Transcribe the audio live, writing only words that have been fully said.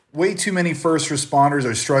Way too many first responders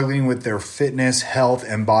are struggling with their fitness, health,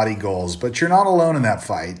 and body goals, but you're not alone in that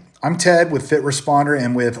fight. I'm Ted with Fit Responder,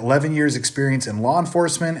 and with 11 years experience in law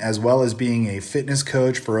enforcement, as well as being a fitness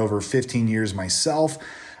coach for over 15 years myself,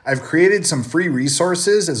 I've created some free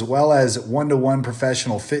resources as well as one-to-one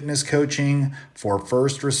professional fitness coaching for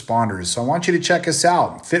first responders. So I want you to check us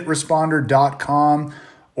out, fitresponder.com,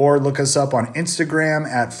 or look us up on Instagram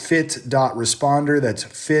at fit.responder. That's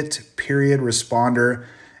fit.responder.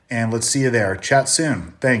 And let's see you there. Chat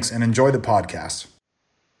soon. Thanks, and enjoy the podcast.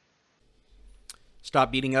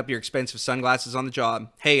 Stop beating up your expensive sunglasses on the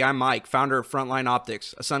job. Hey, I'm Mike, founder of Frontline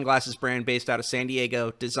Optics, a sunglasses brand based out of San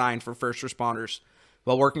Diego designed for first responders.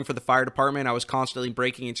 While working for the fire department, I was constantly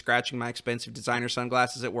breaking and scratching my expensive designer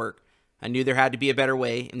sunglasses at work. I knew there had to be a better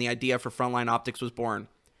way, and the idea for Frontline Optics was born.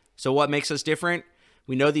 So what makes us different?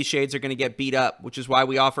 We know these shades are going to get beat up, which is why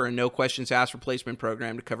we offer a no questions asked replacement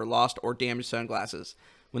program to cover lost or damaged sunglasses.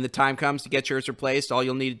 When the time comes to get yours replaced, all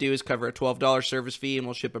you'll need to do is cover a $12 service fee and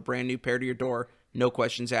we'll ship a brand new pair to your door, no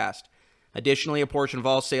questions asked. Additionally, a portion of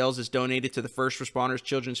all sales is donated to the First Responders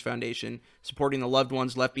Children's Foundation, supporting the loved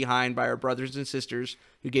ones left behind by our brothers and sisters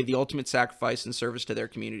who gave the ultimate sacrifice in service to their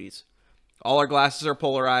communities. All our glasses are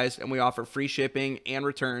polarized, and we offer free shipping and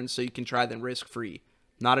returns so you can try them risk-free.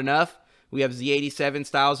 Not enough? We have Z87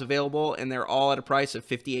 styles available, and they're all at a price of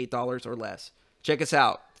 $58 or less. Check us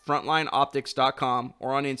out, frontlineoptics.com,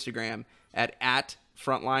 or on Instagram at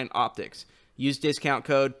frontlineoptics. Use discount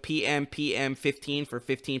code PMPM15 for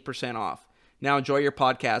 15% off. Now enjoy your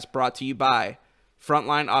podcast brought to you by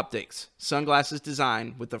Frontline Optics, sunglasses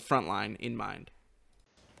designed with the frontline in mind.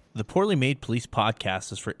 The Poorly Made Police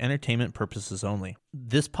podcast is for entertainment purposes only.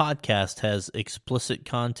 This podcast has explicit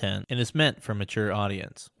content and is meant for a mature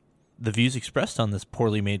audience. The views expressed on this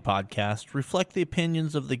Poorly Made podcast reflect the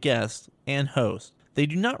opinions of the guest and host. They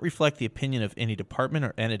do not reflect the opinion of any department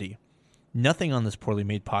or entity. Nothing on this Poorly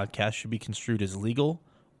Made podcast should be construed as legal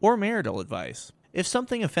or marital advice. If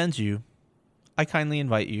something offends you, I kindly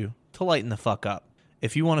invite you to lighten the fuck up.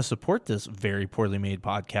 If you want to support this very poorly made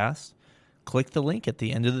podcast, click the link at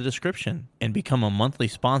the end of the description and become a monthly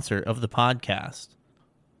sponsor of the podcast.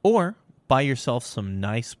 Or buy yourself some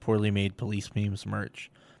nice Poorly Made Police Memes merch.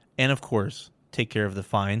 And of course, take care of the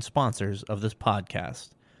fine sponsors of this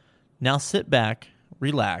podcast. Now sit back,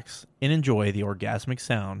 relax, and enjoy the orgasmic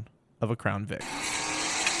sound of a Crown Vic.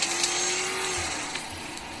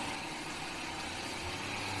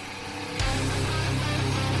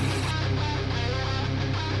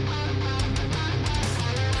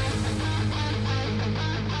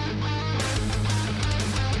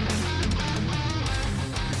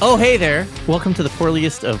 Oh, hey there. Welcome to the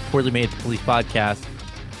poorliest of Poorly Made Police Podcast.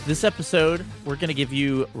 This episode, we're going to give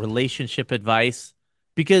you relationship advice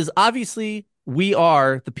because obviously we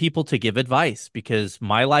are the people to give advice because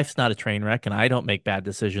my life's not a train wreck and I don't make bad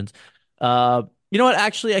decisions. You know what?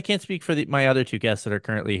 Actually, I can't speak for my other two guests that are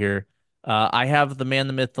currently here. I have the man,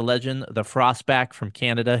 the myth, the legend, the Frostback from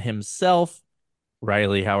Canada himself.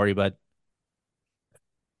 Riley, how are you, bud?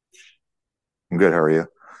 I'm good. How are you?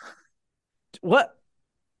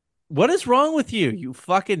 What is wrong with you? You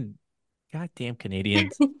fucking goddamn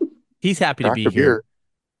Canadians. He's happy to be Craft a here. beer.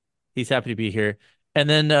 He's happy to be here. And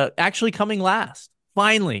then actually coming last,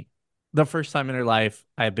 finally, the first time in her life,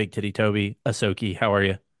 I have Big Titty Toby. Asoki, how are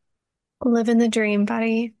you? Living the dream,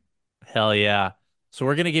 buddy. Hell yeah. So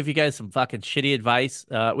we're going to give you guys some fucking shitty advice.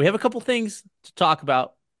 We have a couple things to talk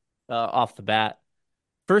about off the bat.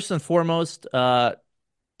 First and foremost,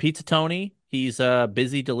 Pizza Tony. He's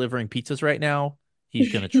busy delivering pizzas right now.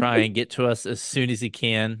 He's going to try and get to us as soon as he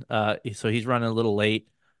can. So he's running a little late.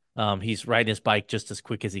 He's riding his bike just as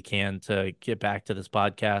quick as he can to get back to this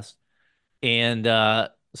podcast. And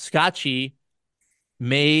Scotchy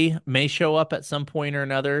may show up at some point or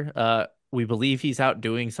another. We believe he's out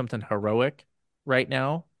doing something heroic right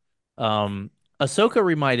now. Ahsoka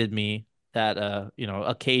reminded me that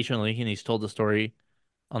occasionally, and he's told the story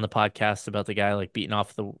on the podcast about the guy like beating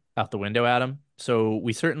out the window at him. So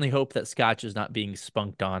we certainly hope that Scotch is not being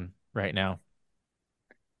spunked on right now.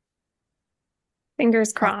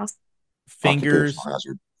 Fingers crossed. Fingers. Occupational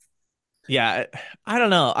hazard. Yeah, I don't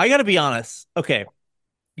know. I got to be honest. Okay,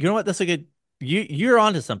 you know what? That's a good. You're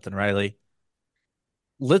onto something, Riley.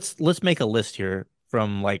 Let's make a list here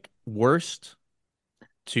from like worst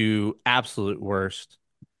to absolute worst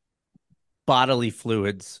bodily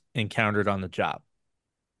fluids encountered on the job.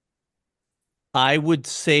 I would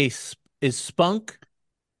say is spunk,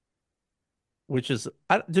 which is,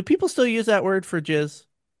 do people still use that word for jizz?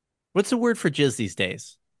 What's the word for jizz these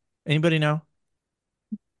days? Anybody know?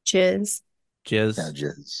 Jizz. Jizz. Yeah,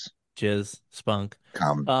 jizz. Jizz. Spunk.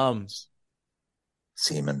 Common.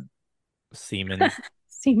 semen, Semen,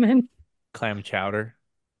 Semen. clam chowder.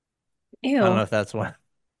 I don't know Ew. if that's one.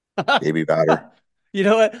 baby batter. You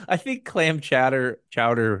know what? I think clam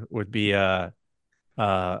chowder would be a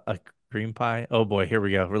cream pie. Oh boy, here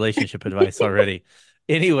we go. Relationship advice already.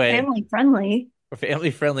 Anyway, Family friendly. a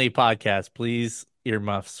family friendly podcast. Please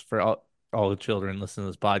earmuffs for all the children listening to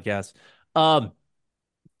this podcast. Um,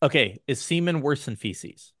 okay, is semen worse than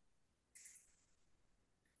feces?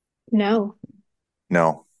 No.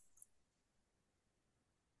 No,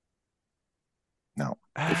 no.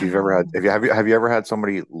 If you've ever had, Ah. if you have you ever had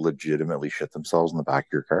somebody legitimately shit themselves in the back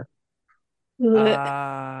of your car?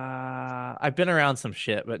 Ugh. I've been around some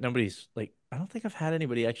shit, but nobody's like, I don't think I've had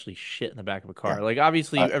anybody actually shit in the back of a Yeah. car. Like, Uh,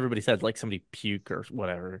 obviously, everybody said like somebody puke or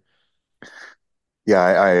whatever. yeah,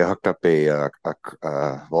 I hooked up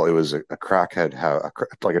well, it was a crackhead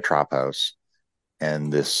like a trap house,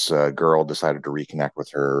 and this girl decided to reconnect with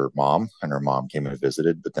her mom, and her mom came and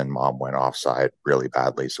visited, but then mom went offside really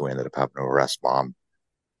badly, so we ended up having to arrest mom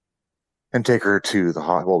and take her to the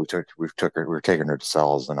hospital. Well, we were taking her to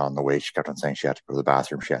cells, and on the way, she kept on saying she had to go to the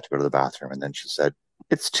bathroom. She had to go to the bathroom, and then she said,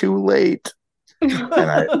 "It's too late." And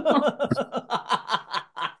I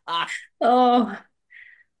Oh,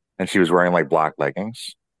 and she was wearing like black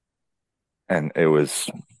leggings, and it was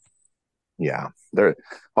yeah, there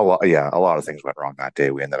a lot. Yeah, a lot of things went wrong that day.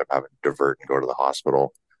 We ended up having to divert and go to the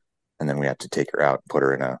hospital, and then we had to take her out and put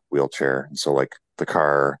her in a wheelchair. And so, like the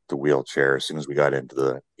car, the wheelchair. As soon as we got into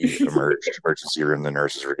the emergency room, the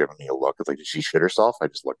nurses were giving me a look. It's like, did she shit herself? I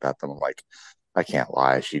just looked at them. I'm like, I can't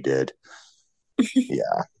lie, she did.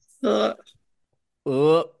 Yeah, ugh.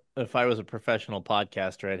 If I was a professional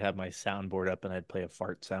podcaster, I'd have my soundboard up and I'd play a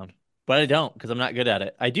fart sound. But I don't because I'm not good at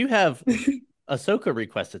it. I do have Ahsoka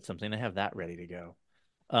requested something. I have that ready to go.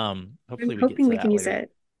 I'm Hopefully we get hoping to we can that use later.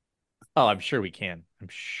 it. Oh, I'm sure we can. I'm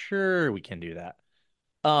sure we can do that.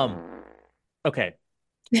 Um, okay.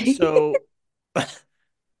 So,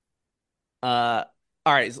 all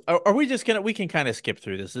right. Are we just gonna, we can kind of skip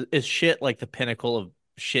through this. Is shit like the pinnacle of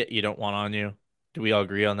shit you don't want on you? Do we all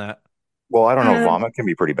agree on that? well, I don't know, Um, vomit can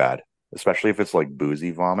be pretty bad, especially if it's like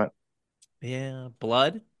boozy vomit. Yeah.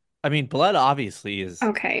 Blood? I mean, blood obviously is.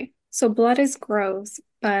 okay. So blood is gross,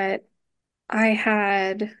 but I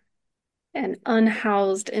had an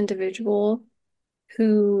unhoused individual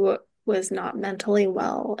who was not mentally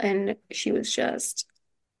well, and she was just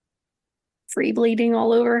free bleeding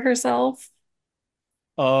all over herself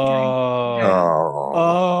during Oh. yeah,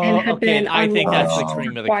 Oh, and Oh, had okay. been I think that's the unwashed no. for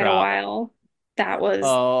cream of the quite a crop. while. That was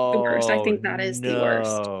the worst. I Oh, think that is the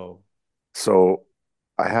worst. no. So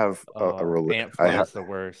I have Oh, ant I flu have is the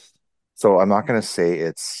worst. so I'm not going to say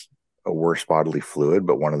it's a worse bodily fluid,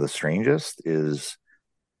 but one of the strangest is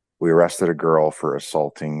we arrested a girl for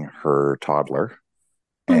assaulting her toddler,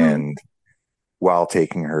 Mhm. and while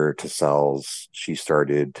taking her to cells, she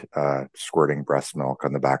started squirting breast milk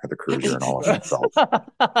on the back of the cruiser and all over herself.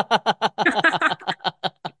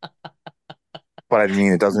 But I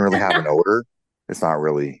mean, it doesn't really have an odor. It's not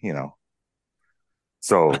really,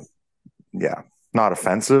 So yeah, not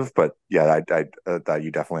offensive, but yeah, that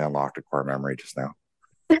you definitely unlocked a core memory just now.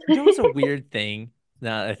 You know what's a weird thing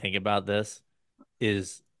now that I think about this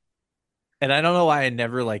is, and I don't know why I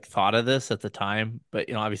never like thought of this at the time,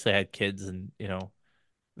 but obviously I had kids and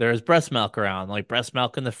there was breast milk around, like breast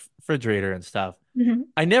milk in the refrigerator and stuff. Mhm.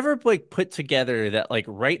 I never like put together that like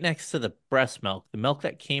right next to the breast milk, the milk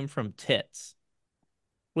that came from tits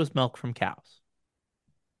was milk from cows,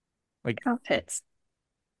 like Cow tits.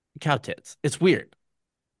 cow tits. It's weird.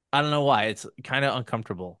 I don't know why. It's kind of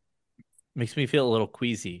uncomfortable. Makes me feel a little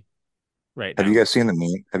queasy right Have you now. guys seen the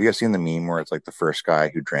meme? Have you guys seen the meme where it's like the first guy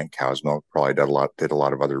who drank cow's milk probably did a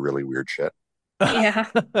lot of other really weird shit? Yeah.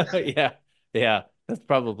 Yeah, yeah, that's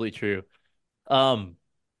probably true. Um,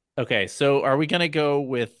 okay, so are we gonna go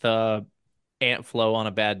with ant flow on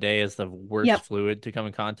a bad day as the worst Yep. fluid to come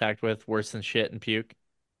in contact with, worse than shit and puke?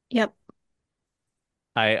 Yep.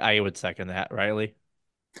 I would second that, Riley.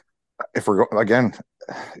 If we're again,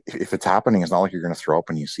 if it's happening, it's not like you're going to throw up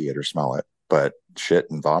when you see it or smell it. But shit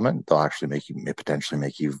and vomit, they'll actually may potentially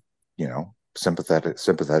make you,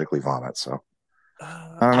 sympathetically vomit. So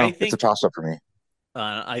I don't I know. It's a think toss up for me.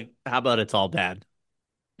 I how about it's all bad?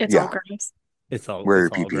 It's all Yeah, gross. wear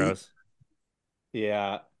It's your all PPE. gross.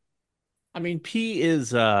 Yeah. I mean, pee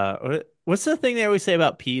is what's the thing they always say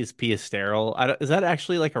about pee is sterile? Is that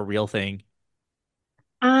actually like a real thing?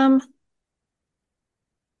 Um,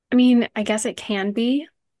 I mean, I guess it can be,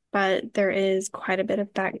 but there is quite a bit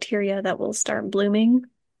of bacteria that will start blooming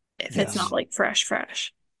if it's not Yes. like fresh,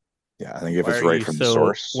 fresh. Yeah, I think if it's right from the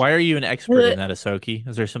source. Why are you an expert in Ugh. that, Asoki?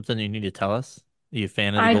 Is there something you need to tell us? Are you a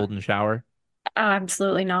fan of the I golden shower?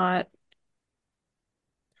 Absolutely not.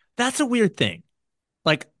 That's a weird thing.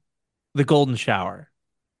 Like the golden shower.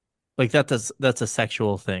 Like that's a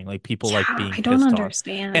sexual thing. Like people like Yeah, being I don't pissed on.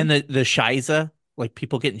 And understand. the shiza, like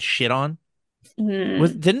people getting shit on.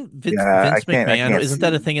 Was Mm. didn't Yeah, Vince I McMahon, can't isn't see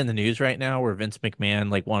that a them. thing in the news right now where Vince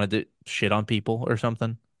McMahon like wanted to shit on people or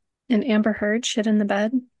something? And Amber Heard shit in the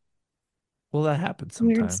bed. Well, that happens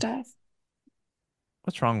Weird sometimes. stuff.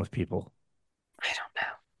 What's wrong with people? I don't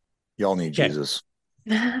Y'all need Okay. Jesus.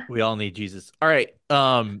 know. We all need Jesus. All right.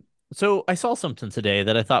 So I saw something today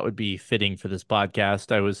that I thought would be fitting for this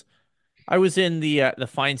podcast. I was in the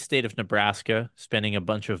fine state of Nebraska, spending a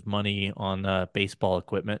bunch of money on baseball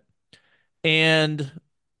equipment, and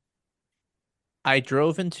I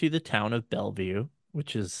drove into the town of Bellevue,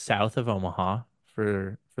 which is south of Omaha,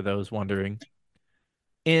 for those wondering.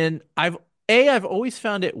 And I've always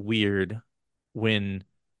found it weird when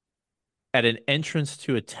at an entrance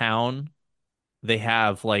to a town they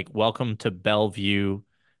have like "Welcome to Bellevue,"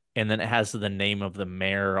 and then it has the name of the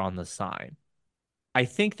mayor on the sign. I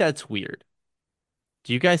think that's weird.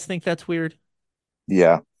 Do you guys think that's weird?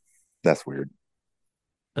 Yeah, that's weird.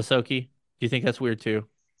 Asoki, do you think that's weird too?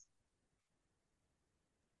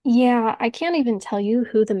 Yeah, I can't even tell you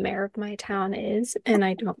who the mayor of my town is, and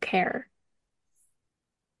I don't care.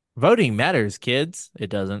 Voting matters, kids. It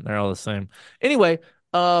doesn't. They're all the same. Anyway,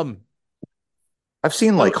 um, I've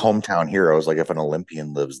seen oh like hometown heroes, like if an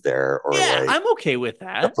Olympian lives there, or yeah, like I'm okay with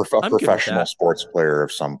that. a I'm good with professional that. sports player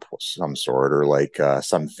of some sort, or like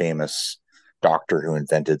some famous doctor who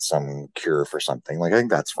invented some cure for something. Like I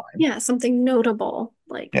think that's fine. Yeah, something notable.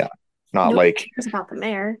 Yeah, Like, not nobody like cares about the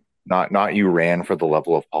mayor. not you ran for the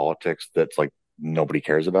level of politics that's like nobody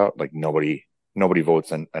cares about. Like nobody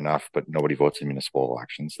votes enough, but nobody votes in municipal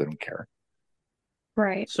elections. They don't care.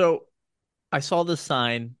 Right. So I saw the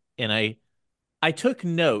sign and I took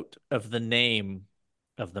note of the name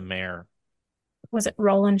of the mayor. Was it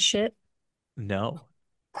rolling shit? No,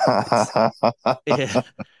 it's it,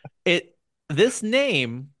 it this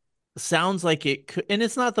name sounds like it could, and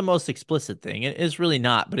it's not the most explicit thing. It is really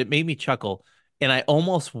not, but it made me chuckle, and I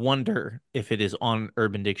almost wonder if it is on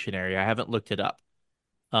Urban Dictionary. I haven't looked it up.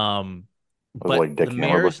 Um, Was it but like the Dick Hammerbrook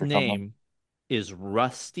mayor's or something? name is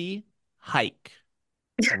Rusty Hike.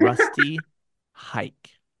 Rusty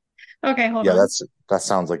Hike. Okay, hold Yeah, on. that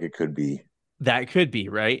sounds like it could be. That could be,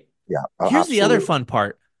 right? Yeah, Here's the other absolutely. fun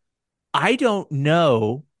part. I don't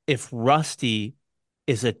know if Rusty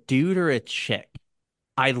is a dude or a chick.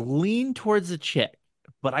 I lean towards a chick,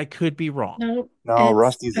 but I could be wrong. No, No, it's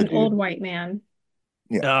Rusty's a an old dude. white man.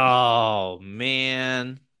 Yeah, Oh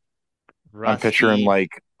man, I'm picturing Rusty.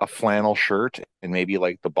 like a flannel shirt and maybe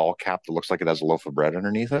like the ball cap that looks like it has a loaf of bread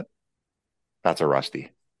underneath it. That's a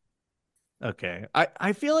Rusty. Okay.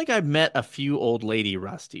 I feel like I've met a few old lady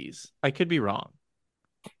Rusties. I could be wrong.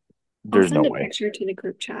 I'll There's no send a way. picture to the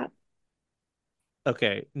group chat.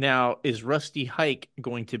 Okay. Now, is Rusty Hike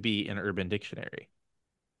going to be in Urban Dictionary?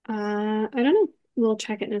 I don't know. We'll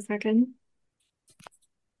check it in a second.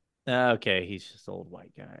 Okay, he's just old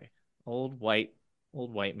white guy. Old white,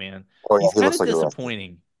 old white man. Oh yeah, He's he kind looks of like a Rusty.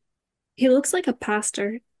 disappointing. He looks like a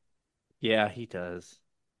pastor. Yeah, he does.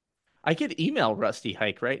 I could email Rusty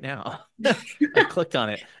Hike right now. I clicked on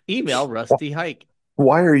it. Email Rusty Hike.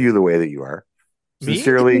 Why are you the way that you are? Me? To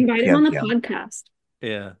Sincerely, invite him on PM the PM. podcast.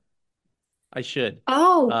 Yeah, I should.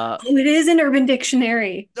 Oh, Uh oh, it is in Urban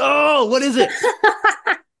Dictionary. oh, what is it?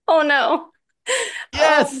 Oh no.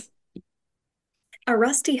 Um, Yes. a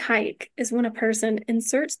rusty hike is when a person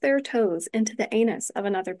inserts their toes into the anus of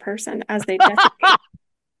another person as they defecate,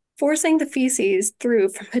 forcing the feces through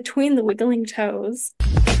from between the wiggling toes.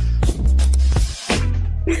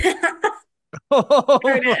 Oh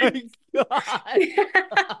There my it God. is.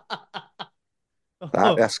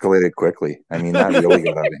 That Oh. escalated quickly. I mean, that really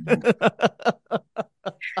got out of hand.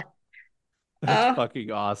 That's Uh,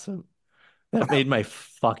 fucking awesome. That made my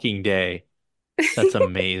fucking day. That's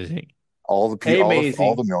amazing. Hey, amazing.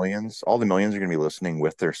 All the millions are going to be listening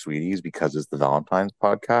with their sweeties because it's the Valentine's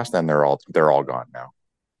podcast, and they're all gone now.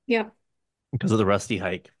 yeah. Because of the Rusty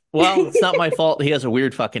Hike. Well, it's not my fault. He has a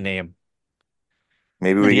weird fucking name.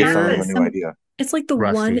 Maybe The we give fact someone that a new idea. it's like the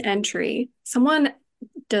one Rusty. entry. Someone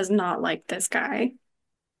does not like this guy.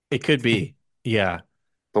 It could be. Yeah.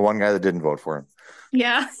 The one guy that didn't vote for him.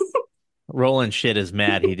 Yeah. Roland shit is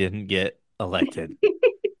mad he didn't get elected.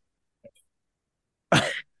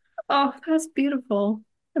 Oh, that's beautiful.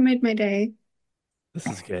 That made my day. This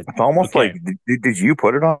is good. It's almost like Okay. did you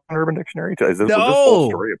put it on Urban Dictionary? Was this whole No.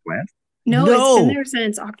 story a plan? No, it's been No. there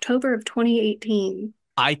since October of 2018.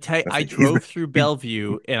 I He's drove through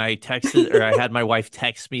Bellevue and I texted or I had my wife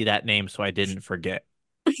text me that name so I didn't forget.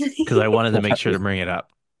 because I wanted to make sure to bring it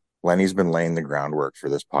up. Lenny's been laying the groundwork for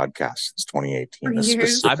this podcast since For 2018. This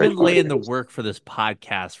years. I've been specific laying the work for this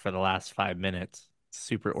podcast for the last 5 minutes.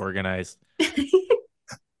 Super organized.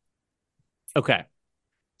 Okay.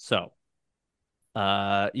 So,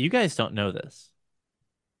 you guys don't know this,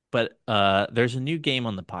 but there's a new game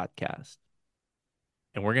on the podcast,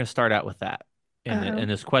 and we're going to start out with that. And Uh-oh.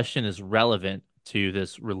 this question is relevant to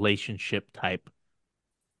this relationship type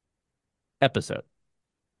episode.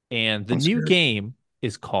 And the I'm new scared. game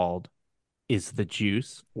is called Is the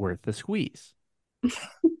Juice Worth the Squeeze?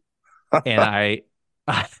 And I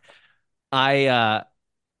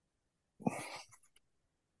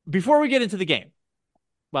before we get into the game,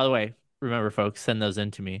 by the way, remember folks, send those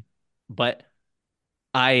in to me. But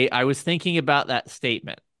I was thinking about that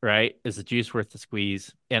statement, right? Is the juice worth the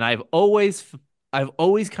squeeze? And I've always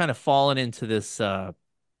kind of fallen into this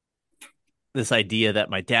idea that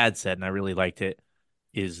my dad said, and I really liked it,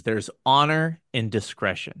 is there's honor in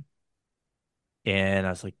discretion. And I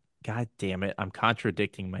was like, God damn it, I'm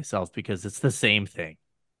contradicting myself because it's the same thing.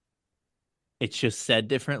 It's just said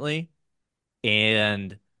differently.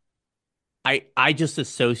 And I just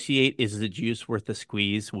associate is the juice worth the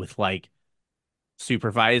squeeze with like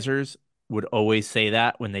supervisors would always say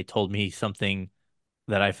that when they told me something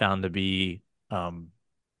that I found to be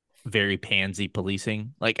very pansy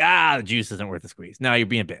policing. Like, the juice isn't worth the squeeze. No, you're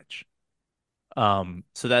being a bitch.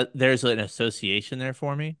 So that there's an association there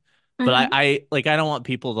for me. But I, Mhm. I like I don't want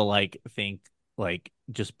people to like think like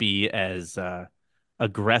just be as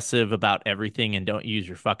aggressive about everything and don't use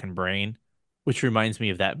your fucking brain, which reminds me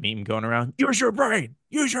of that meme going around. Use your brain.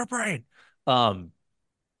 Use your brain. Um,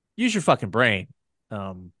 use your fucking brain.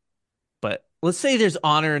 Um, but let's say there's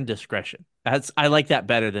honor and discretion. I like that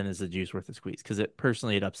better than is the juice worth the squeeze because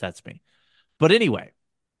it upsets me. But anyway,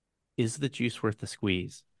 is the juice worth the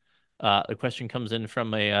squeeze? The question comes in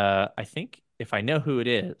from I think if I know who it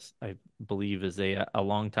is, I believe is a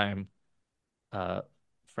longtime uh,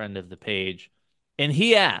 friend of the page, and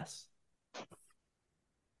he asks,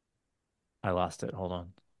 I lost it. Hold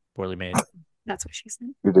on, poorly made. That's what she said.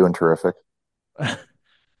 You're doing terrific.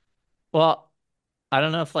 Well, I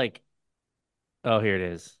don't know if like, oh, here it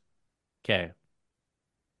is. Okay,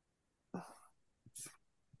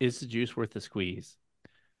 is the juice worth the squeeze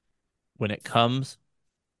when it comes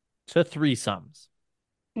to threesomes?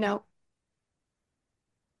 No.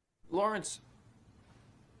 Lawrence,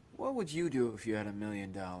 what would you do if you had $1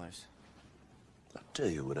 million? I'll tell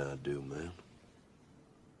you what I'd do, man.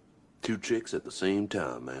 Two chicks at the same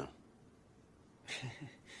time, man.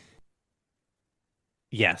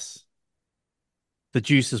 Yes, the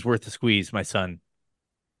juice is worth the squeeze, my son.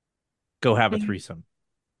 Go have a Mhm. threesome.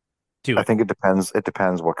 Do I it. think it depends. It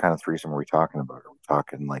depends what kind of threesome are we talking about. Are we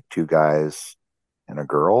talking like two guys and a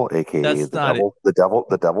girl, aka That's the not it. devil,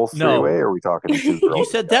 the devil's three-way? No, Or are we talking two you girls and a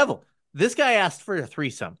said guy? devil. This guy asked for a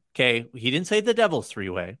threesome. Okay. He didn't say the devil's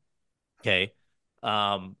three-way. Okay.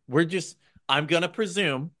 We're just, I'm gonna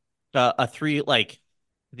presume a three, like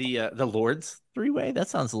the Lord's three-way. That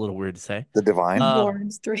sounds a little weird to say. The divine.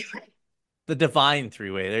 Lord's three. The divine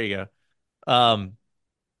three-way. There you go.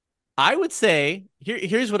 I would say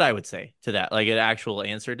here's what I would say to that, like an actual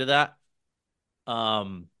answer to that.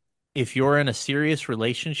 Um, if you're in a serious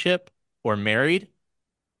relationship or married,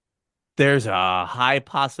 there's a high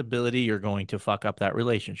possibility you're going to fuck up that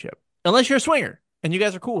relationship. Unless you're a swinger and you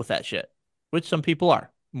guys are cool with that shit, which some people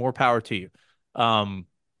are. More power to you. Um,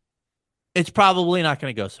 it's probably not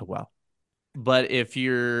going to go so well. But if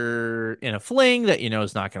you're in a fling that you know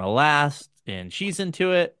is not going to last and she's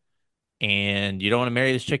into it and you don't want to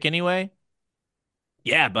marry this chick anyway,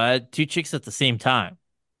 yeah, bud, two chicks at the same time.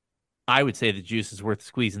 I would say the juice is worth the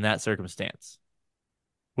squeeze in that circumstance.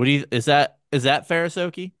 What do you is that fair,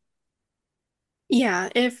 Soki? Yeah,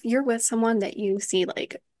 if you're with someone that you see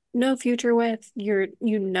like no future with, you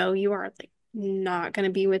are like not going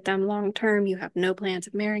to be with them long term. You have no plans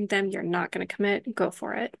of marrying them. You're not going to commit. Go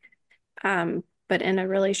for it. But in a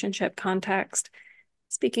relationship context,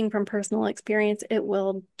 speaking from personal experience, it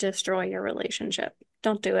will destroy your relationship.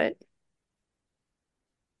 Don't do it.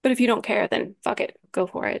 But if you don't care, then fuck it. Go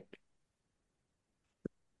for it.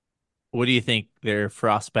 What do you think there,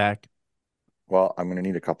 Frostback? Well, I'm going to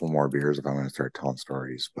need a couple more beers if I'm going to start telling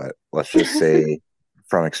stories. But let's just say,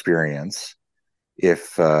 from experience,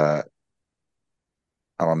 if I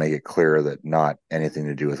want to make it clear that not anything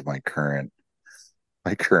to do with my current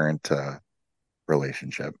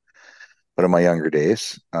relationship, but in my younger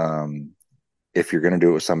days, if you're going to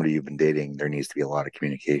do it with somebody you've been dating, there needs to be a lot of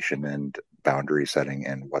communication and boundary setting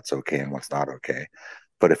and what's okay and what's not okay.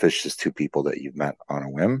 But if it's just two people that you've met on a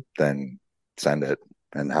whim, then send it.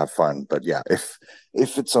 and have fun. But yeah, if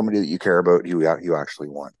it's somebody that you care about, you actually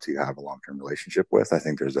want to have a long term relationship with, I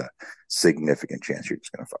think there's a significant chance you're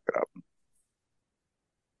just going to fuck it up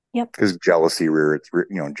Yep. because jealousy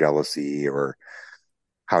or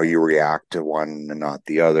how you react to one and not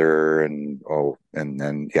the other, and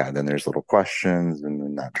then then there's little questions, and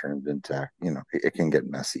then that turns into it can get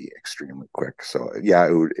messy extremely quick. So yeah,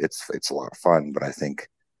 it's a lot of fun, but I think,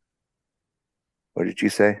 what did you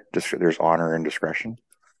say? Just there's honor and discretion.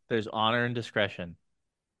 There's honor and discretion.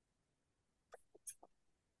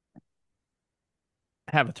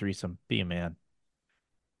 Have a threesome. Be a man.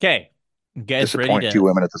 Okay. You guys ready Disappoint two to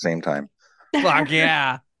women at the same time. fuck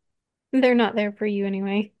yeah. They're not there for you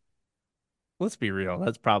anyway. Let's be real.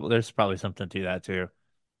 There's probably something to that too.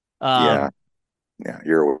 Yeah, Um, yeah.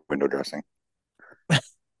 You're window dressing.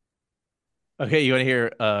 okay, you want to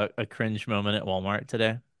hear a cringe moment at Walmart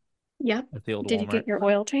today? Yep. At the old Did you Walmart? get your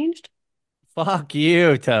oil changed? Fuck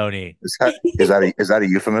you, Tony. Is that a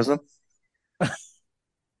euphemism?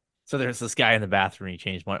 So there's this guy in the bathroom, he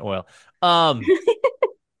changed my oil. Um,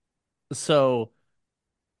 so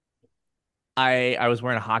I was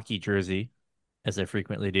wearing a hockey jersey, as I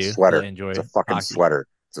frequently do, because I Sweater. It's a enjoy fucking hockey. sweater.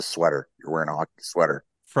 It's a sweater. You're wearing a hockey sweater.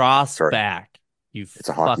 Frost Sorry. back. You It's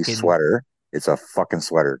a hockey fucking sweater. It's a fucking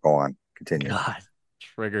sweater. Go on. Continue. God,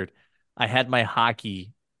 triggered. I had my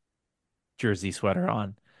hockey jersey sweater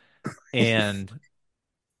on, and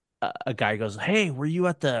a guy goes, "Hey, were you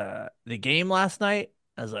at the game last night?"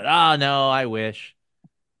 I was like, "Oh no, I wish."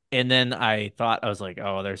 And then I was like,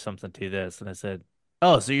 "Oh, there's something to this." And I said,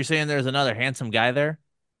 "Oh, so you're saying there's another handsome guy there?"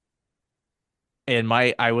 And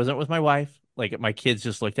I wasn't with my wife. Like my kids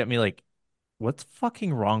just looked at me like, "What's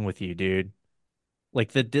fucking wrong with you, dude?"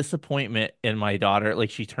 Like the disappointment in my daughter,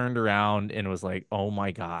 like she turned around and was like, "Oh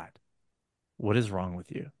my God, what is wrong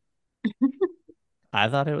with you?" I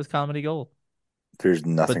thought it was comedy gold. There's But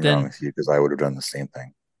nothing wrong then with you because I would have done the same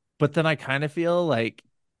thing. but then I kind of feel like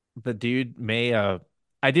the dude may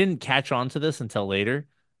I didn't catch on to this until later,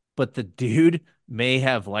 but the dude may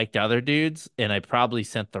have liked other dudes and I probably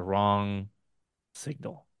sent the wrong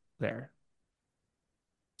signal there.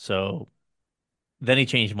 So then he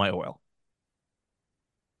changed my oil.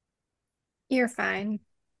 You're fine.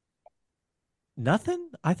 Nothing?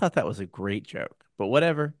 I thought that was a great joke, but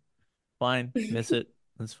whatever. Fine. Miss it.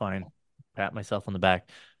 That's fine. Pat myself on the back.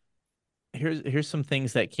 Here's some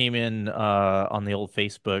things that came in on the old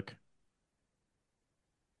Facebook.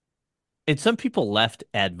 And some people left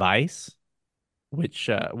advice, which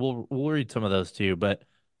we'll read some of those too, but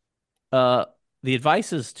uh the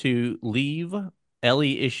advice is to leave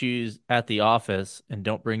Ellie issues at the office and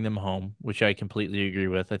don't bring them home, which I completely agree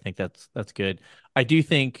with. I think that's good. I do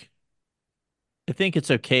think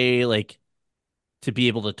it's okay like to be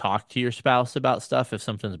able to talk to your spouse about stuff if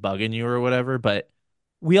something's bugging you or whatever, but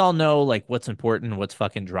we all know like what's important, what's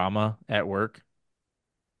fucking drama at work.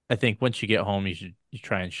 I think once you get home, you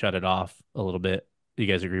try and shut it off a little bit. Do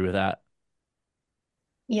you guys agree with that?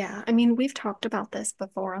 Yeah, I mean, we've talked about this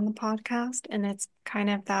before on the podcast, and it's kind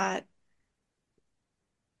of that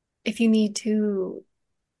if you need to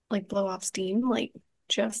like blow off steam, like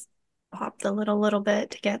just pop the lid a little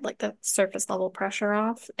bit to get like the surface level pressure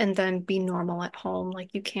off and then be normal at home.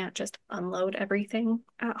 Like you can't just unload everything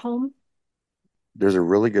at home. There's a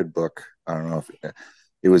really good book. I don't know if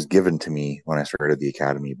it was given to me when I started the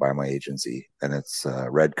academy by my agency, and it's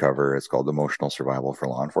red cover. It's called Emotional Survival for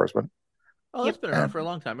Law Enforcement. Oh, that's Yep. been around And for a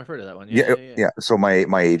long time. I've heard of that one. Yeah, yeah, yeah, yeah. yeah. So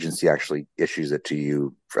my agency actually issues it to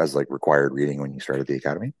you as like required reading when you started the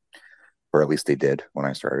academy, or at least they did when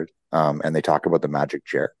I started. And they talk about the magic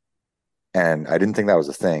chair. And I didn't think that was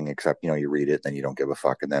a thing, except you read it, then you don't give a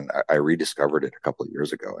fuck. And then I rediscovered it a couple of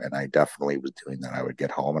years ago, and I definitely was doing that. I would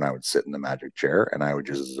get home and I would sit in the magic chair, and I would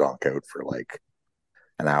just zonk out for like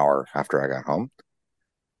an hour after I got home,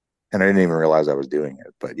 and I didn't even realize I was doing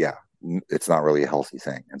it. But yeah, it's not really a healthy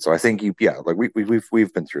thing. And so I think like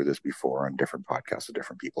we've been through this before on different podcasts with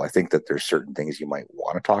different people. I think that there's certain things you might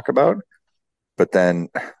want to talk about, but then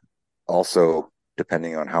also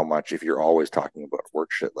depending on how much, if you're always talking about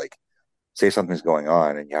work shit, like say something's going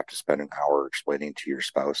on and you have to spend an hour explaining to your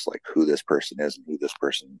spouse like who this person is and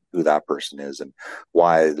who that person is and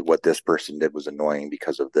why what this person did was annoying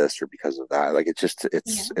because of this or because of that. Like Yeah.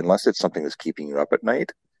 it's unless it's something that's keeping you up at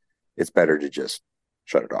night, it's better to just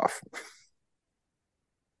shut it off.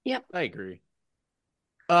 Yep. I agree.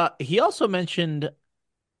 He also mentioned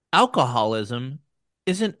alcoholism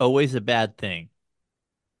isn't always a bad thing.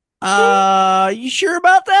 You sure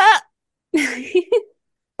about that?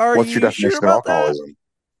 Are What's your you sure definition of about that? alcoholism?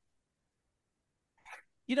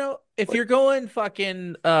 If Like, you're going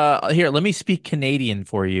fucking here, let me speak Canadian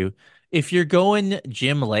for you. If you're going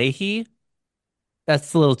Jim Leahy,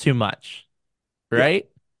 that's a little too much, Yeah. right?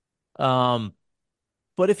 Um,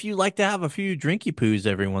 but if you like to have a few drinky poos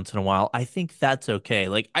every once in a while, I think that's okay.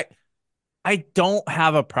 Like I don't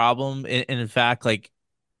have a problem. And in fact, like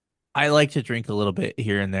I like to drink a little bit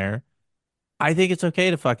here and there. I think it's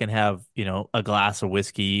okay to fucking have, a glass of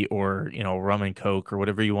whiskey or, rum and coke or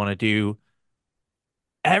whatever you want to do.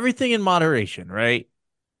 Everything in moderation, right?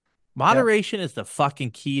 Yeah. Moderation is the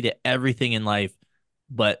fucking key to everything in life.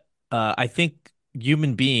 But I think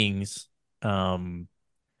human beings, um,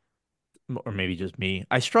 or maybe just me,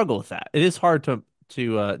 I struggle with that. It is hard to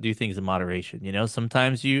do things in moderation.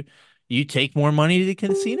 Sometimes you take more money to the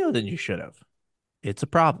casino than you should have. It's a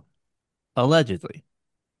problem, allegedly.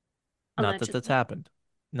 Not that that's Allegedly. happened.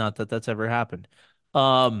 Not that that's ever happened.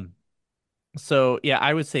 Um, so yeah,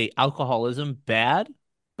 I would say alcoholism bad,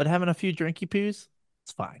 but having a few drinky poos,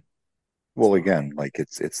 it's fine. It's Well, fine. again, like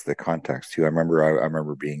it's the context too. I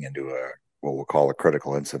remember being into a what we'll call a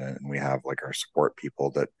critical incident, and we have like our support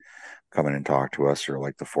people that come in and talk to us, or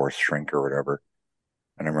like the force shrink or whatever.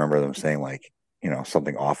 And I remember them saying like,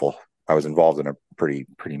 something awful. I was involved in a pretty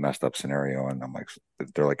messed up scenario, and I'm like,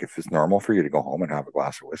 they're like, if it's normal for you to go home and have a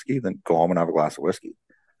glass of whiskey, then go home and have a glass of whiskey.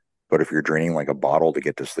 But if you're draining like a bottle to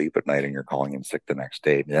get to sleep at night and you're calling in sick the next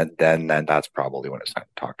day, then that's probably when it's time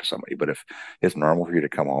to talk to somebody. But if it's normal for you to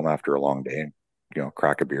come home after a long day and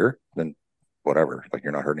crack a beer, then whatever. Like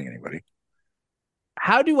you're not hurting anybody.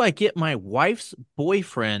 How do I get my wife's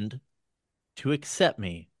boyfriend to accept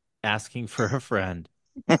me asking for a friend?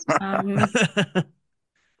 Um,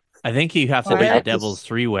 I think you have to Well, they do the have what? devil's this.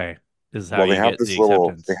 three-way is how Well, they you have get this the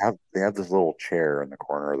little. acceptance. They have this little chair in the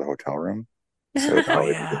corner of the hotel room. That would Oh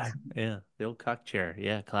probably be good. yeah. Yeah. The old cock chair.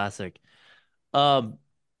 Yeah, classic.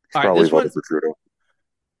 He's All right, probably this voted one's for Trudeau.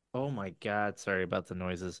 oh my God, sorry about the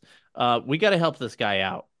noises. We gotta help this guy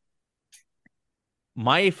out.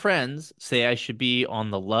 My friends say I should be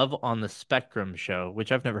on the Love on the Spectrum show,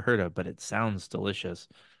 which I've never heard of, but it sounds delicious.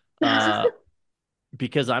 Uh,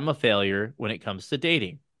 because I'm a failure when it comes to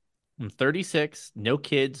dating. I'm 36, no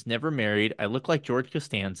kids, never married. I look like George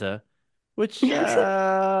Costanza, which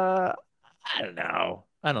I don't know.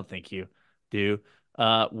 I don't think you do.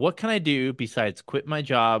 What can I do besides quit my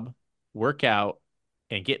job, work out,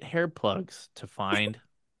 and get hair plugs to find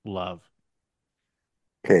love?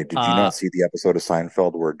 Okay, did you Uh, not see the episode of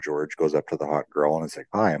Seinfeld where George goes up to the hot girl and is like,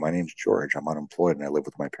 "Hi, my name's George. I'm unemployed and I live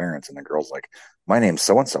with my parents." And the girl's like, "My name's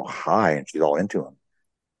so and so. Hi," and she's all into him.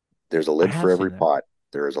 There's a I lid for have every seen that. pot.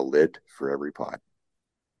 There is a lid for every pot.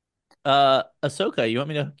 Ahsoka, you want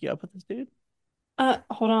me to hook you up with this dude?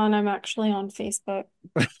 Hold on, I'm actually on Facebook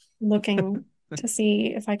looking to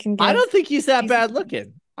see if I can I give don't think he's that decent bad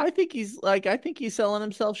looking. I think he's selling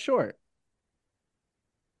himself short.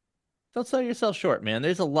 Don't sell yourself short, man.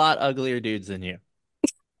 There's a lot uglier dudes than you.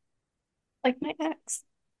 like my ex.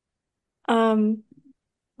 Um,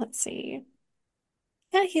 let's see.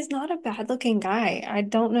 Yeah, he's not a bad looking guy. I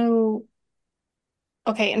don't know.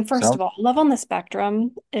 Okay, and first of Sounds all, Love on the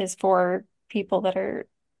Spectrum is for people that are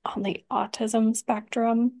on the autism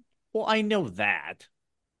spectrum. Well, I know that.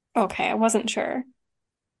 Okay, I wasn't sure.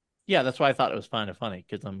 Yeah, that's why I thought it was kind of funny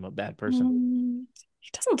because I'm a bad person. He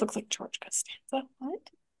doesn't look like George Costanza. What?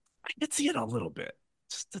 I could see it a little bit,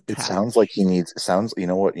 just a it tad. sounds like he needs sounds you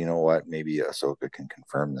know what maybe Ahsoka can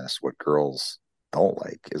confirm this. What girls don't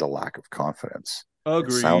like is a lack of confidence.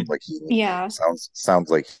 It sounds Agreed. like Yeah. sounds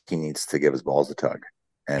like he needs to give his balls a tug.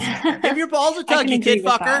 And Give your balls a I tug, can you agree kid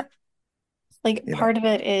with fucker. that. Like you know, part of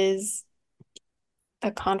it is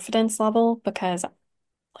a confidence level because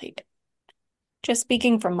like just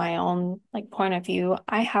speaking from my own like point of view,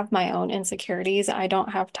 I have my own insecurities. I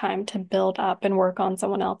don't have time to build up and work on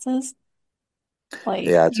someone else's. Like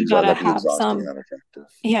yeah, you gotta that'd be have exhausting and some, unattractive.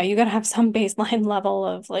 yeah, you gotta have some baseline level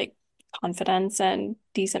of like confidence and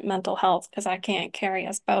decent mental health because I can't carry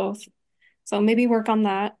us both. So maybe work on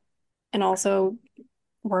that and also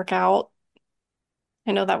work out.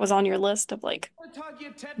 I know that was on your list of like,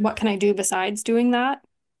 what can I do besides doing that?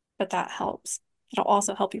 But that helps. It'll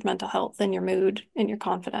also help your mental health and your mood and your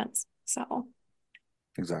confidence. So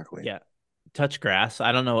Exactly. Yeah, touch grass.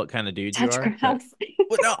 I don't know what kind of dude you touch are, but grass.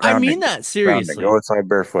 no, I mean Grounding, that grounding. Go seriously. outside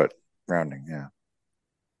barefoot. Grounding. Yeah,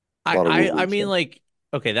 a I lot of woo I I woo mean stuff. like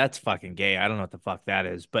okay, that's fucking gay. I don't know what the fuck that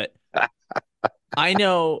is, but I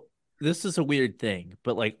know this is a weird thing,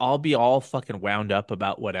 but like I'll be all fucking wound up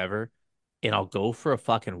about whatever, and I'll go for a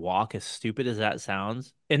fucking walk, as stupid as that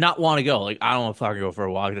sounds, and not want to go. Like I don't want to fucking go for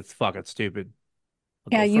a walk. That's fucking stupid.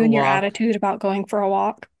 I'll Yeah, go for you a and your walk. attitude about going for a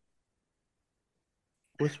walk.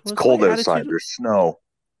 It's What's my cold outside. attitude? There's snow.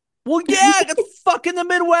 Well, yeah, it's fucking the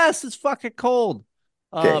Midwest. It's fucking cold.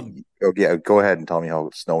 Okay. Um, Oh, yeah, go ahead and tell me how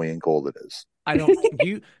snowy and cold it is. I don't.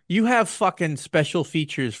 You have fucking special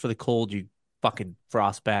features for the cold. You fucking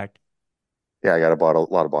frostback. Yeah, I got a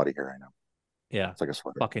lot of body hair. I know. Yeah, It's like a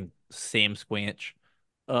sweater. fucking Sam Squanch.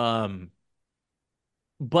 Um,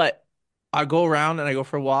 but I go around and I go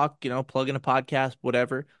for a walk. Plug in a podcast,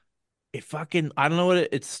 whatever. It fucking I don't know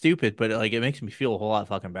it's stupid, but like it makes me feel a whole lot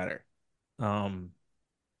fucking better. Um,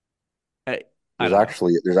 I I don't know.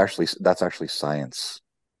 That's actually science.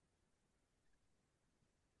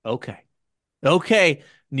 Okay, okay,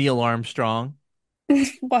 Neil Armstrong.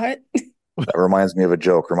 What? That reminds me of a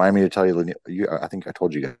joke. Remind me to tell I think I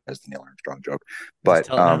told you guys the Neil Armstrong joke, Just but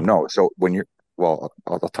tell it now, no. So when you're well,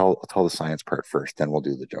 I'll tell the science part first, then we'll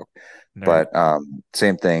do the joke. nerd. But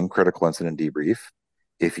same thing, critical incident debrief.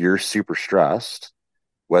 If you're super stressed,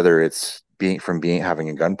 whether it's being having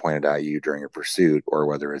a gun pointed at you during a pursuit, or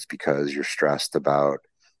whether it's because you're stressed about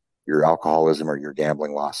your alcoholism or your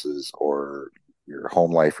gambling losses or your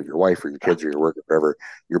home life or your wife or your kids or your work or whatever,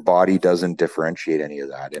 your body doesn't differentiate any of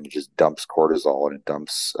that, and it just dumps cortisol and it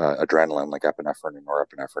dumps adrenaline like epinephrine and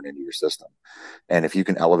norepinephrine into your system. And if you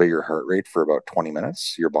can elevate your heart rate for about 20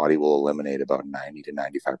 minutes, your body will eliminate about 90 to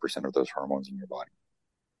 95% of those hormones in your body.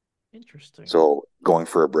 Interesting. So going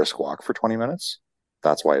for a brisk walk for 20 minutes,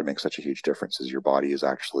 that's why it makes such a huge difference, is your body is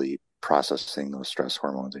actually processing those stress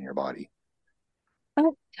hormones in your body.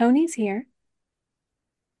 Oh, Tony's here.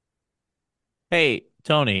 Hey,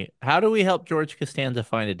 Tony, how do we help George Costanza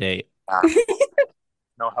find a date?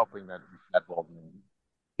 No helping that bald man.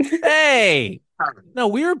 Hey, no,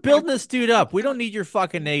 we were building this dude up. We don't need your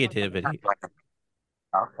fucking negativity.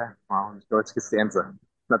 Okay, well, George Costanza.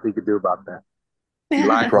 Nothing you could do about that. He He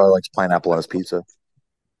lied. probably likes pineapple on his pizza.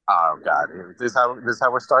 Oh God, this is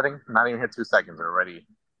how we're starting. Not even here 2 seconds. We're ready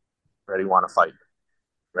want to fight.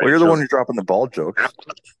 Well, Ready you're to the show. one who's dropping the ball jokes.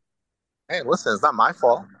 Hey, listen, it's not my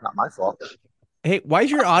fault. Not my fault. Hey, why's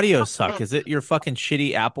your audio suck? Is it your fucking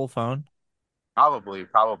shitty Apple phone? Probably.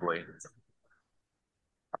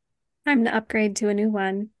 Time to upgrade to a new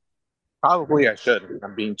one. Probably I should.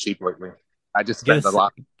 I'm being cheap lately. I just Get a spent a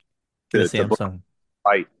lot get a to book Samsung. a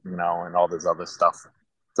fight, and all this other stuff.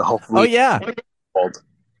 So Oh hopefully, yeah, old.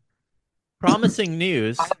 promising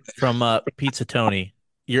news from Pizza Tony.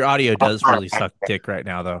 Your audio does really suck dick right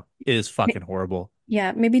now, though. It is fucking horrible.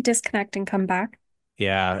 Yeah, maybe disconnect and come back.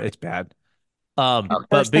 Yeah, it's bad. Worse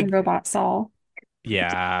But than big, Robot Saul.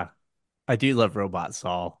 yeah, I do love Robot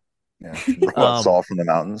Saul. Yeah. Robot Um, Saul from the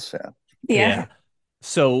mountains. Yeah. Yeah. yeah.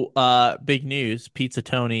 So, big news. Pizza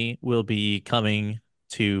Tony will be coming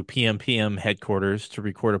to PMPM headquarters to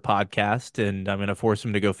record a podcast, and I'm going to force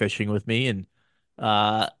him to go fishing with me and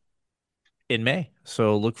uh in May.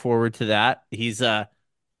 So look forward to that. He's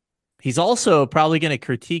also probably going to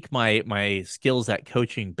critique my skills at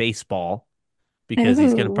coaching baseball because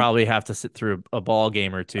he's going to Ooh. probably have to sit through a ball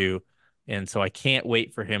game or two. And so I can't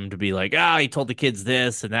wait for him to be like, he told the kids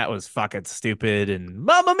this and that was fucking stupid. And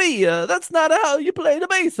Mamma Mia, that's not how you play the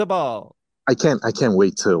baseball. I can't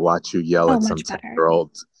wait to watch you yell Oh, at some much 10 better. year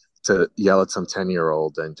old to yell at some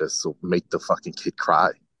 10-year-old and just make the fucking kid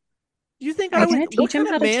cry. You think Are I you gonna would? What teach him kind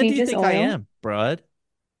how of to man do change you his think I oil? am, bud?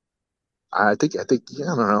 I think yeah,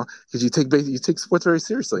 I don't know, because you take sports very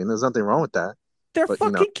seriously, and there's nothing wrong with that. They're But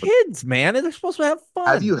fucking kids, man, and they're supposed to have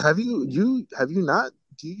have you fun. have you have you not?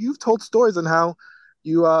 You've told stories on how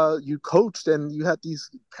you coached and you had these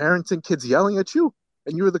parents and kids yelling at you,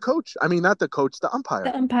 and you were the coach. I mean, not the coach, the The umpire.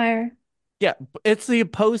 umpire. Yeah, it's the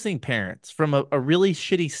opposing parents from a really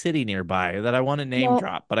shitty city nearby that I want to name Well,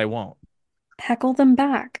 drop, but I won't. heckle them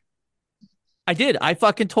back. I did. I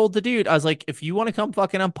fucking told the dude, I was like, if you want to come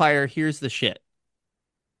fucking umpire, here's the shit.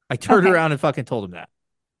 I turned Okay. around and fucking told him that.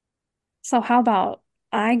 So how about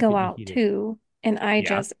I go Get me out heated. too and I Yeah.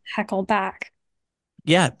 just heckle back?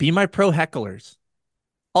 Yeah, be my pro hecklers.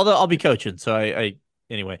 Although I'll be coaching, so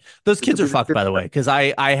anyway. Those It could kids are be fucked, by the way, because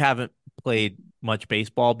I haven't played much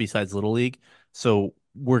baseball besides Little League, so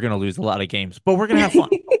we're gonna lose a lot of games, but we're gonna have fun.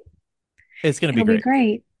 It's gonna be It'll be great.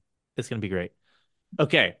 great. It's gonna be great.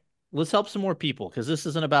 Okay, let's help some more people because this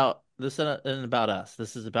isn't about us.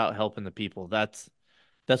 This is about helping the people. That's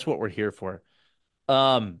what we're here for.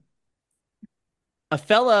 Um, a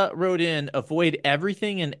fella wrote in, avoid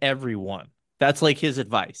everything and everyone. That's like his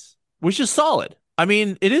advice, which is solid. I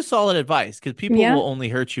mean, it is solid advice because people Yeah. will only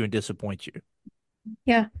hurt you and disappoint you.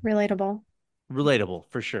 Yeah. Relatable. Relatable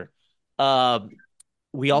for sure. Um,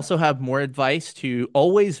 we also have more advice to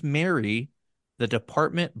always marry the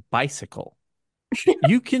department bicycle.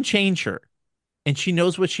 You can change her, and she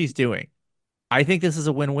knows what she's doing. I think this is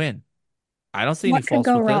a win-win. I don't see any What could faults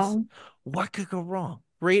go with this. wrong? What could go wrong?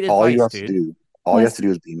 Great All you advice, have to dude. do All you have to Was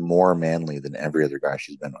do is be more manly than every other guy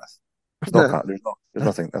she's been with. There's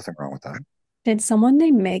nothing wrong with that. did someone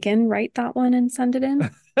named Megan write that one and send it in?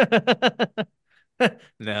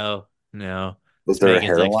 No, no. Was It's there a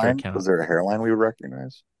Megan's extra hairline? account. Was there a hairline we would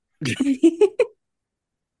recognize?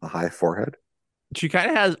 A high forehead? She kind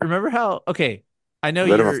of has. Remember how? Okay, I know A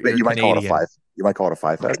bit of you're you might call it a Canadian. five. You might call it a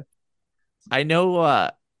five head. I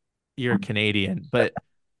know you're Canadian, but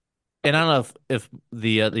and I don't know if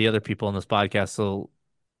the other people on this podcast will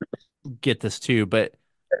get this too, but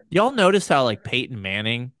y'all notice how like Peyton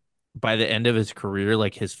Manning by the end of his career,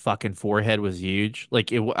 like his fucking forehead was huge.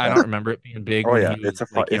 Like I Yeah. don't remember it being big Oh when yeah, he was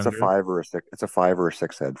like it's a younger. five or a six. It's a five or a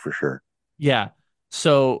six head for sure. Yeah.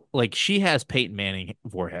 So like she has Peyton Manning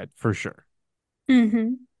forehead for sure.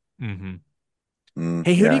 Mm-hmm. Hmm. Mm,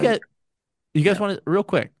 Hey, who do yeah, you guys yeah. want to real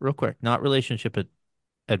quick, not relationship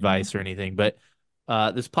advice or anything, but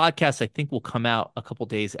this podcast I think will come out a couple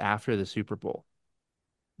days after the Super Bowl.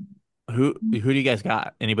 Who do you guys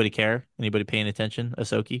got? Anybody care? Anybody paying attention?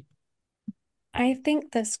 Asoki? I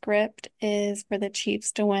think the script is for the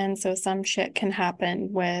Chiefs to win, so some shit can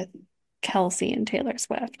happen with Kelsey and Taylor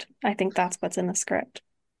Swift. I think that's what's in the script.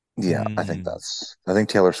 Yeah, Mm. I think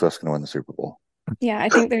Taylor Swift's gonna win the Super Bowl. Yeah, I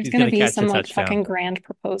think there's He's gonna gonna be catch a some like touchdown. fucking grand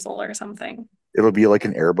proposal or something. It'll be like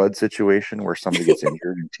an Airbud situation where somebody gets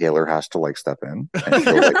injured and Taylor has to like step in and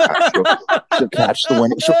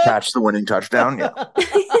she'll catch the winning touchdown. Yeah.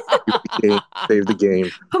 Game, save the game.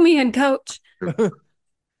 Put me in, coach.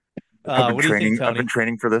 What do you think, I've been Tony?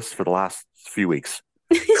 training for this for the last few weeks.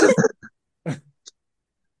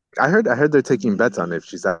 I heard they're taking bets on if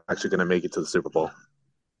she's actually going to make it to the Super Bowl.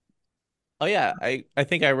 Oh yeah, I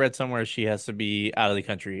think I read somewhere she has to be out of the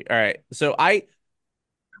country. All right. So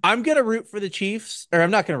I'm gonna root for the Chiefs, or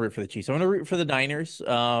I'm not gonna root for the Chiefs. I'm gonna root for the Niners.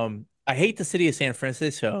 I hate the city of San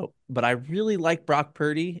Francisco, but I really like Brock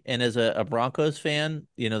Purdy, and as a Broncos fan,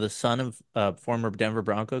 the son of former Denver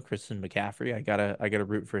Bronco Christian McCaffrey, I gotta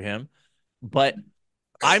root for him. But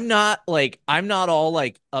I'm not all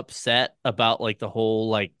like upset about like the whole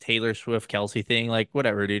like Taylor Swift Kelsey thing. Like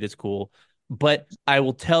whatever, dude, it's cool. But I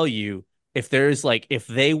will tell you, if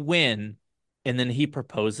they win and then he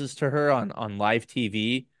proposes to her on live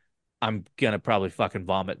TV, I'm gonna probably fucking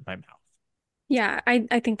vomit in my mouth. Yeah,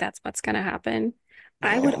 I think that's what's gonna happen.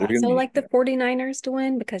 I Yeah, would they're gonna also be. like the 49ers to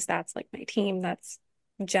win because that's like my team. That's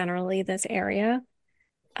generally this area.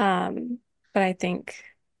 Um, but I think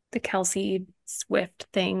the Kelsey Swift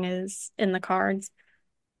thing is in the cards.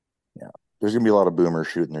 Yeah, there's gonna be a lot of boomers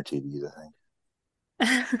shooting their TVs. I think.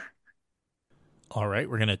 All right,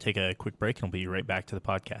 we're gonna take a quick break and we'll be right back to the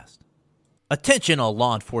podcast. Attention, all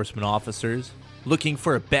law enforcement officers looking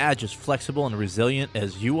for a badge as flexible and resilient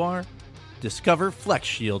as you are. Discover Flex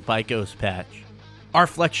Shield by Ghost Patch. Our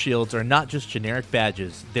Flex Shields are not just generic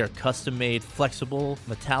badges, they're custom made, flexible,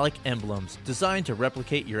 metallic emblems designed to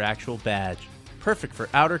replicate your actual badge. Perfect for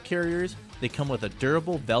outer carriers, they come with a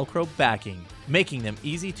durable Velcro backing, making them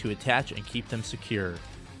easy to attach and keep them secure.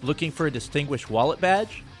 Looking for a distinguished wallet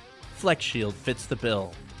badge? Flex Shield fits the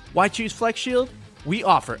bill. Why choose Flex Shield? We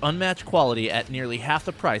offer unmatched quality at nearly half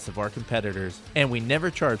the price of our competitors, and we never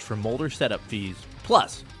charge for molder setup fees.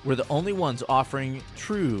 Plus, we're the only ones offering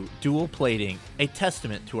true dual plating, a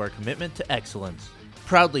testament to our commitment to excellence.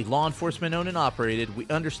 Proudly law enforcement owned and operated, we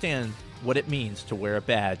understand what it means to wear a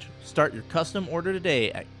badge. Start your custom order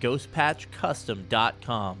today at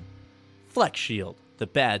ghostpatchcustom.com. Flex Shield, the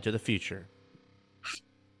badge of the future.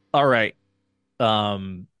 All right.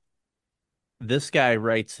 Um, this guy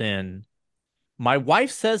writes in, my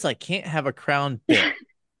wife says I can't have a Crown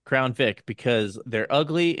Vic because they're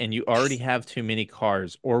ugly and you already have too many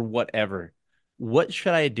cars or whatever. What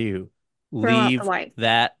should I do? Throw out the Leave wife.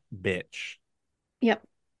 that bitch. Yep.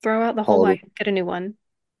 Throw out the whole Call it. wife. Get a new one.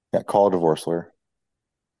 Yeah, call a divorce lawyer.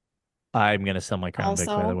 I'm gonna sell my Crown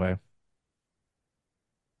Vic, by the Also, way.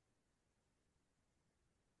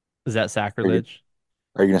 Is that Are you, sacrilege?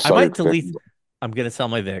 are you gonna I sell your might Vic delete. I'm gonna sell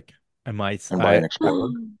my Vic. I might. and buy an I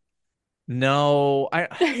Explorer? no. I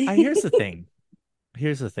here's the a thing.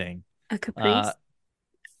 Here's the thing. Uh, Caprice.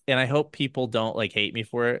 and I hope people don't like hate me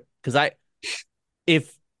for it because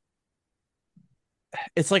if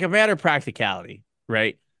it's like a matter of practicality,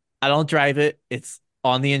 right? I don't drive it. It's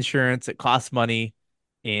on the insurance. It costs money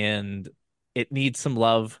and it needs some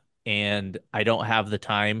love. And I don't have the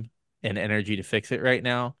time and energy to fix it right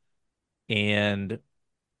now. And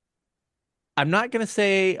I'm not going to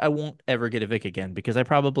say I won't ever get a Vic again because I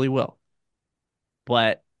probably will.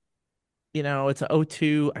 But, it's an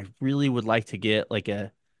O2. I really would like to get like uh,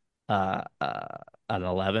 uh, an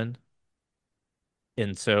 11.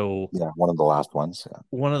 And so Yeah, one of the last ones. Yeah.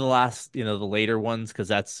 one of the last, the later ones, because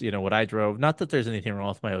that's, what I drove. Not that there's anything wrong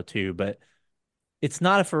with my O2, but it's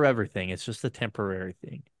not a forever thing. It's just a temporary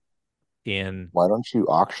thing. And Why don't you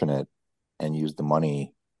auction it and use the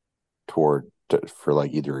money for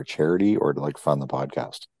like either a charity or to like fund the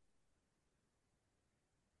podcast?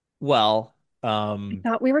 well, I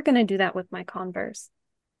thought we were going to do that with my Converse.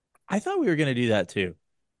 I thought we were gonna do that too.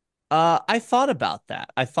 I thought about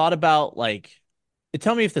that. I thought about like,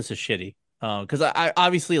 tell me if this is shitty. Because I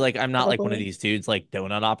obviously like I'm not like one of Probably. these dudes like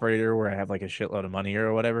donut operator where I have like a shitload of money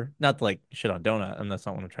or whatever. Not to, like shit on donut, and that's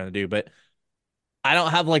not what I'm trying to do. But I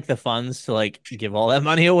don't have like the funds to like give all that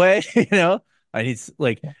money away. I need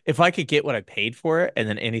like if I could get what I paid for it and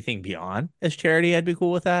then anything beyond as charity, I'd be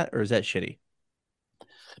cool with that. Or is that shitty?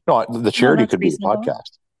 No, the No, charity that's could be the reasonable.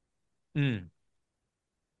 podcast. Hmm.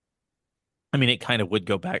 I mean, it kind of would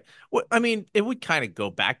go back. I mean, it would kind of go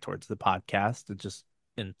back towards the podcast and just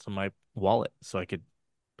into my wallet so I could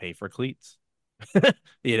pay for cleats,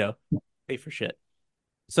 you know, pay for shit.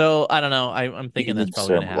 So I don't know. I'm You thinking that's need probably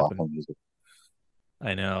Sarah gonna happen. McLachlan music.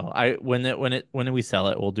 I know. When we sell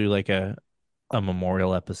it, we'll do like a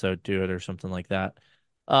memorial episode to it or something like that.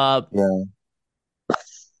 Uh, Yeah.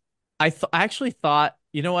 I actually thought,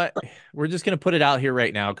 you know what? We're just gonna put it out here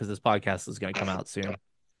right now because this podcast is gonna come out soon.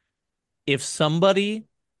 If somebody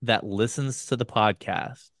that listens to the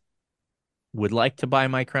podcast would like to buy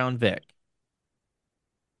my Crown Vic,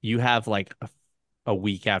 you have like a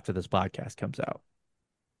week after this podcast comes out.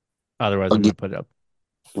 Otherwise, I'll I'm give, gonna put it up.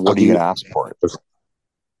 I'll What are give you you. gonna ask for it?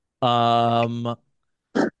 Um,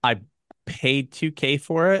 I paid 2K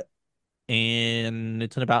for it, and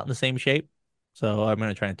it's in about in the same shape. So I'm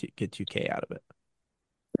gonna try and get 2K out of it.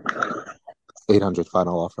 800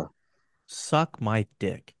 final offer. Suck my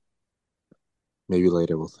dick. Maybe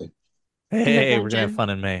later we'll see. In the Hey, we're gonna have dungeon. fun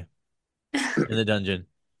in May in the dungeon.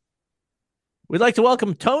 We'd like to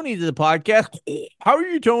welcome Tony to the podcast. How are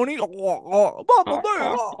you, Tony?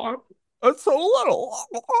 It's so little.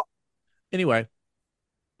 Anyway,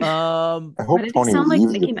 I Why hope did he Tony sound like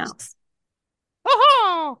leaves Mickey this. Mouse?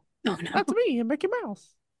 aha, Oh that's no. me, Mickey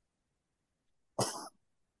Mouse.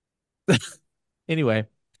 Anyway,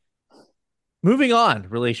 moving on.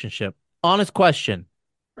 Relationship. Honest question.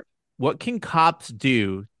 What can cops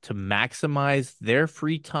do to maximize their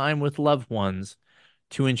free time with loved ones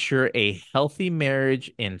to ensure a healthy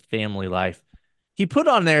marriage and family life? He put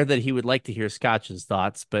on there that he would like to hear Scotch's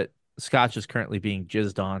thoughts, but Scotch is currently being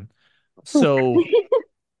jizzed on. So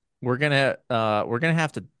we're gonna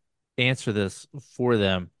have to answer this for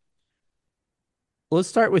them. Let's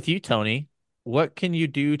start with you, Tony. What can you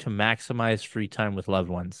do to maximize free time with loved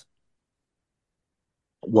ones?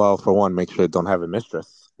 Well, for one, make sure you don't have a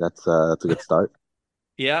mistress. That's a good start.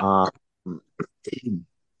 Yeah. Um,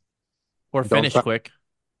 Or don't finish sign, quick.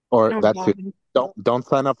 or Oh that's it. God. Don't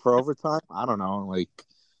sign up for overtime. I don't know. Like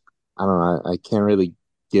I don't know. I can't really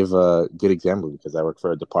give a good example because I work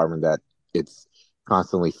for a department that it's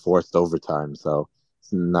constantly forced overtime. So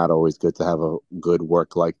it's not always good to have a good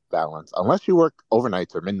work-life balance unless you work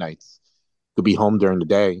overnights or midnights. You could be home during the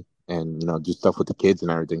day and do stuff with the kids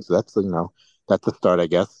and everything. So that's the start, I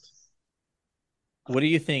guess. What do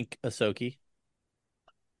you think, Asoki?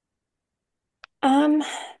 Um,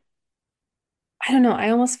 I don't know. I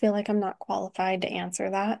almost feel like I'm not qualified to answer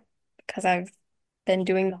that because I've been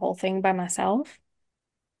doing the whole thing by myself.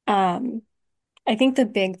 Um, I think the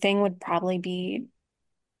big thing would probably be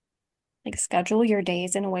like schedule your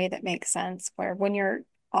days in a way that makes sense, where when you're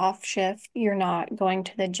off shift, you're not going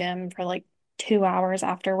to the gym for like 2 hours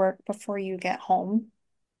after work before you get home.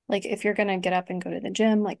 Like if you're gonna get up and go to the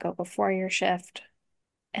gym, like go before your shift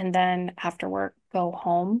and then after work go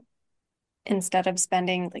home instead of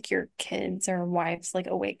spending like your kids or wives like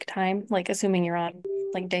awake time, like assuming you're on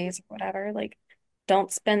like days or whatever, like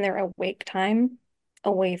don't spend their awake time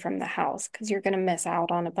away from the house because you're going to miss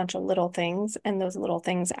out on a bunch of little things and those little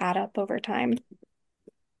things add up over time.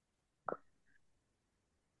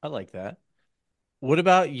 I like that. What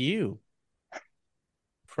about you,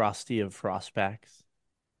 Frosty of Frostbacks?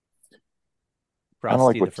 Kind of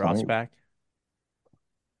like Frosty the what Tony. Frostback?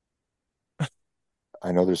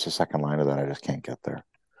 I know there's a second line of that. I just can't get there.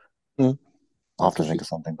 Hmm. I'll have That's to what think she. of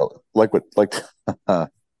something. But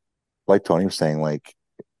like Tony was saying, like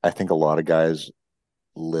I think a lot of guys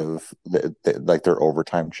like their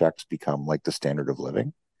overtime checks become like the standard of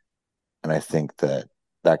living, and I think that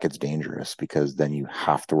gets dangerous because then you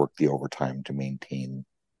have to work the overtime to maintain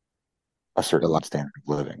a A certain lot. standard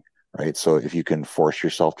of living, right? So if you can force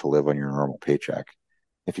yourself to live on your normal paycheck,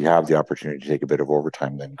 if you have the opportunity to take a bit of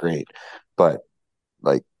overtime, then great. But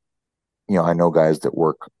like, I know guys that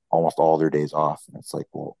work almost all their days off. And it's like,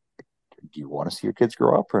 well, do you want to see your kids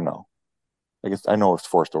grow up or no? I guess I know it's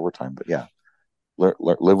forced overtime, but yeah,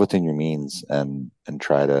 live within your means and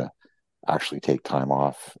try to actually take time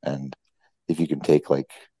off. And if you can take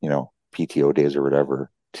like, PTO days or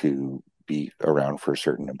whatever to be around for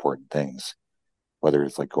certain important things, whether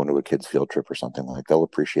it's like going to a kid's field trip or something, like they'll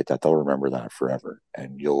appreciate that. They'll remember that forever.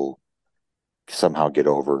 And you'll somehow get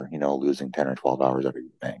over, losing 10 or 12 hours out of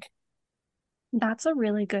your bank. That's a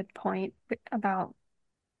really good point about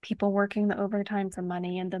people working the overtime for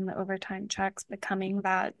money and then the overtime checks becoming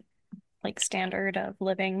that like standard of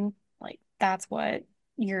living. Like that's what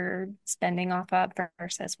you're spending off of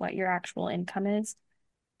versus what your actual income is.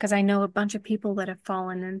 Because I know a bunch of people that have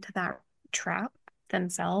fallen into that trap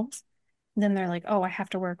themselves. Then they're like, oh, I have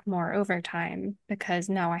to work more overtime because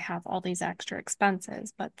now I have all these extra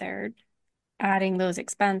expenses, but they're adding those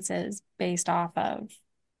expenses based off of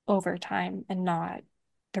overtime and not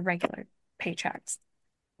the regular paychecks.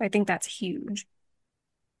 I think that's huge.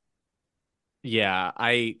 Yeah,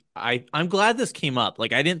 I'm glad this came up.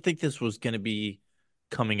 Like I didn't think this was going to be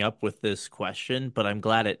coming up with this question, but I'm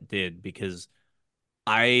glad it did because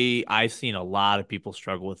I've seen a lot of people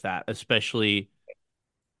struggle with that, especially,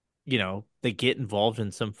 they get involved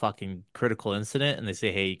in some fucking critical incident and they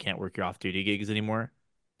say, "Hey, you can't work your off-duty gigs anymore."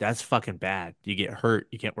 That's fucking bad. You get hurt,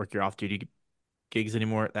 you can't work your off-duty gigs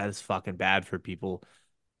anymore. That is fucking bad for people.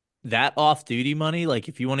 That off-duty money, like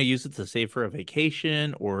if you want to use it to save for a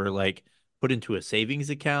vacation or like put into a savings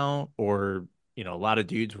account or, a lot of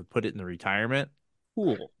dudes would put it in the retirement.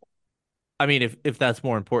 Cool. I mean, if that's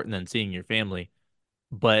more important than seeing your family,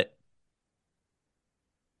 but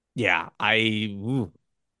yeah,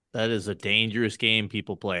 that is a dangerous game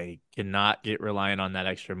people play. Cannot get reliant on that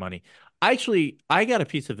extra money. I got a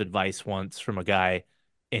piece of advice once from a guy,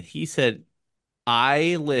 and he said,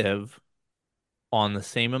 I live on the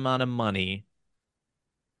same amount of money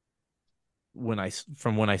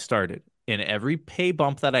from when I started. And every pay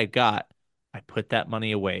bump that I got, I put that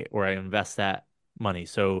money away or I invest that money.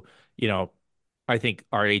 So, you know, I think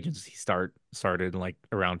our agency started like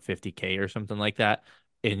around 50K or something like that.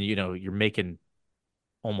 And you're making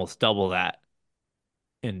almost double that.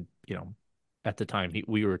 And, at the time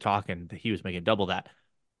we were talking that he was making double that.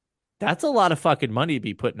 That's a lot of fucking money to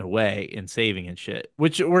be putting away and saving and shit,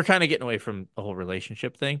 which we're kind of getting away from the whole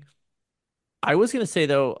relationship thing. I was gonna say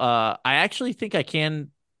though, I actually think I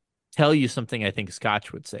can tell you something I think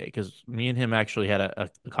Scotch would say because me and him actually had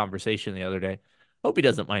a conversation the other day. Hope he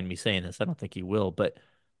doesn't mind me saying this. I don't think he will, but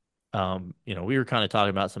we were kind of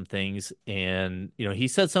talking about some things, and he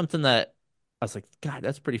said something that I was like, God,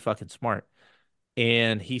 that's pretty fucking smart.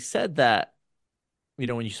 And he said that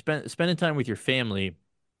when you spending time with your family,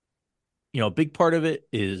 a big part of it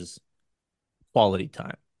is quality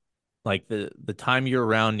time. Like the time you're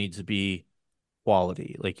around needs to be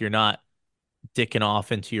quality. Like you're not dicking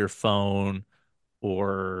off into your phone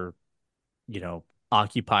or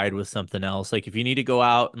occupied with something else. Like if you need to go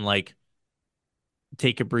out and like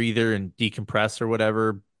take a breather and decompress or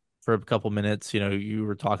whatever for a couple minutes, you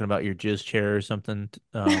were talking about your jizz chair or something,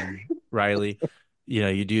 Riley,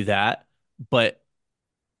 you do that. But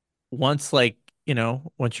once like,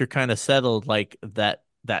 once you're kind of settled, like that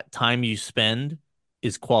time you spend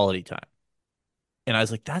is quality time. And I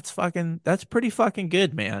was like, that's pretty fucking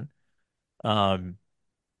good, man. Um,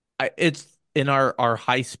 it's in our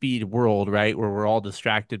high speed world, right, where we're all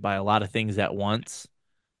distracted by a lot of things at once.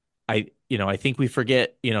 I think we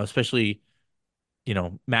forget, especially,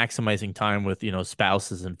 maximizing time with,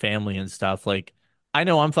 spouses and family and stuff. Like, I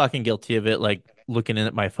know I'm fucking guilty of it, like looking in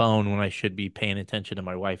at my phone when I should be paying attention to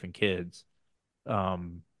my wife and kids.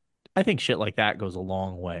 Um, I think shit like that goes a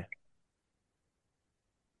long way.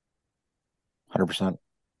 100%.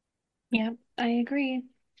 Yeah, I agree.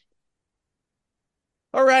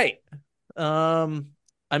 All right.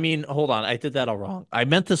 I mean, hold on. I did that all wrong. I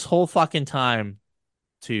meant this whole fucking time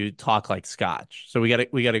to talk like Scotch. So we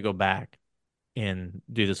gotta go back and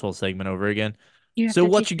do this whole segment over again. You have So to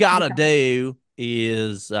what teach you me how to gotta dance. do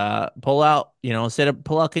is pull out, instead of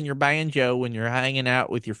plucking your banjo when you're hanging out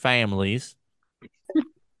with your families,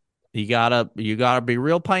 you gotta be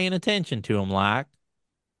real paying attention to them. Like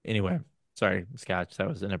anyway, sorry, Scotch, that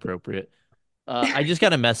was inappropriate. I just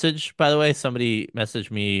got a message, by the way. Somebody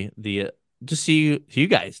messaged me just so you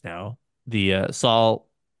guys know the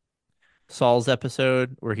Saul's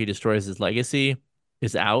episode where he destroys his legacy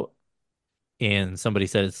is out, and somebody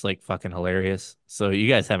said it's like fucking hilarious. So you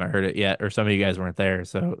guys haven't heard it yet, or some of you guys weren't there,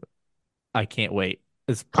 so I can't wait.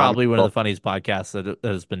 It's Comedy probably one of the gold. funniest podcasts that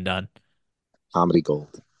has been done. Comedy gold.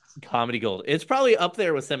 Comedy gold. It's probably up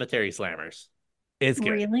there with Cemetery Slammers. It's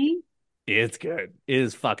good. Really? It's good. It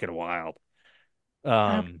is fucking wild. Uh,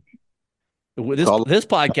 Um, It's all this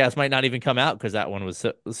podcast might not even come out because that one was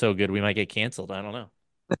so good. We might get canceled. I don't know.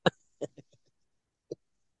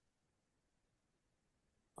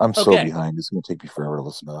 I'm so Okay, behind. It's going to take me forever to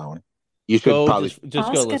listen to that one. you should go probably just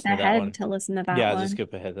I'll go skip listen to that ahead one. to listen to that Yeah, just one.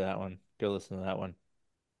 skip ahead to that one. Go listen to that one.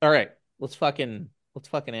 All right, let's fucking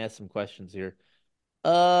ask some questions here.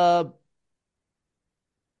 Uh,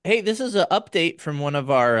 hey, this is an update from one of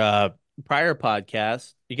our prior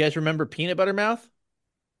podcasts. You guys remember Peanut Butter Mouth?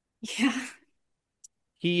 Yeah.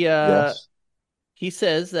 He Yes. he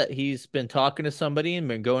says that he's been talking to somebody and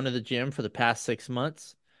been going to the gym for the past 6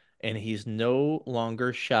 months, and he's no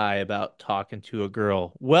longer shy about talking to a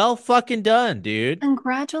girl. Well, fucking done, dude.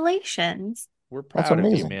 Congratulations. We're That's proud of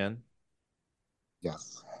you, amazing. man.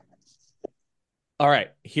 yes. All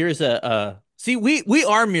right, here's a see, we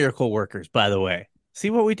are miracle workers, by the way.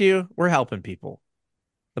 See what we do? We're helping people.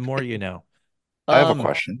 The more you know. I have a Um,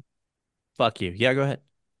 question. fuck you. Yeah, go ahead.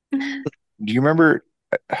 Do you remember?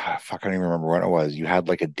 Fuck, I don't even remember when it was. You had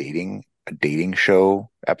like a dating show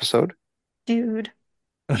episode. Dude.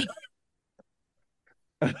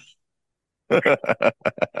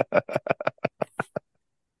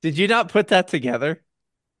 Did you not put that together?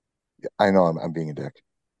 I know I'm being a dick.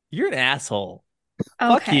 You're an asshole.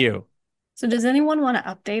 Fuck Okay. you. So does anyone want to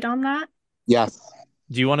update on that? Yes.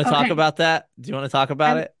 Do you want to talk Okay. about that? Do you want to talk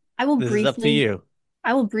about I it? I will This is up to briefly you.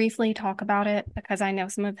 I will briefly talk about it because I know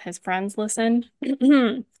some of his friends listen.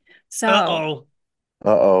 So Uh-oh.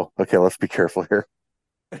 Uh-oh. Okay, let's be careful here.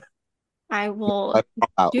 I will Let it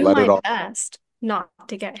all out. do Let it my all. best not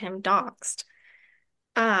to get him doxxed.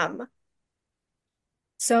 Um,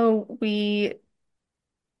 so we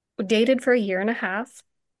dated for a year and a half,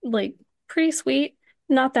 like pretty sweet,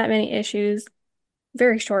 not that many issues.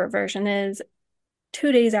 Very short version is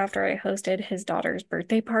 2 days after I hosted his daughter's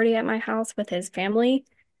birthday party at my house with his family,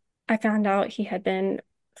 I found out he had been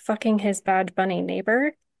fucking his Bad Bunny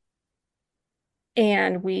neighbor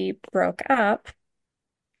and we broke up.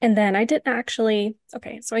 And then I didn't actually,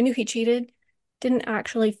 okay, so I knew he cheated, didn't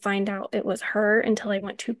actually find out it was her until I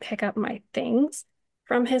went to pick up my things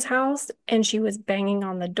from his house. And she was banging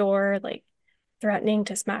on the door, like threatening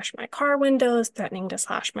to smash my car windows, threatening to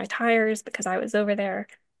slash my tires because I was over there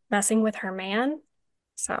messing with her man.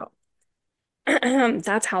 So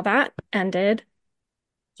that's how that ended.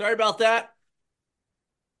 Sorry about that.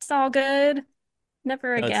 It's all good.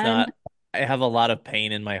 Never No, it's again. not. I have a lot of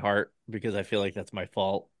pain in my heart because I feel like that's my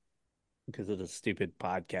fault because of this stupid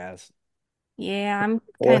podcast. Yeah, I'm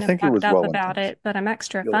Well, I kind of think it fucked was up well about intentioned. it, but I'm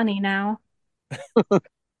extra You'll- funny now.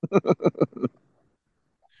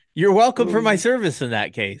 You're welcome for my service in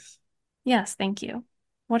that case. Yes, thank you.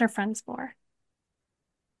 What are friends for?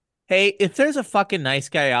 Hey, if there's a fucking nice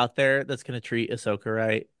guy out there that's gonna treat Ahsoka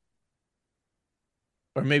right,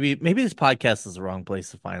 or maybe this podcast is the wrong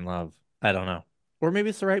place to find love. I don't know. Or maybe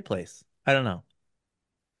it's the right place. I don't know.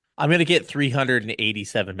 I'm gonna get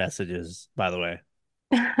 387 messages, by the way,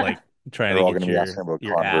 like trying They're to all going get to be asking your about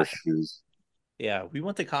your Converse app. shoes. Yeah, we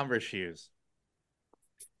want the Converse shoes.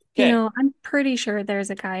 You Okay. know, I'm pretty sure there's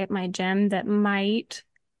a guy at my gym that might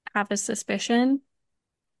have a suspicion,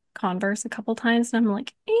 Converse a couple times, and I'm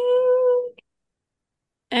like,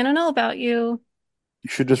 I don't know about you. You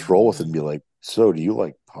should just roll with it and be like, so do you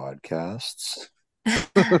like podcasts?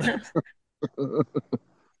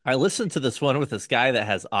 I listened to this one with this guy that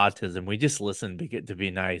has autism. We just listen to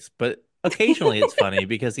be nice, but occasionally it's funny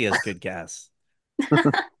because he has good guests.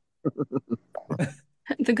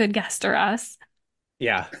 The good guest or us.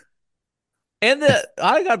 Yeah. And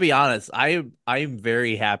I gotta be honest, I'm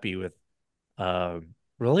very happy with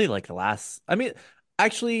really like the last I mean,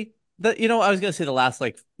 actually I was gonna say the last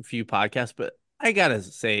like few podcasts, but I gotta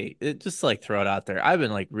say just to, like throw it out there. I've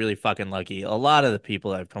been like really fucking lucky. A lot of the people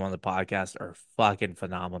that have come on the podcast are fucking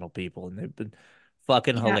phenomenal people and they've been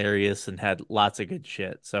fucking Yeah, hilarious and had lots of good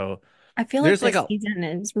shit. So I feel like there's like this a season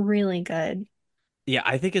is really good. yeah,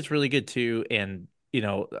 I think it's really good too. And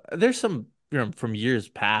there's some from years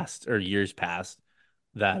past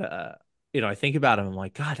that I think about him. I'm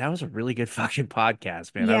like, God, that was a really good fucking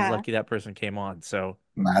podcast, man. I was Yeah, lucky that person came on. So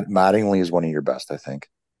Mattingly is one of your best, I think.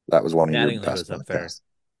 That was one of your Mattingly best was up there. podcasts.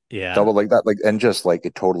 Yeah, Double like that, like, and just like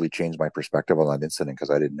it totally changed my perspective on that incident because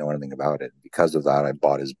I didn't know anything about it. Because of that, I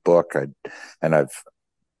bought his book. And I've,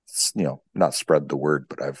 not spread the word,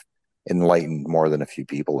 but I've enlightened more than a few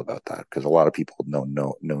people about that because a lot of people know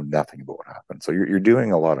nothing about what happened. So you're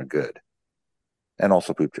doing a lot of good, and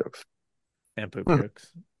also poop jokes. and poop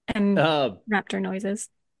jokes. and Uh, raptor noises.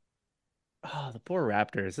 oh, the poor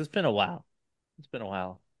Raptors. It's been a while. It's been a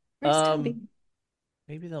while. Where's Um, Toby?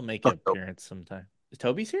 maybe they'll make an appearance sometime. Is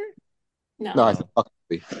Toby's here? No, I No. said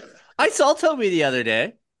Toby. I saw Toby the other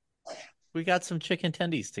day. We got some chicken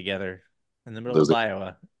tendies together in the middle of Those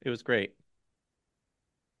Iowa. It was great.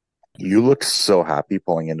 You looked so happy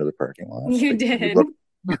pulling into the parking lot. You Like did.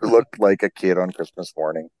 you looked like a kid on Christmas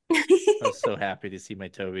morning. I was so happy to see my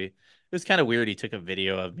Toby. It was kind of weird. He took a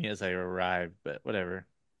video of me as I arrived, but whatever.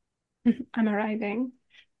 I'm arriving.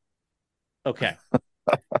 Okay.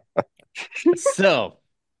 So,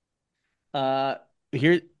 uh,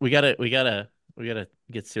 here we gotta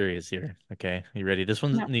get serious here. Okay, you ready? This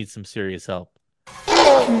one No. needs some serious help.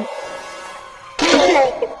 Mm.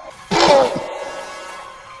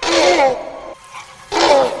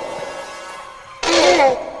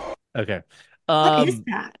 Okay. What is Um,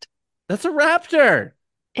 that? that's a raptor.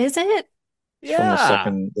 Is it? It's from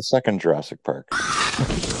Yeah. the second Jurassic Park.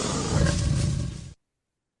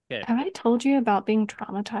 Okay. Have I told you about being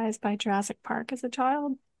traumatized by Jurassic Park as a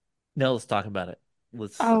child? Now let's talk about it.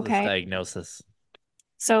 Let's Okay. diagnose this.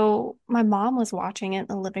 So my mom was watching it in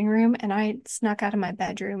the living room, and I snuck out of my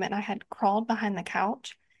bedroom and I had crawled behind the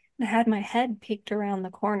couch and I had my head peeked around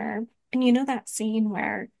the corner. And you know that scene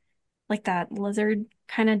where like that lizard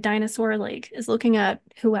kind of dinosaur like is looking at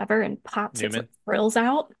whoever and pops its Newman. like frills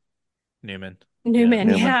out? Newman. Yeah. Newman,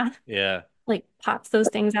 Newman. yeah. Yeah. Like pops those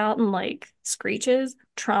things out and like screeches,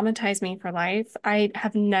 traumatized me for life. I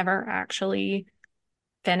have never actually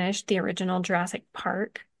finished the original Jurassic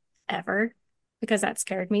Park ever because that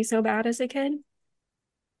scared me so bad as a kid.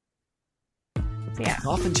 So yeah.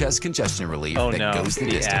 Cough and chest congestion relief Oh that no, goes the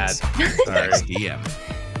the ad. distance. Sorry.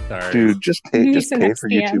 XDM. Sorry. Dude, You just said pay for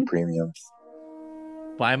YouTube XDM. Premium.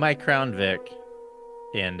 Buy my Crown Vic,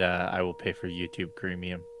 and I will pay for YouTube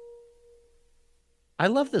Premium. I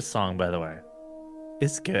love this song, by the way.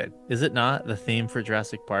 It's good. Is it not? The theme for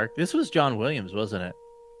Jurassic Park. This was John Williams, wasn't it?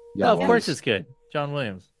 Yeah, Oh, it of Yeah. course was. it's good. John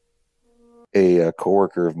Williams. A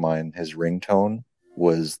coworker of mine, his ringtone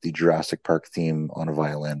was the Jurassic Park theme on a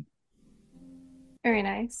violin. Very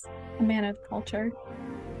nice. A man of culture.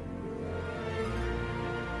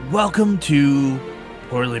 Welcome to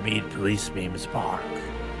Poorly Made Police Memes Park.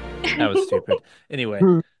 That was stupid. Anyway,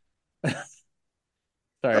 sorry,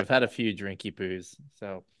 I've had a few drinky poos.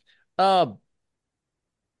 So, um,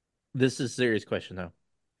 this is a serious question though.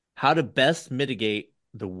 How to best mitigate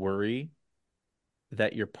the worry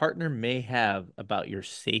that your partner may have about your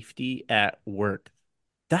safety at work?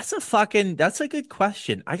 That's a good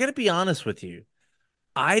question. I gotta be honest with you.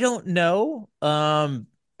 I don't know.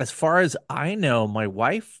 As far as I know, my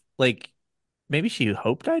wife, like, maybe she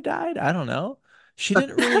hoped I died. I don't know. She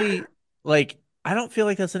didn't really like. I don't feel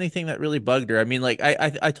like that's anything that really bugged her. I mean, like,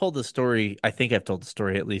 I told the story. I think I've told the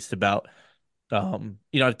story at least about,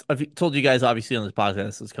 I've told you guys obviously on this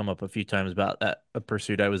podcast. Has come up a few times about that a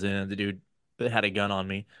pursuit I was in, and the dude that had a gun on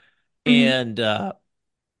me, Mhm. and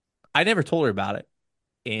I never told her about it,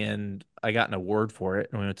 and I got an award for it.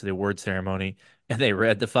 And we went to the award ceremony and they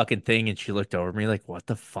read the fucking thing and she looked over me like, what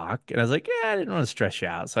the fuck? And I was like, yeah, I didn't want to stress you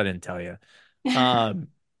out, so I didn't tell you. Um,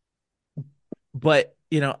 but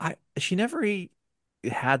she never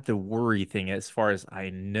had the worry thing as far as I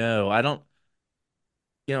know. I don't,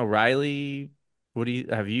 Riley, what do you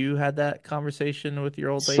have you had that conversation with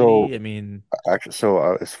your old So lady? I mean, actually,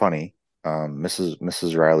 it's funny.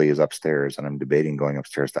 Mrs. Riley is upstairs, and I'm debating going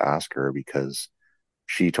upstairs to ask her because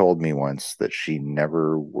she told me once that she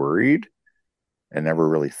never worried and never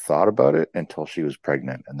really thought about it until she was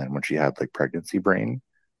pregnant. And then when she had like pregnancy brain,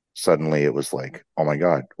 suddenly it was like, oh my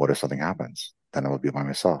God, what if something happens? Then I would be by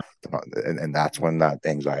myself. And that's when that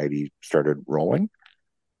anxiety started rolling.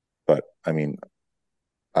 But I mean,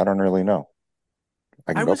 I don't really know.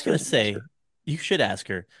 I I can go was gonna upstairs and ask her. say you should ask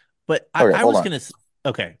her, but I, Okay, I hold was on. gonna.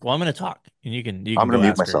 Okay, well, I'm gonna talk, and you I'm can going to go mute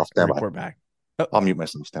ask her myself. and Stand by. report back. Oh, I'll mute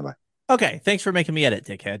myself. Stand by. okay, thanks for making me edit,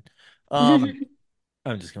 dickhead. Um,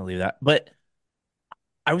 I'm just gonna leave that. But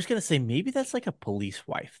I was gonna say maybe that's like a police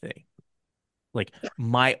wife thing. Like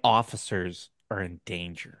my officers are in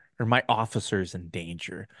danger, or my officer's in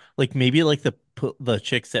danger. Like maybe like the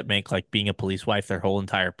chicks that make like being a police wife their whole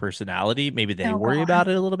entire personality. Maybe they Oh worry God. about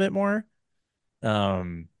it a little bit more.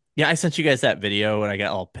 Yeah, I sent you guys that video and I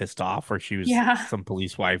got all pissed off where Yeah. some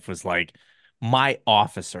police wife was like, "My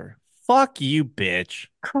officer, fuck you, bitch."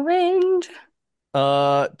 Cringe.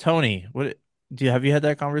 Tony, what have you had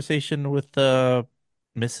that conversation with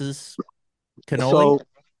Mrs. Cannoli? So,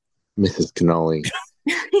 Mrs. Cannoli,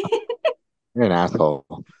 you're an asshole.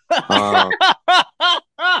 Uh,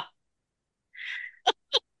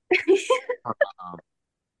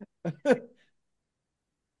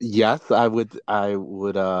 yes, I would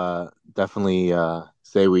definitely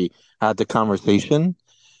say we had the conversation.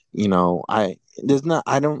 I there's not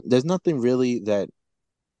I don't there's nothing really that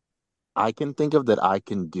I can think of that I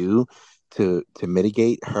can do to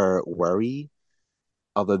mitigate her worry,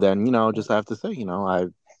 other than, just I have to say,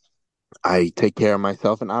 I take care of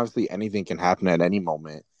myself, and obviously anything can happen at any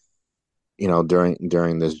moment,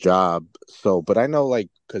 during this job. So, but I know, like,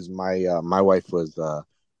 because my wife was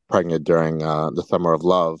pregnant during the summer of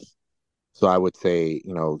love. So I would say,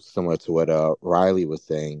 similar to what Riley was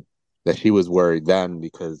saying, that she was worried then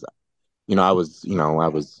because, I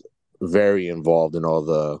was very involved in all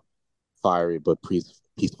the fiery but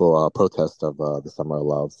peaceful protests of the summer of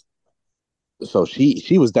love. So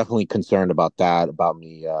she was definitely concerned about that, about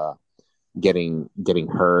me getting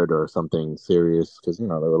hurt or something serious, because there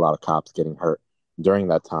were a lot of cops getting hurt during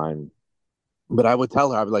that time. But I would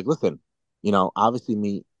tell her, I'd be like, listen, obviously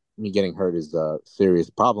me getting hurt is a serious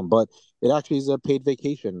problem, but it actually is a paid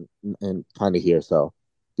vacation and kind of here. So,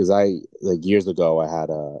 because I, like, years ago, I had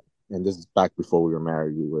and this is back before we were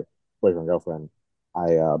married, we were boyfriend girlfriend.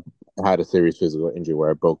 I had a serious physical injury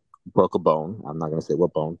where I broke a bone. I'm not gonna say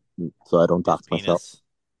what bone, so I don't His dox myself.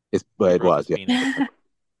 penis. But You it broke was, his yeah. penis.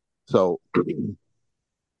 So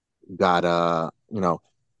got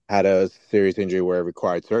had a serious injury where it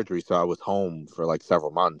required surgery, so I was home for like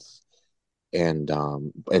several months. And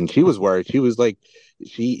she was worried. She was like,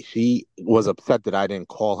 she was upset that I didn't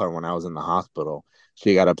call her when I was in the hospital.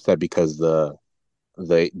 She got upset because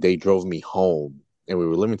they drove me home, and we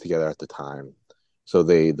were living together at the time. So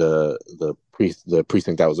the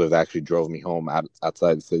precinct that was with actually drove me home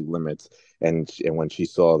outside the city limits. And when she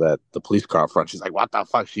saw that the police car up front, she's like, "What the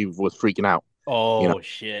fuck?" She was freaking out. You know, Oh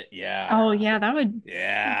shit, yeah. Oh yeah, that would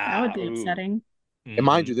Yeah. be Ooh. upsetting. and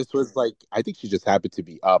mind Mm-hmm. you, this was like, I think she just happened to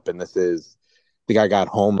be up, and I think I got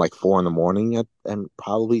home like 4 in the morning, and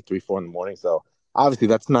probably 3, 4 in the morning. So obviously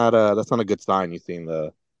that's not a good sign. You seeing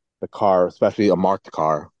the car, especially a marked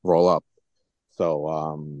car, roll up.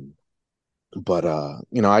 So but I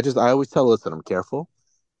always tell her, listen, I'm careful.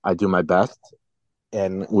 I do my best.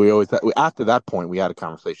 And after that point, we had a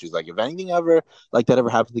conversation. She's like, if anything ever like that ever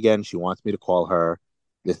happens again, she wants me to call her,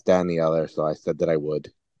 this, that, and the other. So I said that I would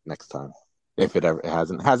next time, if it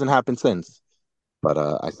hasn't happened since. But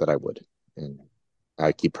I said I would, and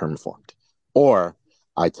I keep her informed. Or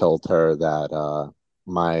I told her that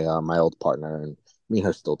my old partner and me and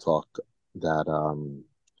her still talk, that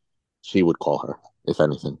she would call her if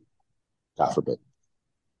anything, God forbid.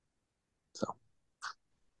 So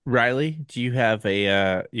Riley, do you have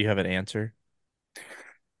an answer?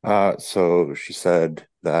 So she said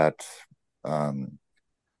that, um,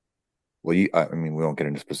 well, I mean, we won't get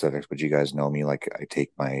into specifics, but you guys know me. Like, I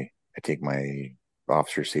take my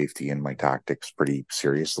officer safety and my tactics pretty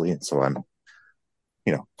seriously, and so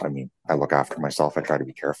I mean, I look after myself. I try to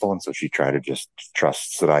be careful, and so she tried to just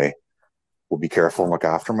trusts that I will be careful and look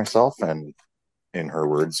after myself. And in her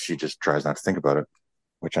words, she just tries not to think about it,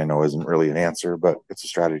 which I know isn't really an answer, but it's a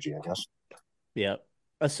strategy, I guess. Yep.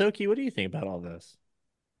 Asoki, what do you think about all this?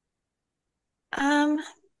 Um,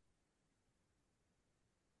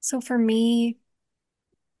 so for me,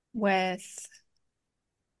 with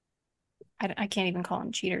I can't even call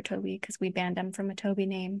him Cheater Toby because we banned him from a Toby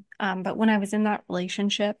name. But when I was in that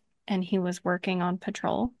relationship and he was working on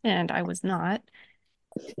patrol and I was not,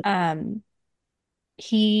 um,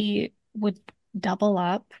 he would double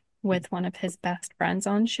up with one of his best friends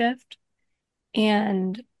on shift.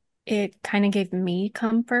 And it kind of gave me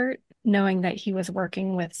comfort knowing that he was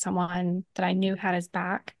working with someone that I knew had his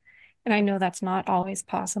back. And I know that's not always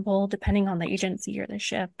possible depending on the agency or the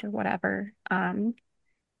shift or whatever.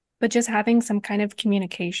 But just having some kind of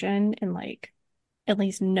communication and like at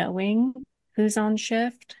least knowing who's on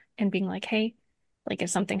shift and being like, hey, like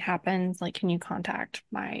if something happens, like can you contact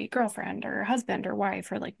my girlfriend or husband or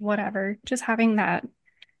wife or like whatever, just having that,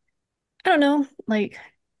 I don't know, like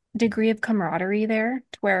degree of camaraderie there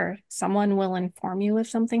to where someone will inform you if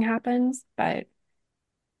something happens, but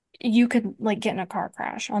you could like get in a car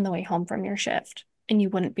crash on the way home from your shift and you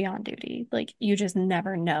wouldn't be on duty. Like you just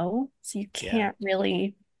never know. So you Yeah. can't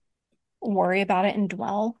really worry about it and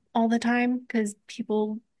dwell all the time because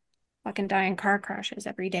people fucking die in car crashes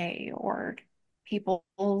every day, or people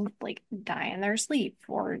like die in their sleep,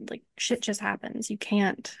 or like shit just happens. You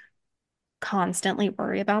can't constantly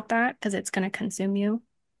worry about that because it's going to consume you.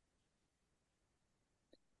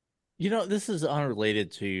 This is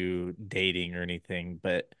unrelated to dating or anything,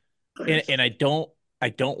 but and I don't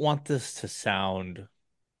want this to sound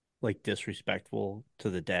like disrespectful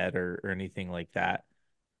to the dead or anything like that,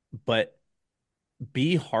 but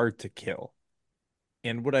be hard to kill.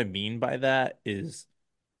 And what I mean by that is,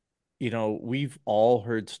 we've all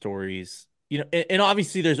heard stories, and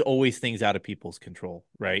obviously there's always things out of people's control,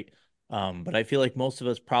 right? But I feel like most of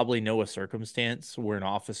us probably know a circumstance where an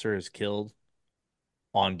officer is killed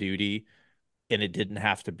on duty and it didn't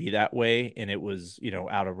have to be that way. And it was,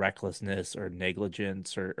 out of recklessness or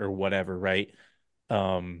negligence or whatever, right?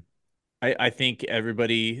 Um, I think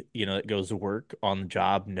everybody, that goes to work on the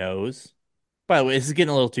job knows. By the way, this is getting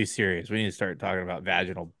a little too serious. We need to start talking about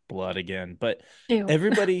vaginal blood again. But Ew.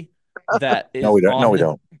 everybody that No, is we don't. No, on we the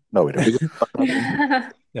don't. No, we don't. We can talk about that.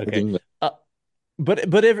 I okay. think that, Uh,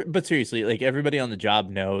 but seriously, like everybody on the job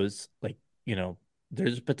knows, like,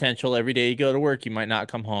 there's potential every day you go to work, you might not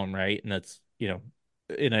come home, right? And that's,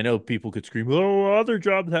 and I know people could scream, oh, other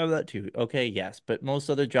jobs have that too. Okay, yes, but most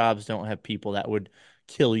other jobs don't have people that would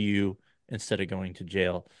kill you instead of going to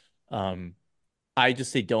jail. Um, I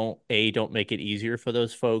just say don't make it easier for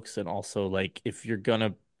those folks. And also, like, if you're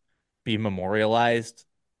gonna be memorialized,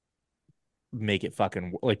 make it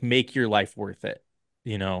fucking like make your life worth it,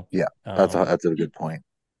 you know? Yeah, Um, that's a good point.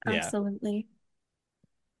 yeah. Absolutely.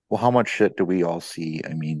 Well, how much shit do we all see?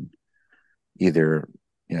 I mean, either,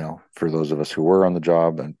 for those of us who were on the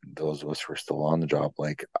job and those of us who are still on the job,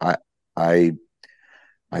 like I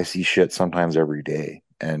I see shit sometimes every day.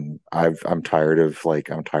 And I'm tired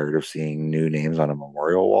of seeing new names on a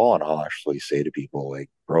memorial wall, and I'll actually say to people like,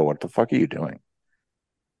 bro, what the fuck are you doing?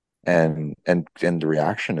 And the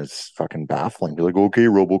reaction is fucking baffling. They're like, okay,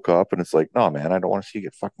 RoboCop, and it's like, no, man, I don't want to see you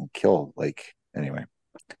get fucking killed. Like, anyway.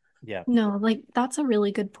 Yeah. No, like that's a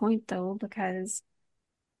really good point though, because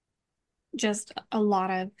just a lot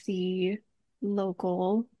of the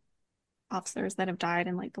local officers that have died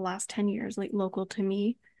in like the last 10 years, like local to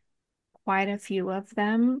me, quite a few of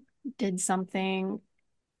them did something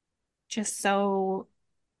just so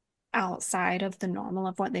outside of the normal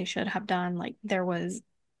of what they should have done. Like there was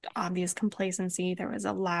obvious complacency, there was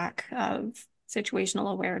a lack of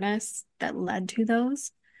situational awareness that led to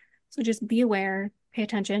those. So just be aware, pay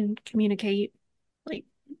attention, communicate,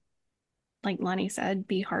 like Lenny said,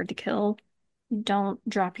 be hard to kill. Don't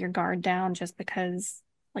drop your guard down just because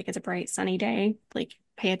like it's a bright sunny day. Like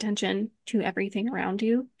pay attention to everything around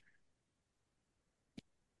you.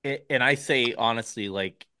 And I say honestly,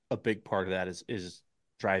 like a big part of that is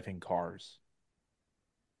driving cars.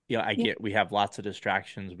 Yeah, I Yeah. get we have lots of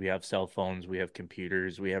distractions. We have cell phones, we have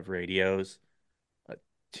computers, we have radios.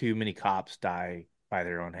 Too many cops die by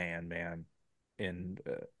their own hand, man.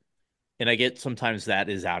 And I get sometimes that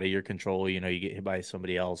is out of your control. You get hit by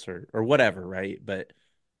somebody else or whatever, right? But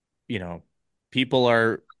you know, people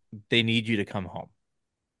are they need you to come home,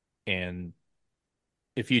 and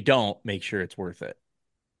if you don't, make sure it's worth it.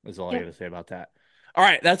 Is all I Yeah. got to say about that. All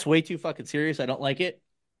right, that's way too fucking serious. I don't like it.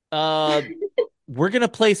 Uh, we're gonna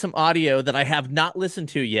play some audio that I have not listened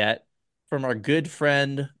to yet from our good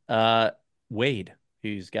friend Wade,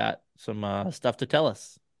 who's got some stuff to tell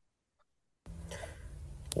us.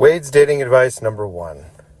 Wade's dating advice number one: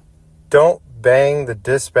 don't bang the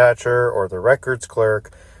dispatcher or the records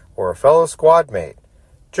clerk or a fellow squad mate.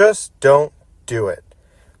 Just don't do it.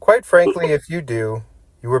 Quite frankly, if you do,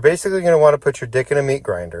 you are basically going to want to put your dick in a meat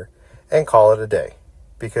grinder and call it a day.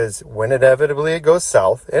 Because when inevitably it goes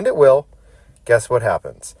south, and it will, guess what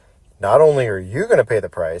happens? Not only are you going to pay the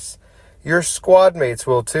price, your squad mates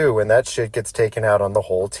will too when that shit gets taken out on the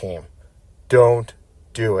whole team. Don't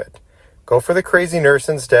do it. Go for the crazy nurse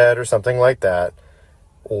instead or something like that,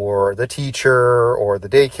 or the teacher or the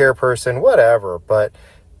daycare person, whatever, but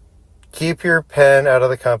keep your pen out of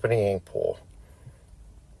the company ink pool.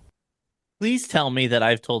 Please tell me that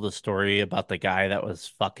I've told a story about the guy that was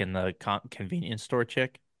fucking the convenience store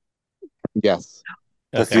chick. yes.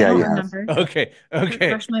 That's, I Okay. yeah, don't you have. remember. Okay.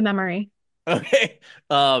 Okay. Refresh my memory. Okay.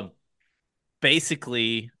 Um,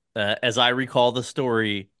 basically, as I recall the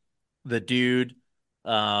story, the dude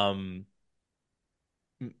um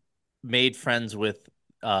made friends with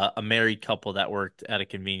a married couple that worked at a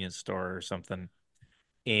convenience store or something,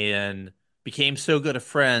 and became so good of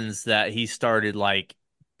friends that he started like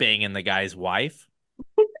banging the guy's wife,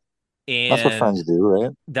 That's what and friends do,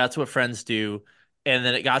 right? that's what friends do. And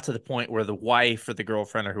then it got to the point where the wife or the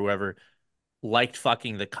girlfriend or whoever liked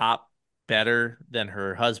fucking the cop better than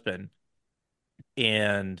her husband,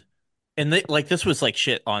 and like this was like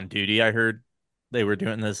shit on duty. I heard they were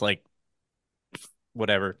doing this like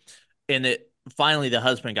whatever. And it finally the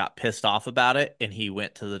husband got pissed off about it and he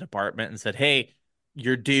went to the department and said, "Hey,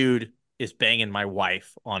 your dude is banging my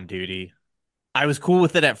wife on duty." I was cool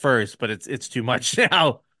with it at first, but it's too much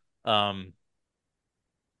now. Um,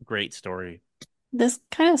 great story. This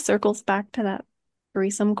kind of circles back to that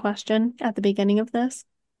threesome question at the beginning of this.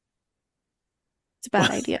 It's a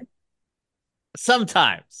bad idea.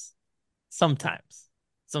 Sometimes, sometimes,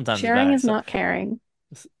 sometimes it's Sharing bad. is So, not caring.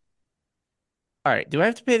 all right, do I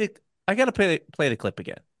have to pay the? I gotta play the clip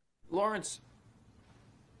again, Lawrence,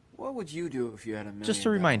 what would you do if you had $1 million? just to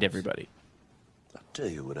remind everybody. I'll tell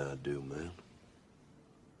you what I'd do, man.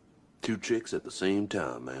 2 chicks at the same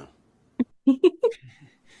time, man.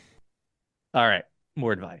 All right,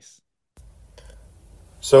 more advice.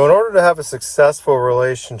 So, in order to have a successful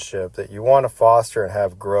relationship that you want to foster and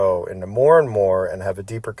have grow into more and more and have a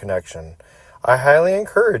deeper connection, I highly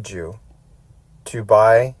encourage you to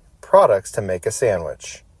buy products to make a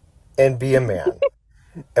sandwich and be a man.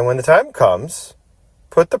 And when the time comes,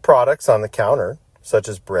 put the products on the counter, such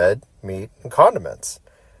as bread, meat, and condiments,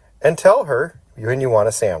 and tell her you want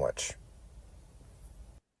a sandwich.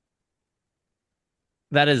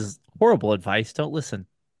 That is horrible advice. Don't listen.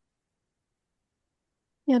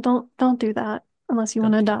 Yeah, don't do that unless you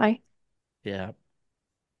want to die. Yeah.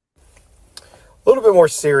 A little bit more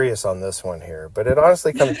serious on this one here, but it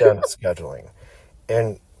honestly comes down to scheduling.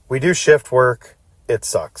 And we do shift work. It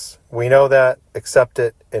sucks. We know that. Accept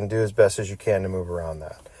it and do as best as you can to move around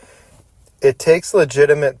that. It takes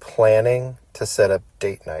legitimate planning to set up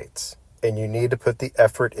date nights, and you need to put the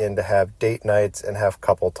effort in to have date nights and have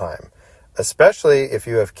couple time, especially if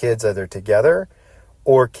you have kids either together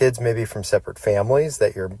or kids maybe from separate families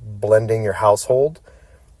that you're blending your household.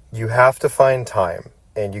 You have to find time,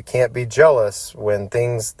 and you can't be jealous when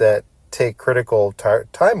things that take critical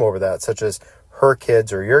time over that, such as her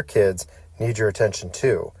kids or your kids, need your attention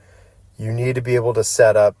too. You need to be able to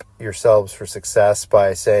set up yourselves for success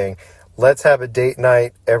by saying, let's have a date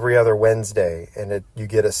night every other Wednesday, and you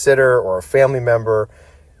get a sitter or a family member.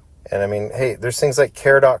 And I mean, hey, there's things like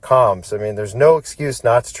care.com. So, I mean, there's no excuse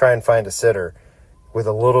not to try and find a sitter with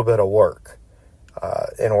a little bit of work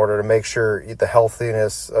in order to make sure the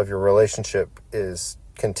healthiness of your relationship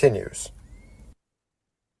continues.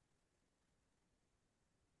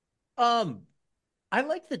 I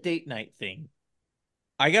like the date night thing.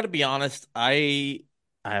 I got to be honest, I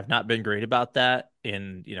have not been great about that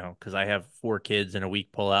because I have 4 kids in a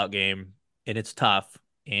week pull-out game, and it's tough.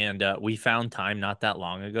 And we found time not that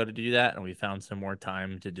long ago to do that, and we found some more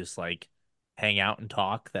time to just like hang out and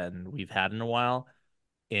talk than we've had in a while.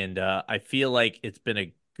 And I feel like it's been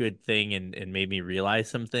a good thing and made me realize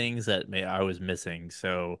some things that I was missing.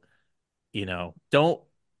 So,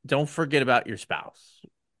 don't forget about your spouse.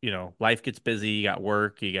 Life gets busy. You got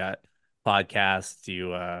work, you got podcasts,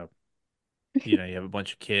 you have a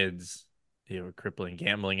bunch of kids, you have a crippling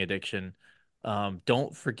gambling addiction.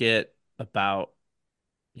 Don't forget about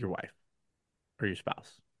your wife or your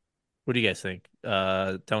spouse. What do you guys think?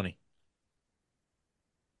 Tony?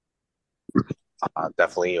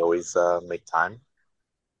 Definitely always make time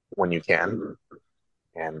when you can.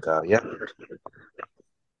 And yeah.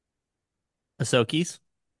 Ahsoki's?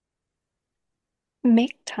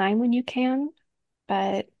 Make time when you can,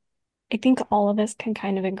 but I think all of us can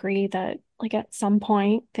kind of agree that, like, at some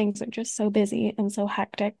point, things are just so busy and so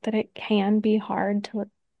hectic that it can be hard to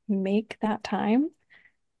make that time.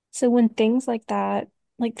 So when things like that,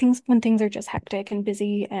 when things are just hectic and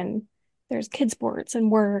busy and there's kid sports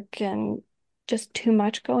and work and just too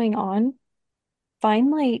much going on,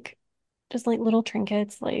 find just like little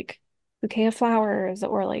trinkets, like bouquet of flowers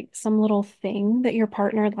or like some little thing that your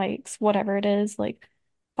partner likes, whatever it is, like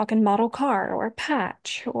fucking model car or a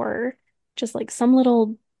patch or just like some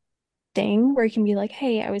little thing where you can be like,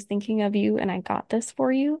 hey, I was thinking of you and I got this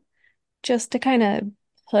for you, just to kind of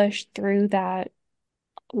push through that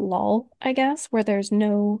lull, I guess, where there's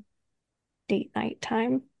no date night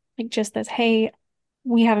time. Like just this, hey,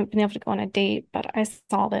 we haven't been able to go on a date, but I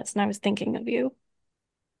saw this and I was thinking of you.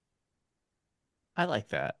 I like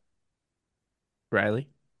that. Riley?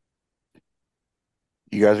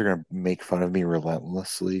 You guys are gonna make fun of me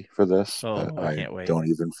relentlessly for this, but Oh, I I can't wait. don't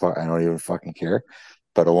even I don't even fucking care.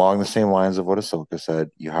 But along the same lines of what Ahsoka said,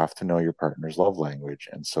 you have to know your partner's love language.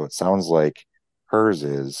 And so it sounds like hers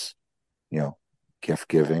is, you know, gift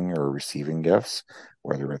giving or receiving gifts,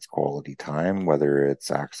 whether it's quality time, whether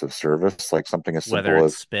it's acts of service, like something as Whether simple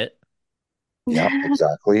it's as, spit. yeah,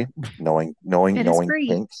 exactly. Knowing knowing It is knowing free.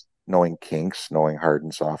 kinks, knowing kinks, knowing hard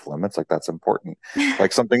and soft limits, like that's important.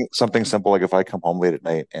 Like something simple, like if I come home late at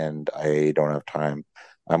night and I don't have time,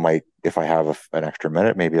 I might, if I have an extra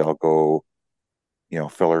minute, maybe I'll go,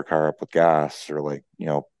 fill her car up with gas, or like,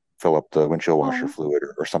 fill up the windshield washer Oh, fluid,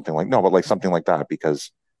 or something like, no, but like something like that,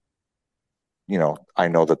 because I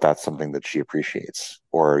know that that's something that she appreciates,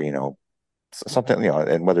 or something,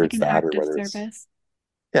 and whether like it's an that or act of whether it's, service.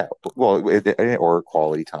 yeah, well, or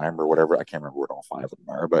quality time or whatever. I can't remember what all 5 of them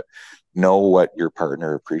are, but know what your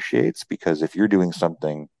partner appreciates, because if you're doing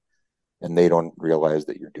something and they don't realize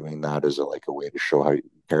that you're doing that as like a way to show how you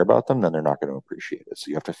care about them, then they're not going to appreciate it. So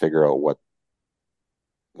you have to figure out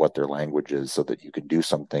what their language is so that you can do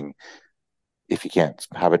something if you can't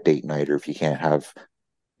have a date night or if you can't have,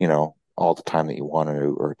 all the time that you want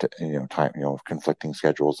to, or time, conflicting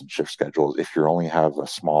schedules and shift schedules. If you only have a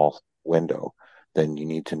small window, then you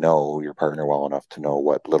need to know your partner well enough to know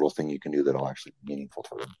what little thing you can do that'll actually be meaningful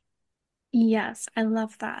to them. Yes, I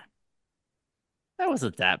love that. That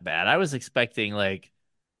wasn't that bad. I was expecting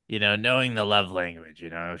knowing the love language,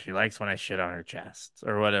 she likes when I shit on her chest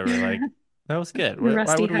or whatever. Like, that was good. The Why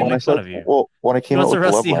rusty would we When I make hike. fun said, of you? well, when I It came out was a with the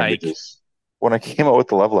love rusty hike. languages, when I came out with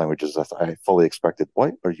the love languages, I fully expected,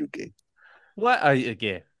 what are you gay? What are you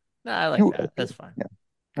gay? No, I like You are that. gay. That's fine. Yeah,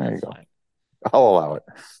 there you That's go. fine. I'll allow it.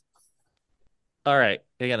 All right.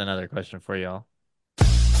 I got another question for y'all.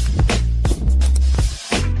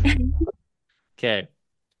 Okay.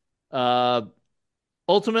 Uh,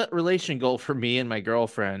 ultimate relation goal for me and my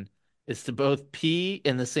girlfriend is to both pee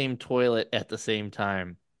in the same toilet at the same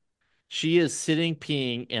time. She is sitting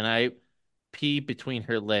peeing and I pee between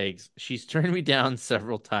her legs. She's turned me down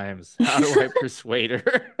several times. How do I persuade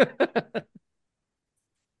her?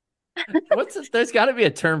 There's got to be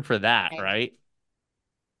a term for that, right?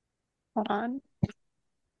 Hold on.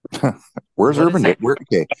 Where's What is Urban?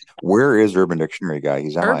 it? Where is Urban Dictionary guy?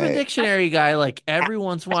 He's Urban MIA. Dictionary guy, like every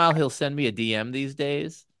once in a while he'll send me a DM these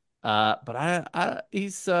days. But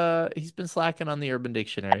he's been slacking on the Urban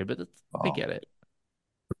Dictionary, but I Oh. get it.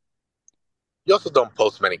 You also don't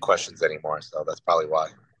post many questions anymore, so that's probably why.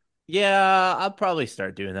 Yeah, I'll probably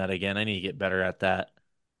start doing that again. I need to get better at that.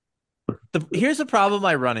 Here's a problem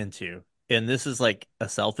I run into, and this is like a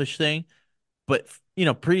selfish thing, but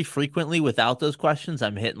pretty frequently without those questions,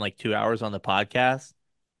 I'm hitting like 2 hours on the podcast.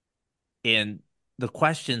 And the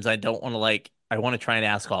questions I don't want to I want to try and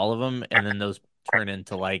ask all of them, and then those turn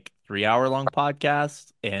into like 3 hour long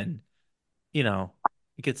podcasts, and you know,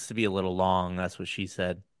 it gets to be a little long. That's what she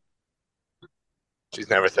said. She's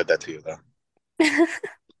never said that to you, though.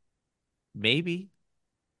 Maybe.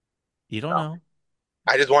 You don't No. know.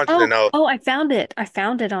 I just want you to know. Oh, I found it. I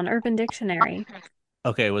found it on Urban Dictionary.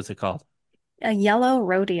 Okay, what's it called? A yellow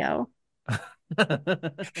rodeo.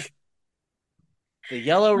 The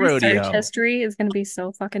Yellow My search Rodeo. history is going to be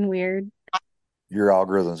so fucking weird. Your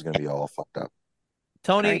algorithm's gonna be all fucked up.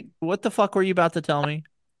 Tony, Right. what the fuck were you about to tell me?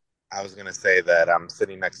 I was gonna say that I'm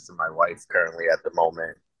sitting next to my wife currently at the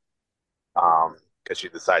moment, because she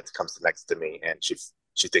decides to come sit next to me, and she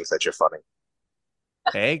thinks that you're funny.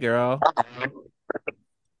 Hey, girl.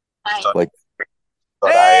 So, Like,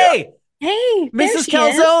 but Hey, there Mrs. she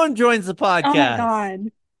is. Calzone joins the Oh my podcast. God.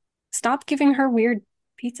 Stop giving her weird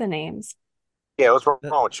pizza names. yeah, what's wrong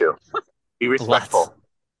with you? Be respectful. What?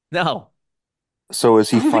 No. so is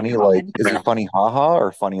he Oh my funny? Like, God. is he funny, haha,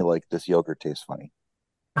 or funny like this yogurt tastes funny?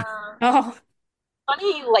 Oh.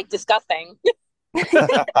 Funny, like disgusting.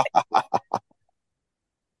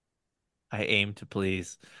 I aim to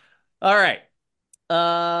please. All right.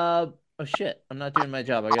 Oh shit. I'm not doing my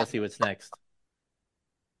job. I gotta see what's next.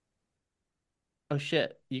 Oh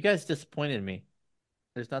shit. You guys disappointed me.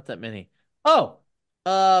 There's not that many. Oh,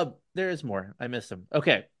 there is more. I missed them.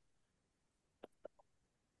 Okay.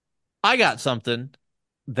 I got something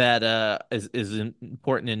that is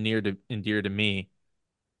important and near to and dear to me.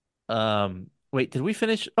 Wait, did we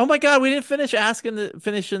finish? Oh my God, we didn't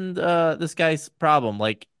finishing this guy's problem,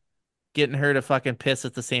 like getting her to fucking piss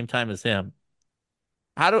at the same time as him.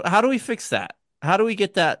 How do we fix that? How do we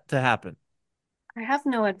get that to happen? I have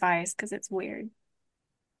no advice because it's weird.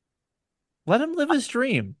 Let him live his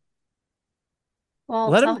dream. Well,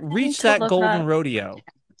 Let tell him him reach to that look golden up. rodeo.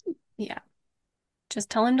 Yeah. Just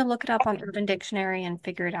tell him to look it up on Urban Dictionary and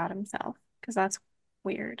figure it out himself because that's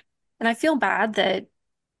weird. And I feel bad that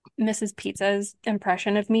Mrs. Pizza's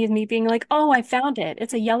impression of me is me being like, oh, I found it.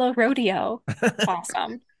 It's a yellow rodeo.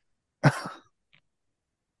 Awesome.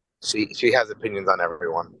 She has opinions on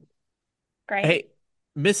everyone. Great. Hey,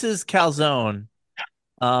 Mrs. Calzone,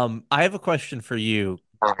 I have a question for you.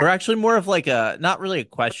 Or actually more of like not really a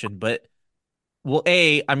question, but well,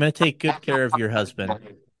 I'm going to take good care of your husband,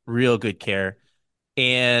 real good care.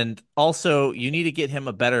 And also, you need to get him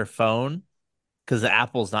a better phone because the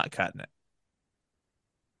Apple's not cutting it.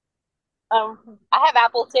 I have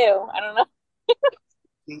Apple too. I don't know.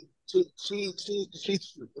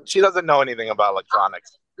 She doesn't know anything about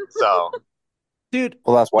electronics. So, dude,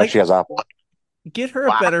 well, that's why she has Apple. Get her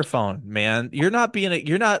a better phone, man. You're not being a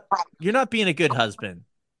good husband.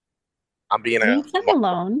 I'm being Leave him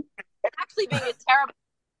alone. Actually, being a terrible.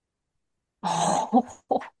 Oh.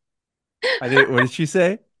 What did she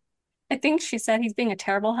say? I think she said he's being a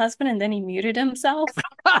terrible husband and then he muted himself.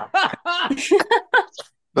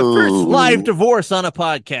 The first live divorce on a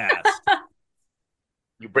podcast.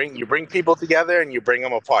 you bring people together and you bring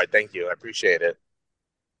them apart. Thank you. I appreciate it.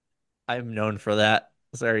 I'm known for that.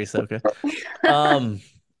 Sorry, Soka. Um,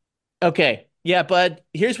 okay. Yeah, bud,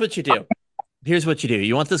 here's what you do. Here's what you do.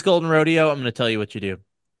 You want this golden rodeo? I'm gonna tell you what you do.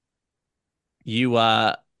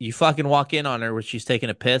 You fucking walk in on her when she's taking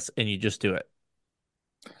a piss and you just do it.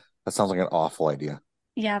 That sounds like an awful idea.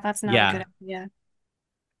 Yeah, that's not a Yeah. good idea.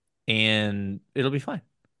 And it'll be fine.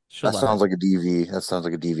 She'll That love it. sounds like a DV. That sounds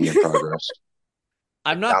like a DV in progress.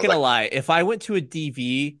 I'm not Sounds gonna like lie. If I went to a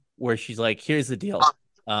DV where she's like, here's the deal.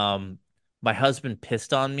 My husband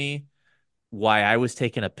pissed on me while I was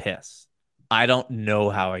taking a piss. I don't know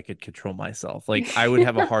how I could control myself. Like I would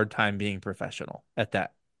have a hard time being professional at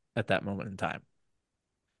that moment in time.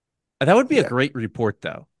 That would be a Yeah. great report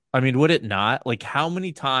though. I mean, would it not? Like how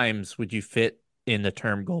many times would you fit in the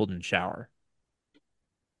term golden shower?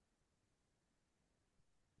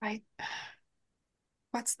 Right.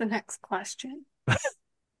 What's the next question?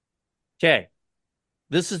 Okay.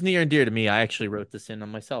 This is near and dear to me. I actually wrote this in on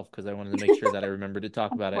myself because I wanted to make sure that I remembered to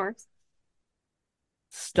talk Of about it. course.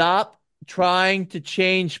 Stop trying to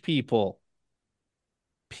change people.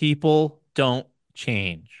 People don't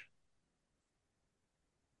change.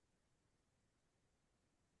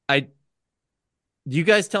 I You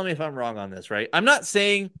guys tell me if I'm wrong on this, right? I'm not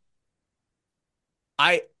saying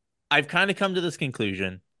I I've kind of come to this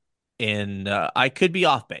conclusion and I could be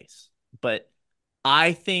off base, but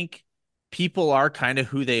I think people are kind of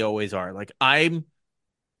who they always are. Like I've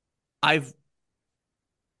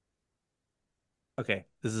okay,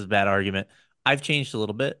 this is a bad argument. I've changed a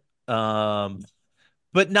little bit.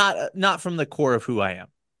 But not from the core of who I am.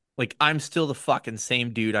 Like I'm still the fucking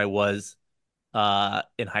same dude I was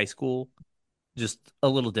in high school, just a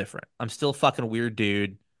little different. I'm still a fucking weird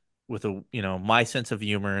dude with my sense of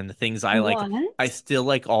humor and the things I like. I What? still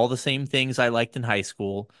like all the same things I liked in high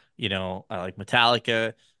school. I like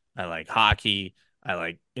Metallica, I like hockey, I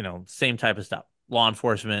like, same type of stuff. Law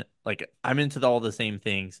enforcement, like I'm into all the same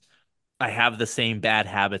things. I have the same bad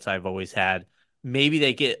habits I've always had. Maybe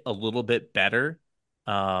they get a little bit better.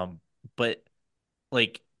 But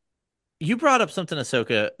like you brought up something,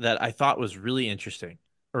 Ahsoka, that I thought was really interesting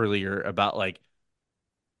earlier about like,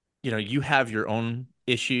 you have your own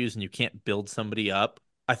issues and you can't build somebody up.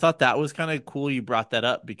 I thought that was kind of cool you brought that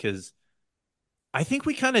up because I think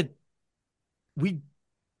we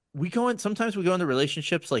sometimes we go into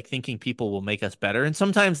relationships like thinking people will make us better and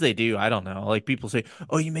sometimes they do. I don't know. Like people say,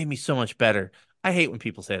 "Oh, you made me so much better." I hate when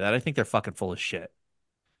people say that. I think they're fucking full of shit.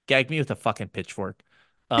 Gag me with a fucking pitchfork.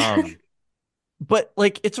 Um, but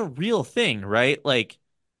like it's a real thing, right? Like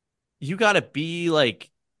you got to be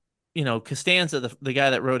like, Costanza, the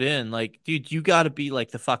guy that wrote in, like, dude, you got to be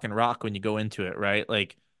like the fucking rock when you go into it, right?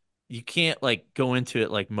 Like, you can't like go into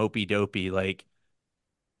it like mopey dopey. Like,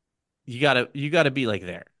 you gotta be like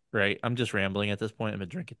there, right? I'm just rambling at this point. I've been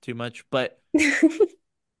drinking too much, but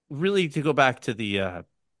really, to go back to the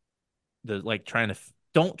like trying to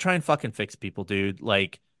don't try and fucking fix people, dude.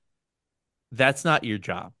 Like, that's not your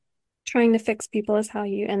job. Trying to fix people is how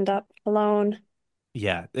you end up alone.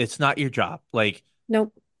 Yeah, it's not your job. Like,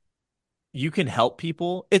 Nope. you can help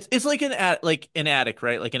people. It's like an addict,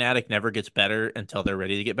 right? Like an addict never gets better until they're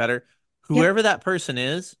ready to get better. Yep. Whoever that person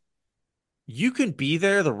is, you can be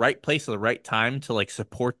there the right place at the right time to like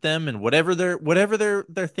support them and whatever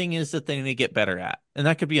their thing is that they need to get better at. And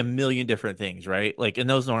that could be a million different things, right? Like and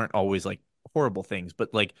those aren't always like horrible things,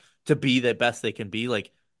 but like to be the best they can be,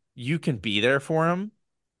 like you can be there for them,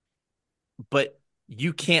 but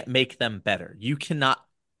you can't make them better. You cannot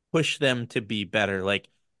push them to be better. Like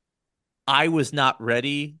I was not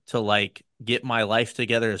ready to like get my life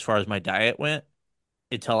together as far as my diet went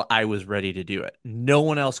until I was ready to do it. No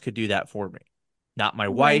one else could do that for me. Not my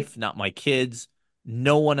Right. wife, not my kids.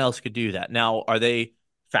 No one else could do that. Now, are they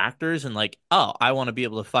factors and like, oh, I want to be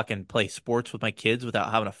able to fucking play sports with my kids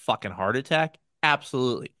without having a fucking heart attack?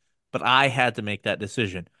 Absolutely. But I had to make that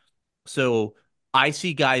decision. So I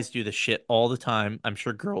see guys do the shit all the time. I'm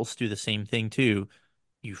sure girls do the same thing too.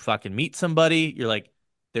 You fucking meet somebody, you're like,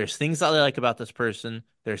 there's things that I like about this person.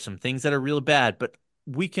 There's some things that are real bad, but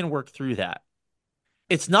we can work through that.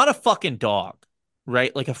 It's not a fucking dog,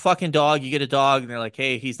 right? Like a fucking dog, you get a dog and they're like,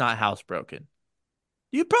 hey, he's not housebroken.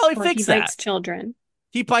 You'd probably Or he fix that. bites children.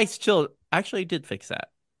 He bites children. Actually, I did fix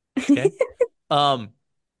that. Okay. Um,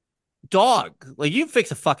 Dog. Like you can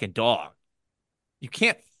fix a fucking dog. You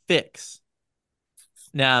can't fix.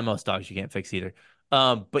 Nah, most dogs you can't fix either.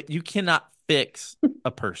 But you cannot fix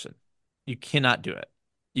a person. You cannot do it.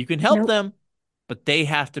 You can help Nope. them, but they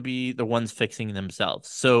have to be the ones fixing themselves.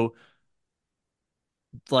 So,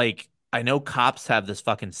 like, I know cops have this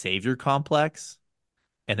fucking savior complex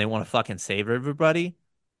and they want to fucking save everybody.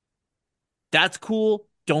 That's cool.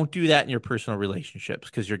 Don't do that in your personal relationships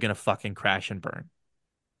because you're gonna fucking crash and burn.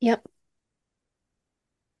 Yep.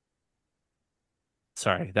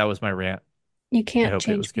 Sorry, that was my rant. You I can't hope it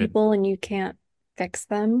change was good. people and you can't fix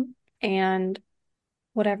them. And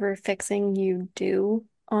whatever fixing you do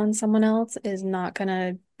on someone else is not going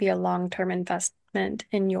to be a long-term investment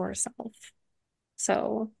in yourself.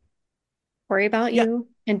 So worry about Yeah, you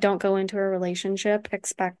and don't go into a relationship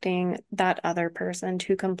expecting that other person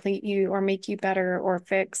to complete you or make you better or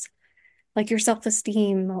fix like your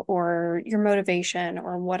self-esteem or your motivation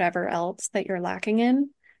or whatever else that you're lacking in,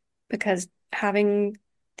 because having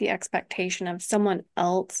the expectation of someone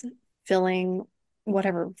else filling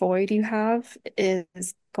whatever void you have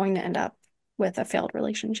is going to end up with a failed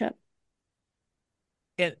relationship.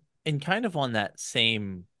 and kind of on that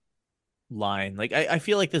same line, like I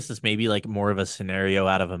feel like this is maybe like more of a scenario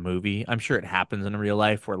out of a movie. I'm sure it happens in real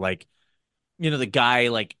life where like, the guy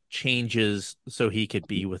like changes so he could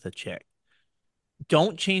be with a chick.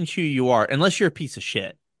 Don't change who you are unless you're a piece of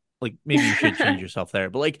shit. Like maybe you should change yourself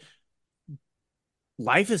there. But like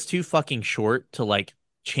life is too fucking short to like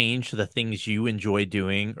change the things you enjoy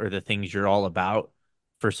doing or the things you're all about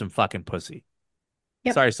for some fucking pussy.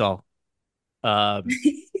 Yep. Sorry, Saul. Um,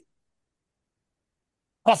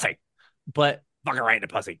 pussy. But fucking right into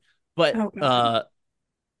pussy. But Oh God.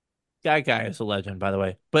 guy is a legend, by the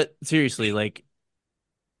way. But seriously, like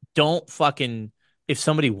don't fucking if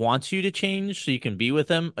somebody wants you to change so you can be with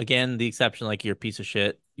them, again, the exception like you're a piece of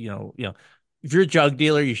shit, if you're a drug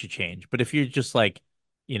dealer, you should change. But if you're just like,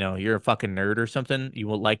 you're a fucking nerd or something, you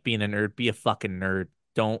will like being a nerd, be a fucking nerd.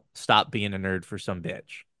 Don't stop being a nerd for some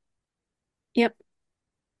bitch. Yep.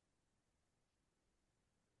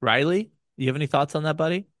 Riley, you have any thoughts on that,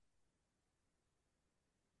 buddy?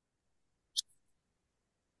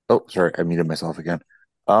 Oh, sorry, I muted myself again.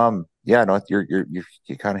 Yeah, no,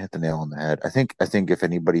 you kind of hit the nail on the head. I think if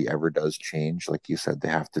anybody ever does change, like you said, they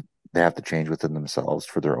have to change within themselves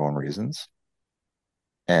for their own reasons.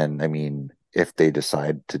 And I mean, if they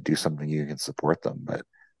decide to do something, you can support them, but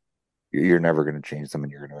you're never going to change them,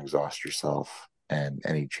 and you're going to exhaust yourself. And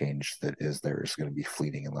any change that is there is going to be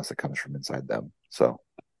fleeting unless it comes from inside them. So,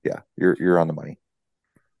 yeah, you're on the money.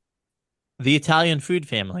 The Italian food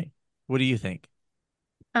family. What do you think?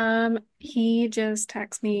 He just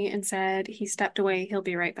texted me and said he stepped away. He'll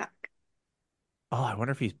be right back. Oh, I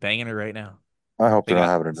wonder if he's banging her right now. I hope They they're not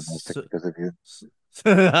got having a domestic because of you.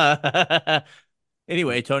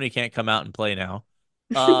 Anyway, Tony can't come out and play now.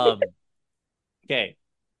 Um, okay.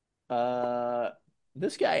 Uh,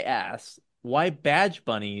 this guy asks why badge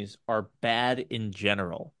bunnies are bad in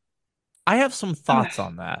general. I have some thoughts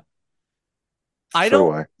on that. I So do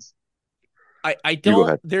don't I. I You go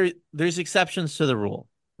don't ahead. there's exceptions to the rule,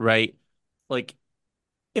 right? Like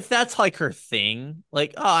if that's like her thing,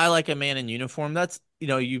 like, oh, I like a man in uniform, that's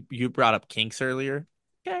you brought up kinks earlier.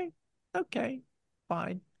 Okay. Okay.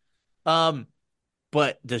 Fine. Um,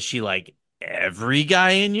 but does she like every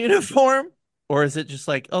guy in uniform? Or is it just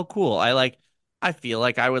like, oh, cool. I feel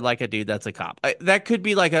like I would like a dude that's a cop. That could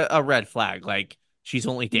be like a red flag. Like she's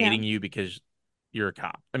only Yeah. dating you because you're a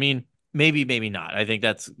cop. I mean, maybe not. I think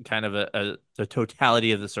that's kind of the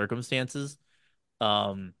totality of the circumstances.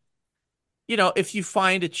 Um, if you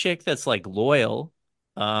find a chick that's like loyal,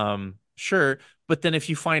 sure. But then if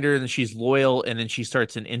you find her and she's loyal and then she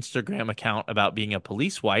starts an Instagram account about being a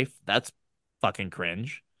police wife, that's fucking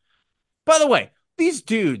cringe. By the way, these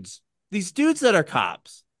dudes that are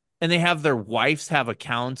cops and they have their wives have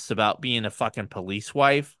accounts about being a fucking police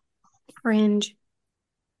wife. Cringe.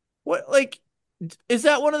 What, like, is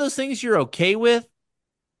that one of those things you're okay with?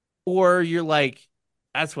 Or you're like,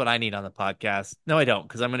 that's what I need on the podcast? No, I don't,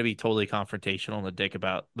 because I'm going to be totally confrontational and a dick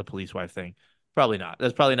about the police wife thing. Probably not.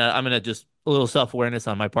 That's probably not. I'm going to just a little self awareness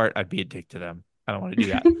on my part. I'd be a dick to them. I don't want to do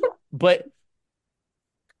that. But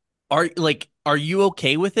are you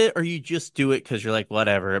okay with it, or you just do it because you're like,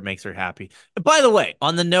 whatever, it makes her happy? And by the way,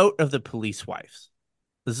 on the note of the police wives,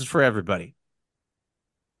 this is for everybody.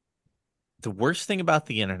 The worst thing about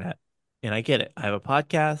the internet, and I get it. I have a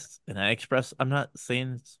podcast and I'm not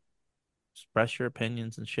saying express your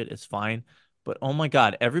opinions and shit. It's fine. But oh my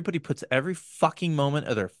God, everybody puts every fucking moment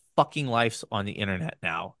of their fucking lives on the internet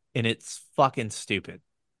now. And it's fucking stupid.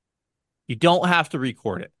 You don't have to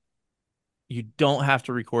record it. You don't have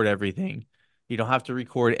to record everything. You don't have to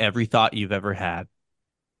record every thought you've ever had.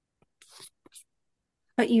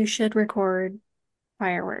 But you should record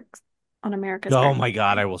fireworks on America's Oh birthday. my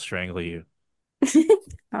God, I will strangle you.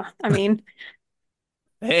 I mean,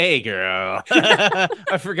 Hey, girl.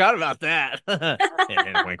 I forgot about that.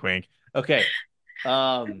 Yeah, wink, wink. Okay.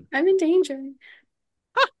 I'm in danger.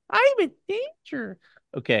 I'm in danger.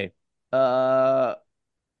 Okay. Uh,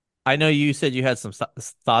 I know you said you had some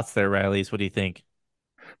thoughts there, Riley. What do you think?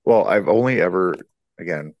 Well, I've only ever,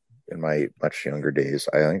 again, in my much younger days,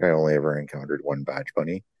 I think I only ever encountered one badge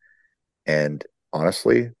bunny, and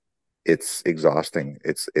honestly, it's exhausting.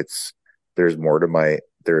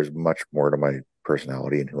 There's much more to my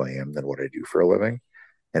personality and who I am than what I do for a living,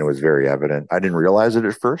 and it was very evident. I didn't realize it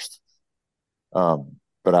at first,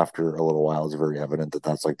 but after a little while, it's very evident that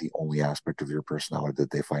that's like the only aspect of your personality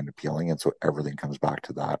that they find appealing, and so everything comes back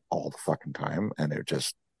to that all the fucking time, and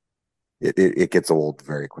it gets old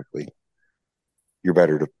very quickly. You're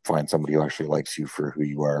better to find somebody who actually likes you for who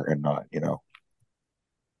you are and not,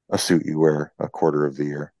 a suit you wear a quarter of the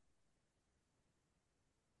year.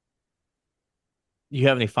 You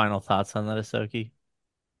have any final thoughts on that, Asoki?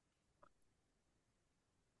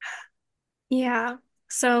 Yeah.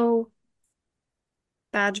 So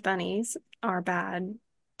badge bunnies are bad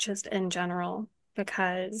just in general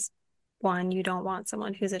because one, you don't want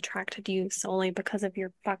someone who's attracted to you solely because of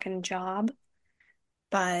your fucking job,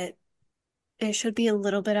 but it should be a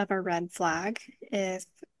little bit of a red flag if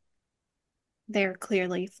they're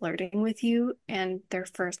clearly flirting with you and their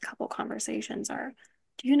first couple conversations are,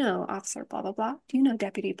 do you know officer blah blah blah? Do you know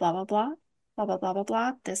deputy blah blah blah? Blah blah blah blah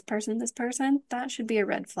blah. This person. That should be a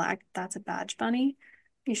red flag. That's a badge bunny.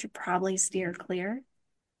 You should probably steer clear.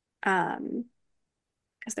 Because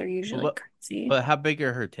they're usually But, crazy. but how big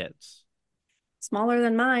are her tits? Smaller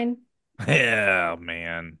than mine. Yeah,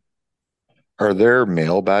 man. Are there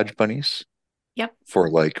male badge bunnies Yep. for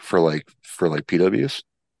like PWs?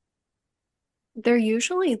 They're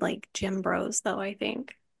usually like gym bros, though, I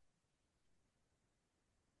think.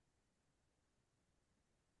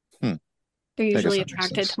 Hmm. They're I guess usually that makes attracted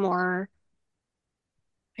sense. to more,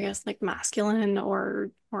 I guess, like masculine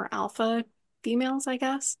or alpha females, I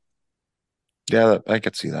guess, Yeah, I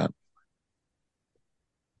could see that.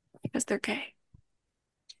 because they're gay.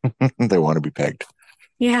 They want to be pegged.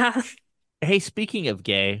 Yeah. Hey, speaking of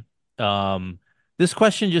gay, um, this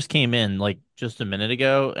question just came in like just a minute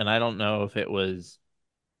ago, and I don't know if it was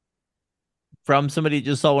from somebody who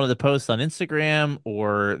just saw one of the posts on Instagram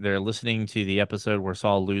or they're listening to the episode where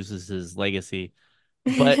Saul loses his legacy.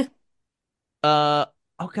 But uh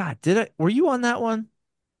oh God, were you on that one?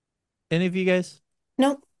 Any of you guys?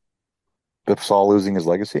 Nope. With Saul losing his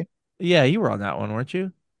legacy, Yeah, you were on that one, weren't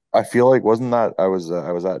you? I feel like wasn't that I was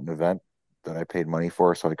at an event that I paid money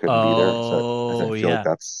for, so I couldn't be there. So I Oh feel like yeah.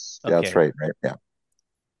 that's Okay. right, right? Yeah.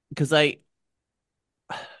 Because I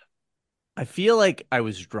feel like I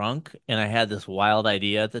was drunk and I had this wild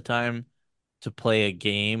idea at the time to play a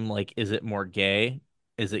game like is it more gay?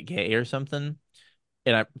 Is it gay or something?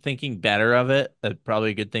 And I'm thinking better of it. That's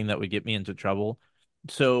probably a good thing that would get me into trouble.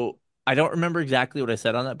 So I don't remember exactly what I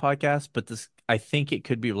said on that podcast, but this I think it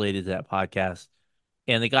could be related to that podcast.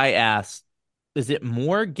 And the guy asked, is it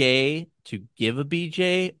more gay to give a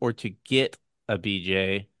BJ or to get a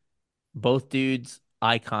BJ? Both dudes,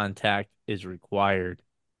 eye contact is required.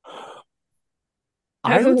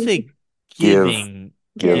 I would Oh, say Give, give,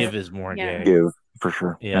 give give. is more Yeah. gay. give for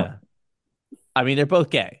sure. Yeah. Yeah. I mean, they're both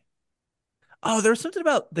gay. Oh, there's something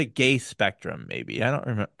about the gay spectrum, maybe. I don't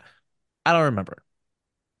remember. I don't remember.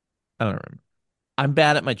 I don't remember. I'm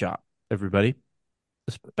bad at my job, everybody,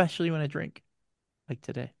 especially when I drink, like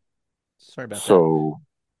today. Sorry about that.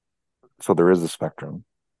 So there is a spectrum.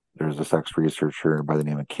 There's a sex researcher by the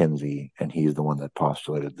name of Kinsey, and he's the one that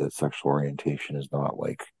postulated that sexual orientation is not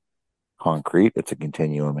like concrete; it's a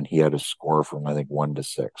continuum. And he had a score from I think 1 to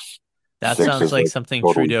 6. That Six sounds is like like something totally.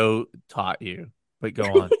 Trudeau taught you, but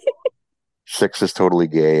go on. 6 is totally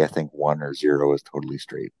gay. I think 1 or 0 is totally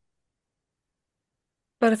straight.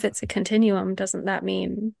 But if it's a continuum, doesn't that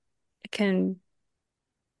mean it can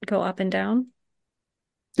go up and down?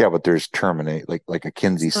 Yeah, but there's terminate like a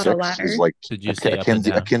Kinsey It's not a 6 is ladder. like Did a, you say a up and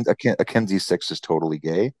Kinsey a, down? Kin, a Kinsey 6 is totally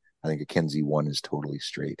gay. I think a Kinsey 1 is totally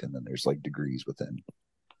straight, and then there's like degrees within.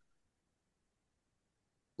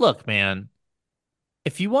 Look, man,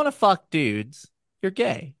 if you want to fuck dudes, you're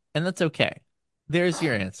gay, and that's okay. There's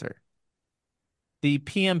your answer. The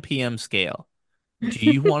PMPM scale. Do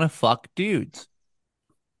you want to fuck dudes?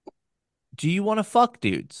 Do you want to fuck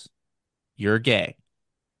dudes? You're gay.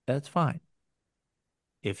 That's fine.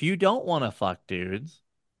 If you don't want to fuck dudes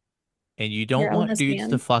and you You're don't a want dudes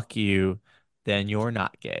to lesbian. fuck you, then you're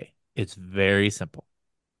not gay. It's very simple.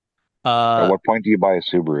 At Uh, what point do you buy a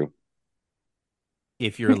Subaru?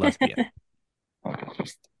 if you're a lesbian. Okay.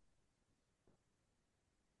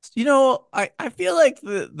 I feel like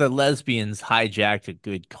the lesbians hijacked a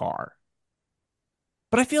good car.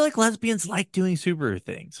 But I feel like lesbians like doing Subaru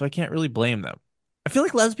things, so I can't really blame them. I feel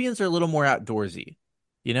like lesbians are a little more outdoorsy,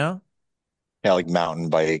 you know? Yeah, like mountain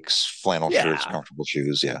bikes, flannel shirts, Yeah. comfortable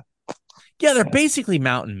shoes. Yeah. Yeah, they're basically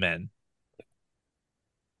mountain men.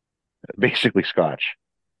 Basically Scotch.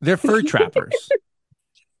 They're fur trappers.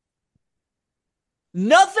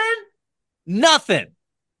 Nothing? Nothing.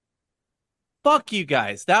 Fuck you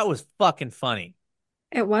guys. That was fucking funny.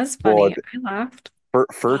 It was Well, funny. I laughed.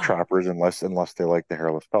 fur trappers, unless they like the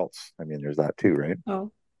hairless pelts. I mean, there's that too, right?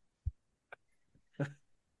 Oh,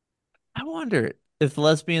 I wonder if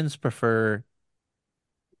lesbians prefer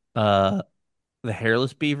uh the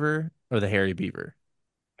hairless beaver or the hairy beaver.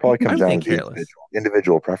 Probably I comes would down think to the hairless.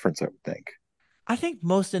 individual preference, I would think. I think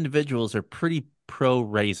most individuals are pretty pro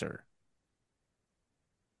razor.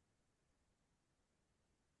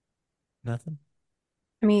 Nothing?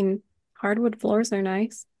 I mean, hardwood floors are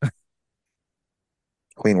nice.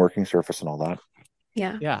 Clean working surface and all that.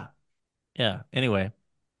 Yeah. Yeah. Yeah. Anyway.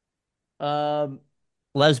 Um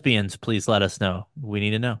Lesbians, please let us know. We need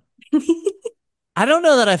to know. I don't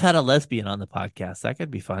know that I've had a lesbian on the podcast. That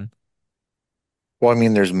could be fun. Well, I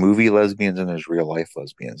mean, there's movie lesbians and there's real life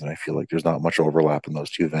lesbians, and I feel like there's not much overlap in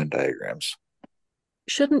those two Venn diagrams.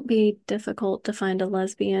 Shouldn't be difficult to find a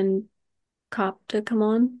lesbian cop to come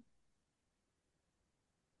on.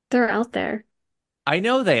 They're out there. I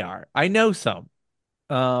know they are. I know some.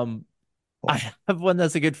 Well, I have one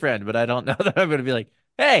that's a good friend, but I don't know that I'm going to be like,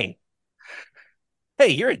 hey,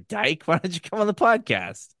 you're a dyke. Why don't you come on the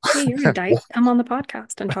podcast? Hey, you're a dyke. Come on the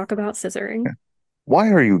podcast and talk about scissoring. why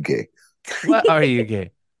are you gay? What are you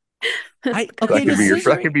gay? Okay, does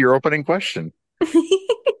That could be your opening question.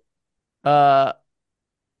 uh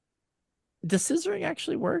does scissoring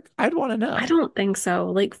actually work? I'd want to know. I don't think so.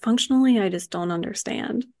 Like functionally, I just don't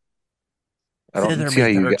understand. I don't see how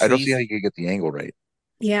you get the angle right.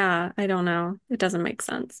 Yeah, I don't know. It doesn't make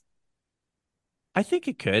sense. I think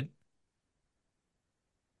it could.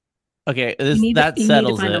 Okay, You need to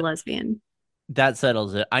settles find a it. lesbian. That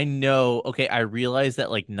settles it. I know. Okay, I realize that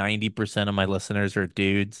like 90% of my listeners are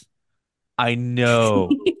dudes. I know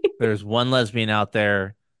there's one lesbian out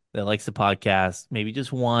there that likes the podcast, maybe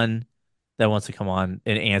just one that wants to come on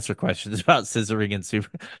and answer questions about scissoring and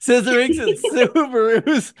scissorings and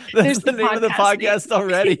Subarus. That's the name of the podcast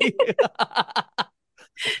already.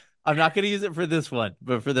 I'm not going to use it for this one,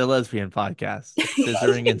 but for the lesbian podcast,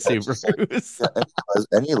 scissoring and Subarus.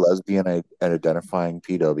 Any lesbian identifying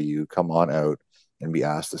PW come on out and be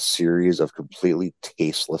asked a series of completely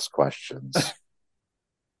tasteless questions.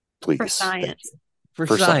 Please. For science. For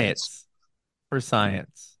science. For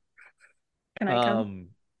science. Can I come?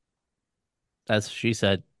 As she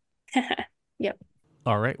said. Yep.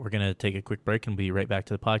 All right, we're going to take a quick break and be right back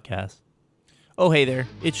to the podcast. Oh, hey there.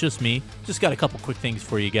 It's just me. Just got a couple quick things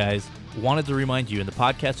for you guys. Wanted to remind you in the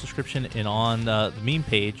podcast description and on the meme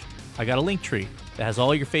page, I got a link tree that has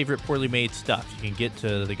all your favorite poorly made stuff. You can get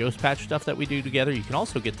to the Ghost Patch stuff that we do together. You can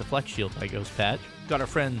also get the Flex Shield by Ghost Patch. Got our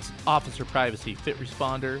friends Officer Privacy, Fit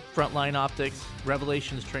Responder, Frontline Optics,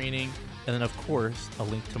 Revelations Training, and then, of course, a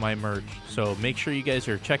link to my merch. So make sure you guys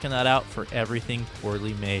are checking that out for everything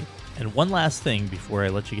poorly made. And one last thing before I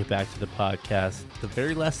let you get back to the podcast. The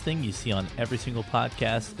very last thing you see on every single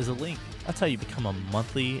podcast is a link. That's how you become a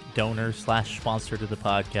monthly donor / sponsor to the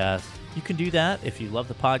podcast. You can do that if you love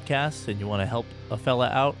the podcast and you want to help a fella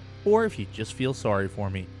out, or if you just feel sorry for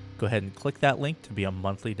me. Go ahead and click that link to be a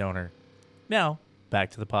monthly donor. Now,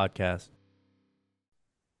 back to the podcast.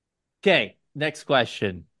 Okay, next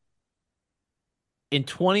question. In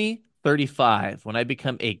 2035, when I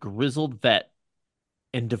become a grizzled vet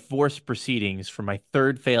in divorce proceedings for my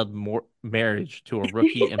third failed marriage to a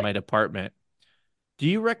rookie in my department, do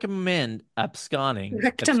you recommend absconding?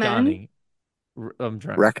 I'm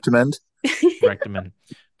drunk. Recommend? Recommend.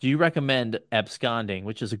 Do you recommend absconding,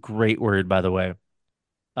 which is a great word, by the way,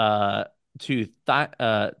 to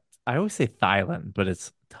I always say Thailand, but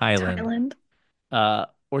it's Thailand.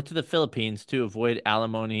 Or to the Philippines to avoid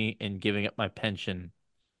alimony and giving up my pension?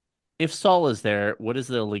 If Saul is there, what is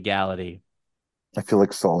the legality? I feel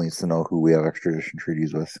like Saul needs to know who we have extradition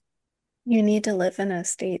treaties with. You need to live in a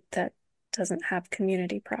state that doesn't have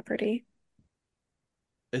community property.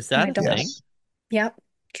 Is that a thing? Yep.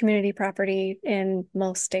 Community property in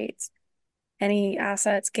most states. Any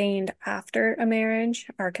assets gained after a marriage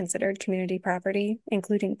are considered community property,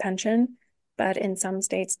 including pension. But in some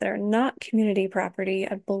states that are not community property,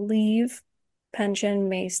 I believe pension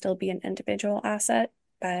may still be an individual asset,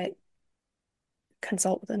 but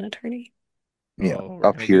consult with an attorney. Yeah,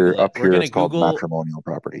 up here it's called matrimonial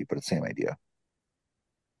property, but it's the same idea.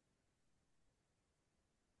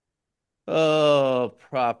 Oh,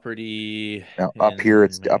 property. Now, up here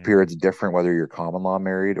it's different whether you're common law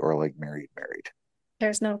married or like married.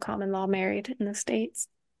 There's no common law married in the States.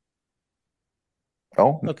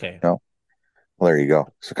 Oh, Okay. no. Well, there you go.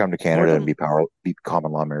 So come to Canada and According be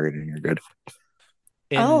common law married, and you're good.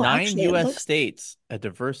 in Oh, nine actually, it U.S. looks. states, a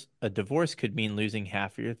divorce could mean losing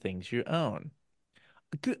half of your things you own.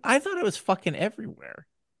 I thought it was fucking everywhere.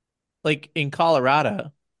 Like in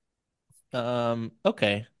Colorado.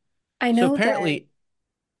 Okay. I So know that. apparently,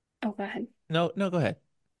 Oh, go ahead. no, no, go ahead.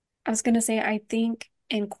 I was gonna say, I think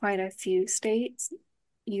in quite a few states,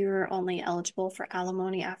 you're only eligible for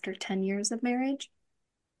alimony after 10 years of marriage.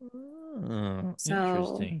 Oh, So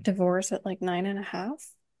interesting. divorce at like 9.5.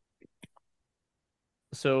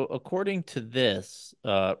 So according to this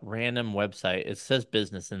random website, it says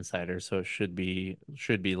Business Insider, so it should be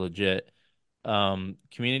legit.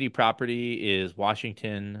 Community property is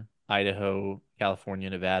Washington, Idaho, California,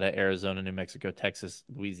 Nevada, Arizona, New Mexico, Texas,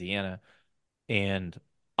 Louisiana, and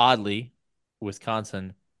oddly,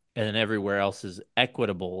 Wisconsin, and then everywhere else is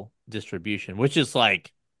equitable distribution, which is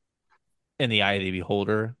like in the eye of the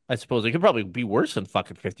beholder. I suppose it could probably be worse than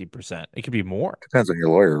fucking 50%. It could be more. Depends on your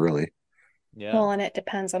lawyer, really. Yeah. Well, and it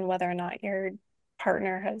depends on whether or not your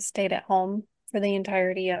partner has stayed at home for the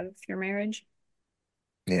entirety of your marriage.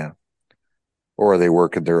 Yeah. Or they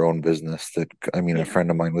work in their own business. I mean, a Yeah. friend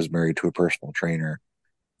of mine was married to a personal trainer,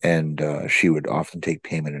 and she would often take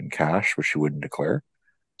payment in cash, which she wouldn't declare.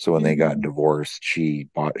 So when they got Mhm. divorced, she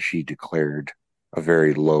declared a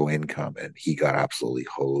very low income, and he got absolutely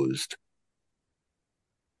hosed.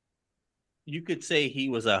 You could say he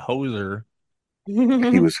was a hoser.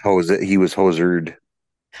 He was hosered.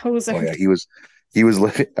 Oh yeah, Hosard. he was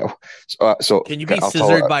living. So Can you be I'll tell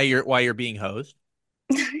scissored by your while you're being hosed?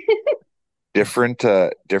 different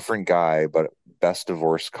guy, but best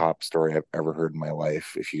divorce cop story I've ever heard in my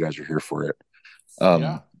life. If you guys are here for it, Yeah.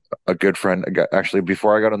 um, a good friend, actually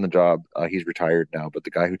before I got on the job, he's retired now, but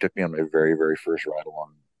the guy who took me on my very first ride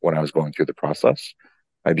along when I was going through the process,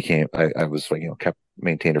 I was like, kept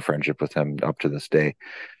maintained a friendship with him up to this day.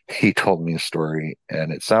 He told me a story,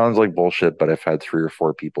 and it sounds like bullshit, but I've had 3 or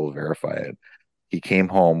 4 people verify it. He came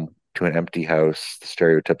home to an empty house, the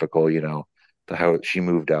stereotypical, the house she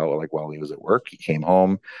moved out like while he was at work. He came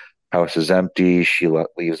home, house is empty. She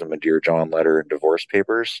leaves him a Dear John letter and divorce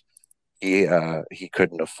papers. He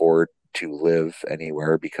couldn't afford to live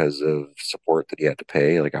anywhere because of support that he had to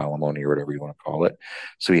pay, like alimony or whatever you want to call it.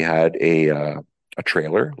 So he had a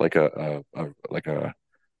trailer, like a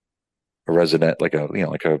resident, like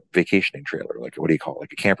a vacationing trailer, like what do you call it?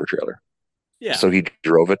 Like a camper trailer. Yeah. So he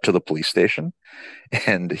drove it to the police station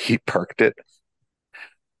and he parked it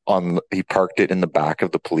in the back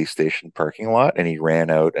of the police station parking lot, and he ran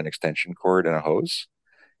out an extension cord and a hose,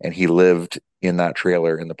 and he lived in that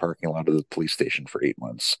trailer in the parking lot of the police station for 8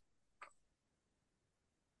 months.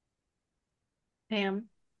 Damn.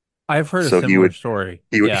 I've heard a So similar story.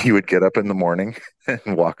 he Yeah. would get up in the morning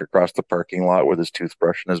and walk across the parking lot with his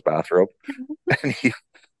toothbrush and his bathrobe,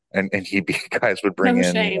 and he'd be guys would bring No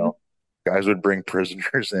in, shame. guys would bring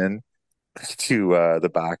prisoners in to the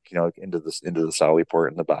back, into the Sally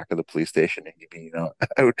port in the back of the police station, and he'd be, out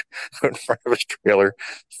in front of his trailer,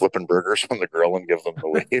 flipping burgers from the grill and give them the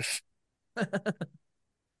wave.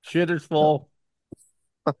 Shitter's full.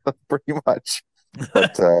 Pretty much.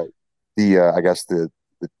 But the I guess the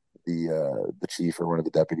chief or one of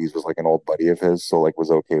the deputies was like an old buddy of his, so like was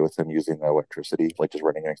okay with him using the electricity, like just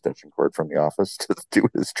running an extension cord from the office to do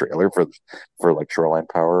his trailer for like shoreline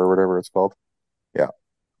power or whatever it's called. Yeah.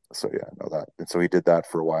 So yeah, I know that. And so he did that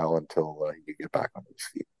for a while until he could get back on his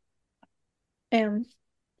feet. Damn.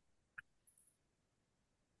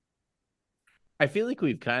 I feel like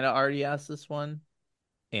we've kind of already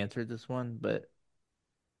answered this one, but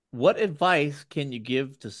what advice can you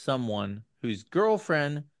give to someone whose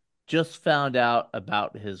girlfriend just found out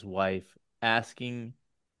about his wife asking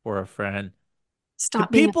for a friend? Stop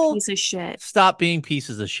Could being a people piece of shit. stop being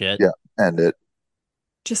pieces of shit? Yeah, and it.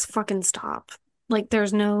 Just fucking stop. Like,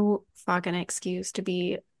 there's no fucking excuse to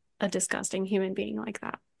be a disgusting human being like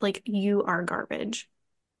that. Like, you are garbage.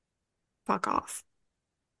 Fuck off.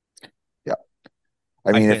 Yeah, I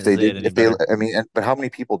I mean, if can't they say it did, any if they, better. I mean, but how many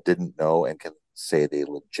people didn't know and can say they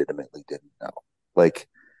legitimately didn't know? Like,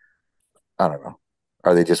 I don't know.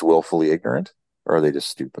 Are they just willfully ignorant, or are they just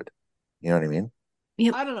stupid? You know what I mean?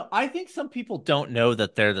 Yep. I don't know. I think some people don't know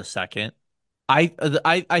that they're the second. I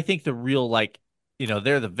think the real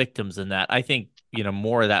they're the victims in that. I think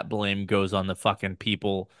more of that blame goes on the fucking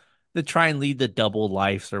people that try and lead the double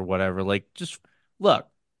lives or whatever. Like, just look,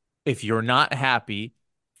 if you're not happy,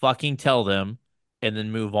 fucking tell them, and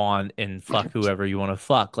then move on and fuck whoever you want to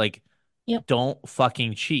fuck. Like, Yep. don't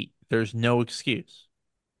fucking cheat. There's no excuse.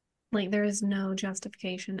 Like, there is no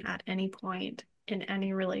justification at any point in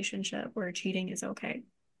any relationship where cheating is okay.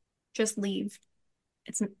 Just leave.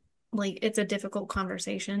 it's like it's a difficult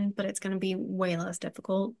conversation, but it's going to be way less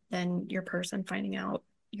difficult than your person finding out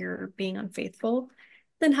you're being unfaithful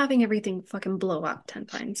than having everything fucking blow up 10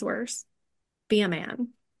 times worse. Be a man.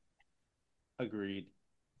 Agreed.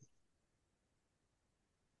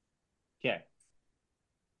 Okay.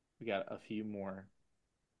 We got a few more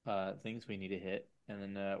things we need to hit, and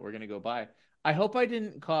then we're gonna go by. I hope I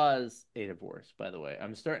didn't cause a divorce, by the way.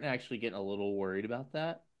 I'm starting to actually getting a little worried about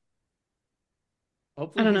that. I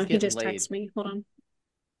Hopefully don't know. he's He getting just laid. texted me. Hold on.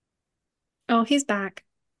 Oh, he's back.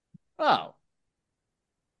 Oh,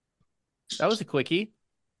 that was a quickie.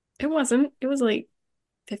 It wasn't. It was like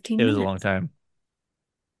 15 It was a long minutes. time.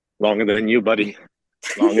 Longer than you, buddy.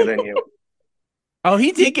 Longer than you. Oh,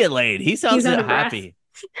 he did get laid. He sounds He's out of breath. happy.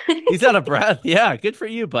 He's out of breath. Yeah, good for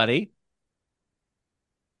you, buddy.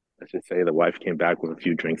 Let's just say the wife came back with a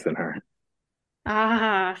few drinks in her.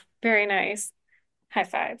 Ah, very nice. High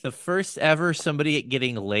five. The first ever somebody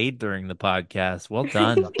getting laid during the podcast. Well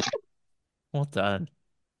done. Well done.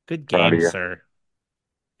 Good Proud of game, you. sir.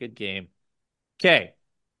 Good game. Okay.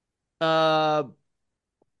 Uh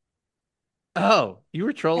oh, you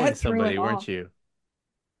were trolling That threw somebody, him weren't off. you?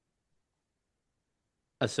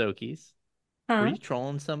 Ahsoki's. Were Huh? you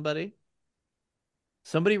trolling somebody?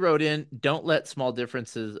 Somebody wrote in, "Don't let small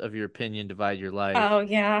differences of your opinion divide your life." Oh,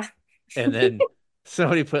 yeah. And then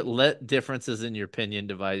somebody put, "Let differences in your opinion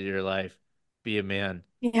divide your life. Be a man."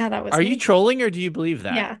 Yeah, that was Are you me. trolling or do you believe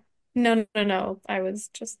that? Yeah. No, no, no, no. I was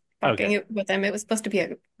just fucking Okay. it with him. It was supposed to be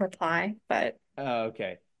a reply, but Oh,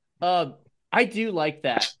 okay. I do like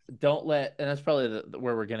that. Don't let, and that's probably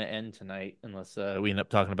where we're gonna end tonight, unless we end up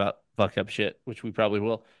talking about fucked up shit, which we probably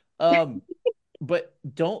will. Um, but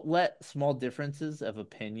don't let small differences of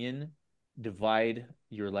opinion divide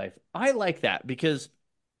your life. I like that because,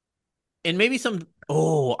 and maybe some.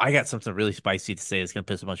 Oh, I got something really spicy to say. It's gonna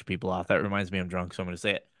piss a bunch of people off. That reminds me, I'm drunk, so I'm gonna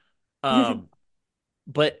say it. Um,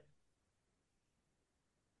 but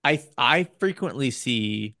I frequently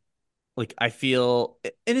see. Like I feel,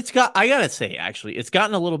 and I gotta say, actually, it's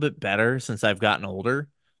gotten a little bit better since I've gotten older.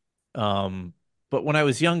 Um, but when I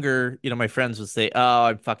was younger, my friends would say, "Oh,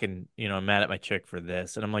 I'm fucking, I'm mad at my chick for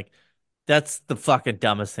this," and I'm like, "That's the fucking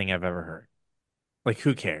dumbest thing I've ever heard." Like,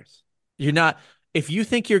 who cares? You're not. If you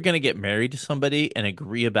think you're gonna get married to somebody and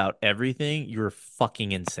agree about everything, you're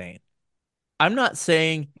fucking insane. I'm not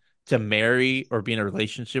saying to marry or be in a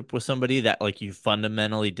relationship with somebody that like you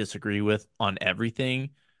fundamentally disagree with on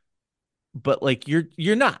everything, but like you're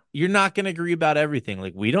not going to agree about everything.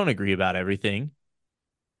 Like we don't agree about everything,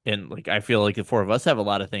 and like I feel like the four of us have a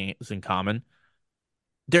lot of things in common.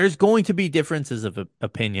 There's going to be differences of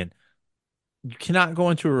opinion. You cannot go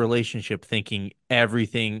into a relationship thinking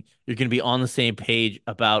everything you're going to be on the same page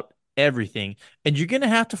about everything, and you're going to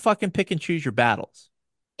have to fucking pick and choose your battles.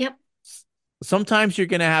 yep. Sometimes you're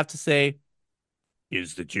going to have to say,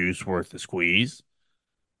 is the juice worth the squeeze?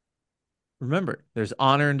 Remember, there's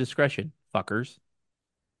honor and discretion, fuckers.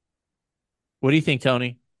 What do you think,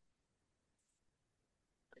 Tony?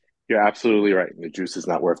 You're absolutely right. The juice is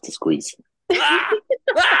not worth the squeeze. Ah!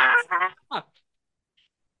 Ah!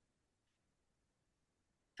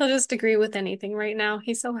 He'll just agree with anything right now.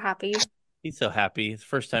 He's so happy. He's so happy. It's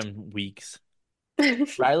first time in weeks.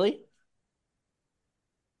 Riley?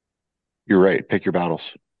 You're right. Pick your battles.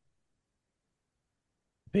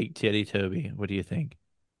 Big titty Toby. What do you think?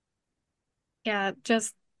 Yeah,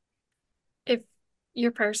 just if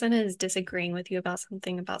your person is disagreeing with you about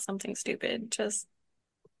something stupid, just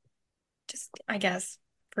I guess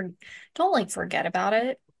for don't like forget about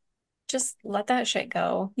it. Just let that shit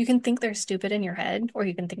go. You can think they're stupid in your head, or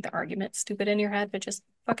you can think the argument's stupid in your head, but just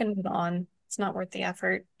fucking move on. It's not worth the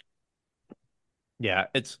effort. Yeah,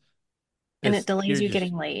 And it it's delays you're you just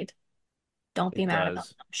getting laid. Don't be it mad about does.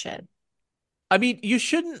 dumb shit. I mean, you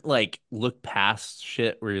shouldn't like look past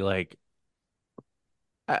shit where you're like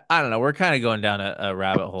I don't know, we're kind of going down a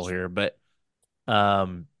rabbit hole here, but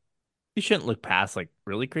um you shouldn't look past like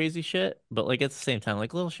really crazy shit, but like at the same time,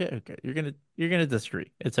 like little shit, okay, you're gonna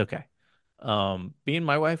disagree. It's okay. Me and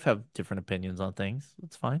my wife have different opinions on things.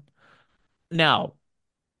 It's fine. Now,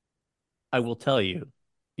 I will tell you.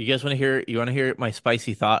 You want to hear my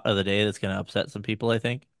spicy thought of the day that's going to upset some people, I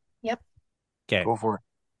think? Yep. Okay. Go for it.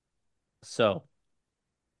 So,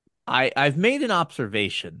 I've made an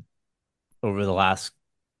observation over the last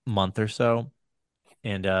month or so,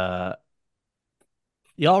 and y'all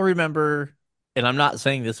remember, and I'm not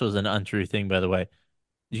saying this was an untrue thing, by the way.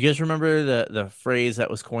 Do you guys remember the phrase that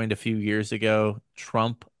was coined a few years ago,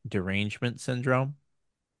 Trump derangement syndrome?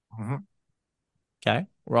 Mhm. Okay.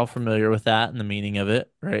 We're all familiar with that and the meaning of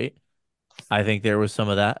it, right? I think there was some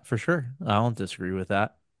of that for sure. I don't disagree with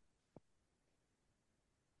that.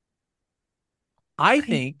 I I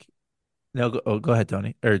think no. Go ahead,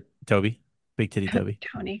 Tony or Toby. Big titty Toby.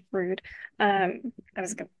 Tony, rude. I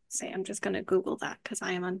was gonna say I'm just gonna Google that because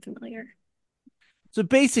I am unfamiliar. So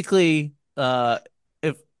basically,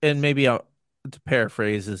 if and maybe to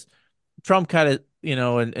paraphrase is Trump kind of,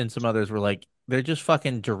 and some others were like, they're just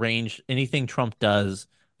fucking deranged. Anything Trump does,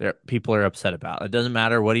 people are upset about. It doesn't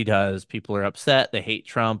matter what he does. People are upset. They hate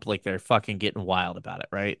Trump. Like they're fucking getting wild about it,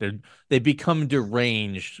 right? They become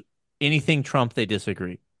deranged. Anything Trump, they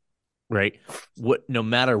disagree, right? No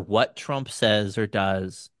matter what Trump says or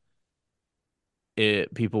does,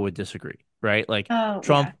 people would disagree, right? Like Oh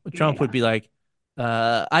Trump, yeah, yeah, Trump would yeah. be like,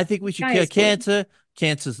 I think we should Sky kill is blue. cancer.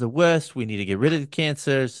 Cancer's the worst. We need to get rid of the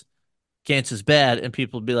cancers. Cancer's bad. And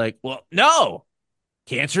people would be like, well, no,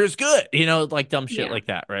 cancer is good. Like dumb shit Yeah. like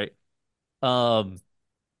that, right? Um,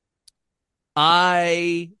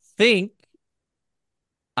 I think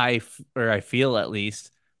or I feel at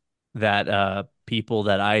least that people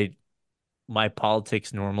that my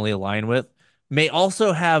politics normally align with may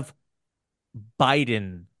also have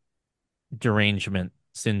Biden derangement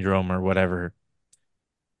syndrome or whatever.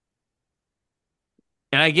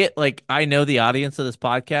 And I get like I know the audience of this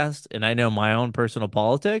podcast and I know my own personal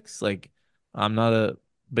politics. Like I'm not a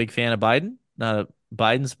big fan of Biden, not a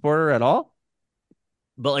Biden supporter at all.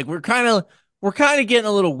 But like we're kind of getting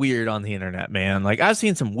a little weird on the internet, man. Like I've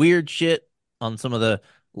seen some weird shit on some of the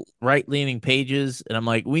right-leaning pages and I'm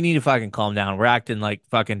like we need to fucking calm down. We're acting like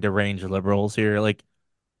fucking deranged liberals here. Like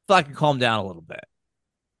fucking calm down a little bit.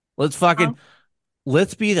 Let's fucking Um,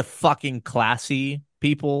 let's be the fucking classy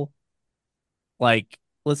people. Like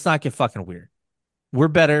let's not get fucking weird. We're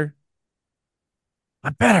better.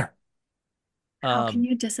 I'm better. how can Um,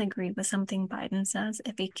 you disagree with something Biden says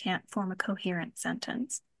if he can't form a coherent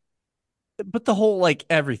sentence? but like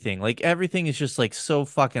everything is just like so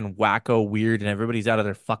fucking wacko weird, and everybody's out of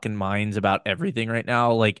their fucking minds about everything right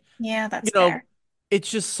now. Like, Yeah, you that's know, fair. it's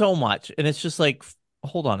just so much, and it's just like,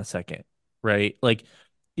 hold on a second, right? Like,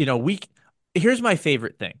 you know, we. Here's my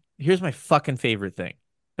favorite thing. Here's my fucking favorite thing.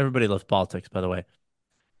 Everybody loves politics, by the way.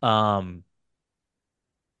 Um,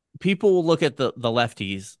 People will look at the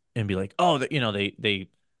lefties and be like, oh, they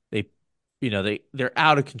they're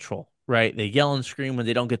out of control, right? They yell and scream when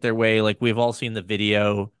they don't get their way. Like we've all seen the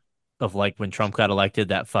video of like when Trump got elected,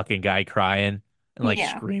 that fucking guy crying and like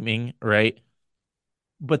Yeah. screaming, right?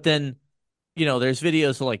 But then there's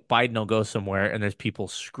videos of like Biden will go somewhere and there's people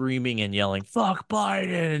screaming and yelling, "Fuck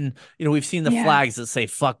Biden!" We've seen the Yeah. flags that say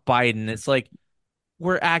 "Fuck Biden." It's like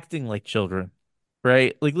we're acting like children,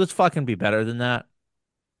 right? Like let's fucking be better than that.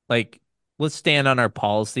 Like, let's stand on our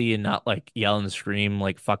policy and not like yell and scream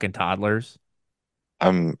like fucking toddlers.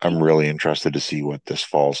 I'm really interested to see what this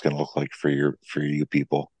fall is going to look like for you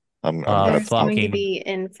people. I'm gonna There's going to Fucking be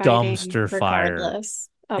infighting dumpster fire. regardless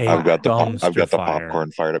of A what happens. I've dumpster got the fire.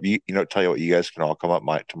 popcorn fired up. Tell you what, you guys can all come up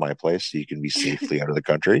to my place so you can be safely out of the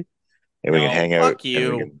country, and we can No, hang out fuck and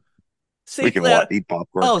you. we can Safely out. eat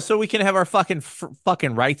popcorn. Oh, so we can have our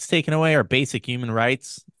fucking rights taken away, our basic human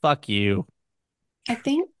rights. Fuck you. I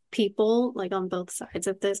think people, like on both sides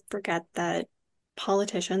of this, forget that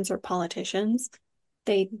politicians are politicians.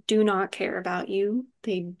 They do not care about you.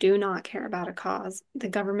 They do not care about a cause. The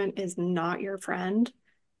government is not your friend,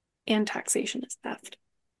 and taxation is theft.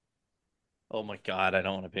 Oh my God, I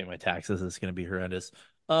don't want to pay my taxes. It's gonna be horrendous.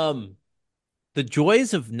 Um, the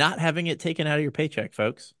joys of not having it taken out of your paycheck,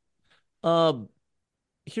 folks. Um,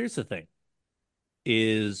 Here's the thing: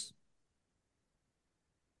 is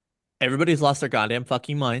everybody's lost their goddamn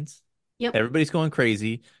fucking minds. Yep. Everybody's going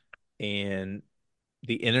crazy, and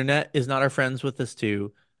the internet is not our friends with this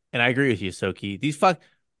too. And I agree with you, Soki.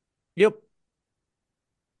 Yep.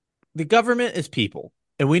 The government is people,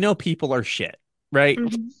 and we know people are shit, right?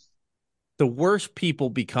 Mhm. The worst people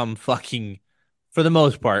become fucking, for the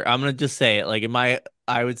most part. I'm gonna just say it. Like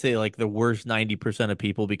I would say like the worst 90% of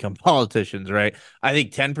people become politicians, right? I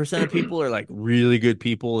think 10% of people are like really good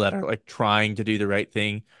people that are like trying to do the right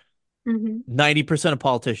thing. Mhm. 90% of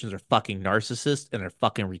politicians are fucking narcissists and they're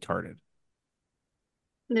fucking retarded.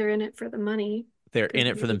 They're in it for the money They're because in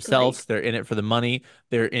it for like, themselves. They're in it for the money.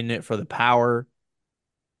 They're in it for the power.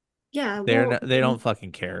 yeah, well, I They mean, don't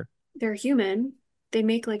fucking care. they're human. They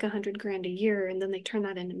make like 100 grand a year and then they turn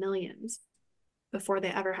that into millions before they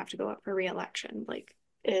ever have to go up for reelection. Like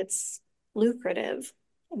it's lucrative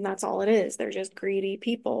and that's all it is. They're just greedy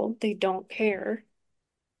people. They don't care.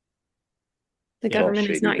 The It's all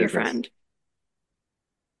government is shady not your business. friend.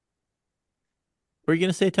 What are you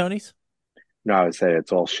gonna say, Tony's? No, I would say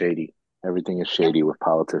it's all shady. Everything is Yep. shady with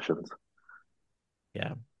politicians.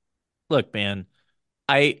 Yeah. Look, man,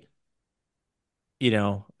 I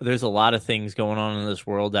there's a lot of things going on in this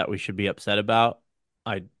world that we should be upset about.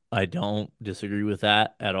 I don't disagree with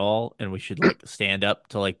that at all, and we should like stand up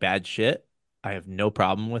to like bad shit. I have no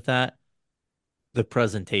problem with that. The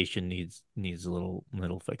presentation needs a little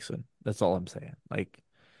fixing. That's all I'm saying. Like,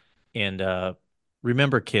 and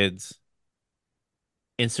remember, kids,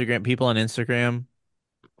 Instagram people on Instagram,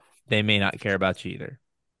 they may not care about you either.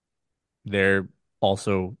 They're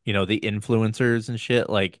also, the influencers and shit.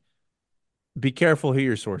 Like, be careful who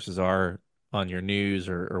your sources are on your news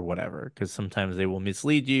or whatever, because sometimes they will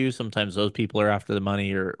mislead you. Sometimes those people are after the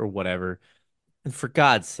money or whatever. And for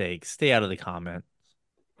God's sake, stay out of the comments.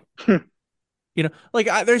 Like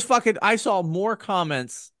I saw more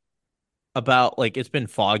comments about like it's been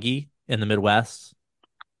foggy in the Midwest,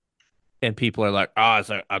 and people are like, "Oh, it's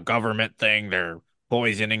a government thing. They're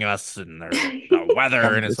poisoning us, and they're the weather."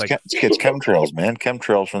 And it's like, It's chemtrails, man.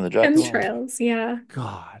 Chemtrails from the jets. oh Chemtrails, yeah.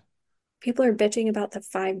 God, People are bitching about the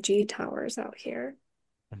 5G towers out here.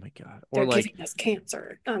 oh my God. They're Or like giving us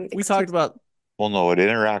cancer. we talked about. Well, no, it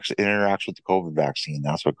interacts with the COVID vaccine.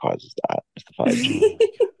 That's what causes that. It's the Oh 5G. my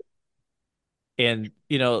God. And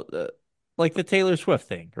like the Taylor Swift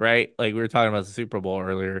thing, right? Like we were talking about the Super Bowl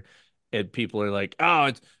earlier, and people are like, "Oh,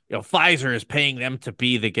 it's Pfizer is paying them to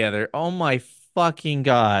be together." Oh my fucking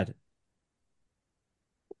God!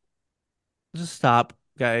 Just stop,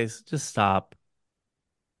 guys. Just stop.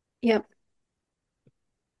 Yep.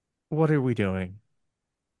 What are we doing?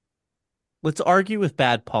 Let's argue with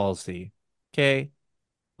bad policy, okay?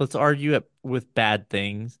 Let's argue with bad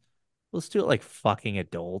things. Let's do it like fucking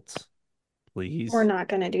adults, We're please. not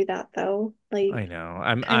going to do that though. I Like, know.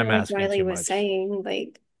 kind I'm of like asking Riley too was much. saying,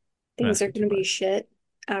 like, I'm things are asking going too to be much. shit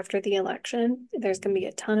after the election. There's going to be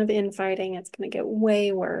a ton of infighting. It's going to get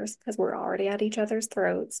way worse because we're already at each other's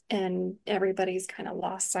throats and everybody's kind of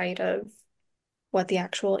lost sight of what the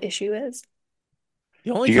actual issue is.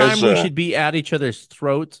 The only Do you time guys? we should be at each other's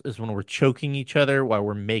throats is when we're choking each other while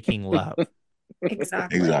we're making love.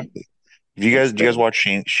 Exactly. Exactly. That's Do you guys true. watch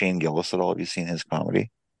Shane Gillis at all? Have you seen his comedy?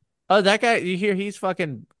 Oh, that guy, you hear he's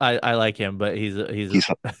fucking I like him, but He's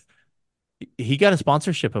he got a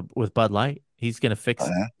sponsorship with Bud Light. uh, He's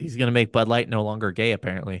gonna make Bud Light no longer gay,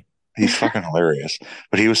 apparently. he's fucking hilarious.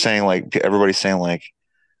 But he was saying like everybody's saying like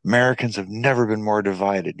Americans have never been more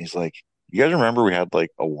divided. And he's like, you guys remember we had like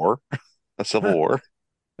a war, a civil war?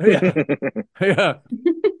 Yeah. Yeah.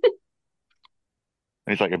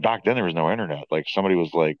 And he's like, and back then there was no internet. Like somebody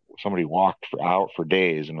walked for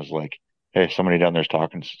days and was like, hey, somebody down there's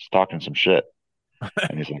talking some shit.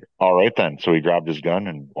 And he's like, all right then. So he grabbed his gun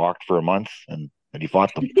and walked for a month and he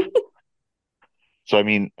fought them. So I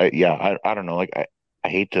mean, yeah, I don't know. Like I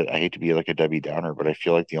hate to be like a Debbie Downer, but I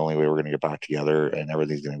feel like the only way we're gonna get back together and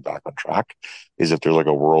everything's getting back on track is if there's like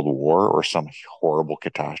a world war or some horrible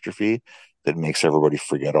catastrophe that makes everybody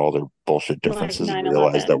forget all their bullshit Like differences and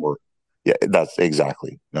realize that 9/11. yeah, that's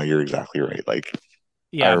exactly. No, you're exactly right. Like I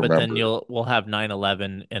Yeah, but then remember, we'll have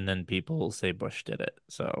 9/11 and then people will say Bush did it.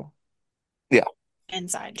 So yeah,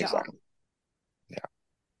 Inside job. exactly. Yeah,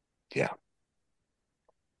 yeah.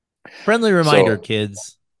 friendly reminder, So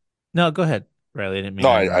kids. No, go ahead, Riley. I didn't mean no,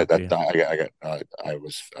 to I interrupt that you. I got I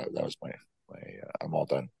was that was my I'm all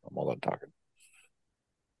done. I'm all done talking.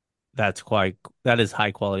 That is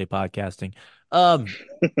high quality podcasting.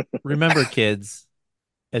 Remember, kids,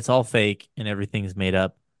 it's all fake and everything's made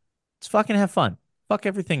up. Let's fucking have fun. Fuck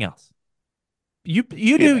everything else. You do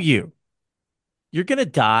Yeah. you. You're gonna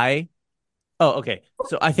die. Oh, okay.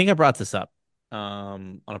 So I think I brought this up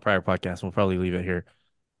on a prior podcast. We'll probably leave it here.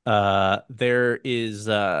 There's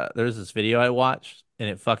this video I watched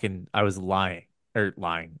and I was lying.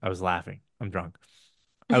 I was laughing. I'm drunk.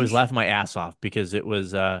 I was laughing my ass off because it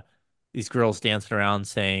was these girls dancing around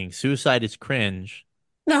saying suicide is cringe.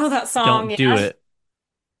 No, that song, Don't do yeah.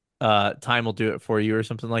 it. Time will do it for you or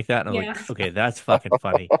something like that. And I'm like, Yeah. okay, that's fucking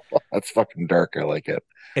funny. That's fucking dark. I like it.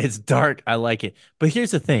 It's dark. I like it. But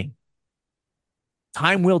here's the thing.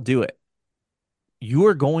 Time will do it. You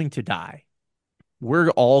are going to die. We're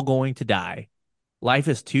all going to die. Life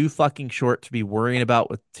is too fucking short to be worrying about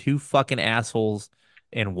what two fucking assholes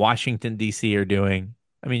in Washington, D.C. are doing.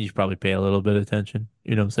 I mean, you should probably pay a little bit of attention.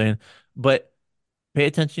 You know what I'm saying? But pay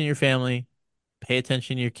attention to your family, pay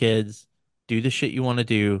attention to your kids, do the shit you want to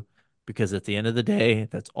do, because at the end of the day,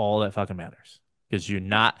 that's all that fucking matters. Because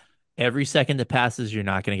every second that passes, you're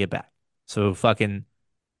not going to get back. So fucking,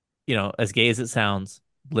 as gay as it sounds,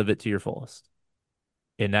 live it to your fullest.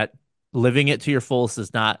 And that living it to your fullest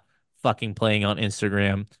is not fucking playing on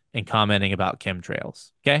Instagram and commenting about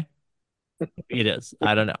chemtrails. Okay? It is.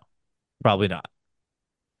 I don't know. Probably not.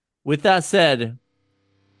 With that said,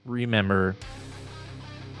 remember,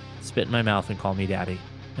 spit in my mouth and call me daddy.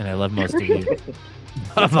 And I love most of you.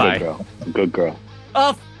 Bye That's a good bye. girl. Good girl.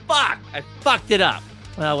 Oh, fuck! I fucked it up.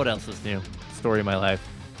 Well, what else is new? Story of my life.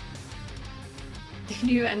 Did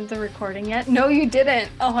you end the recording yet? No, you didn't.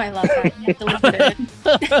 Oh, I love that. You deleted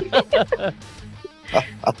it.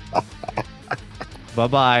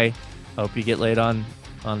 Bye-bye. Hope you get laid on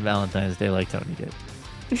Valentine's Day like Tony did.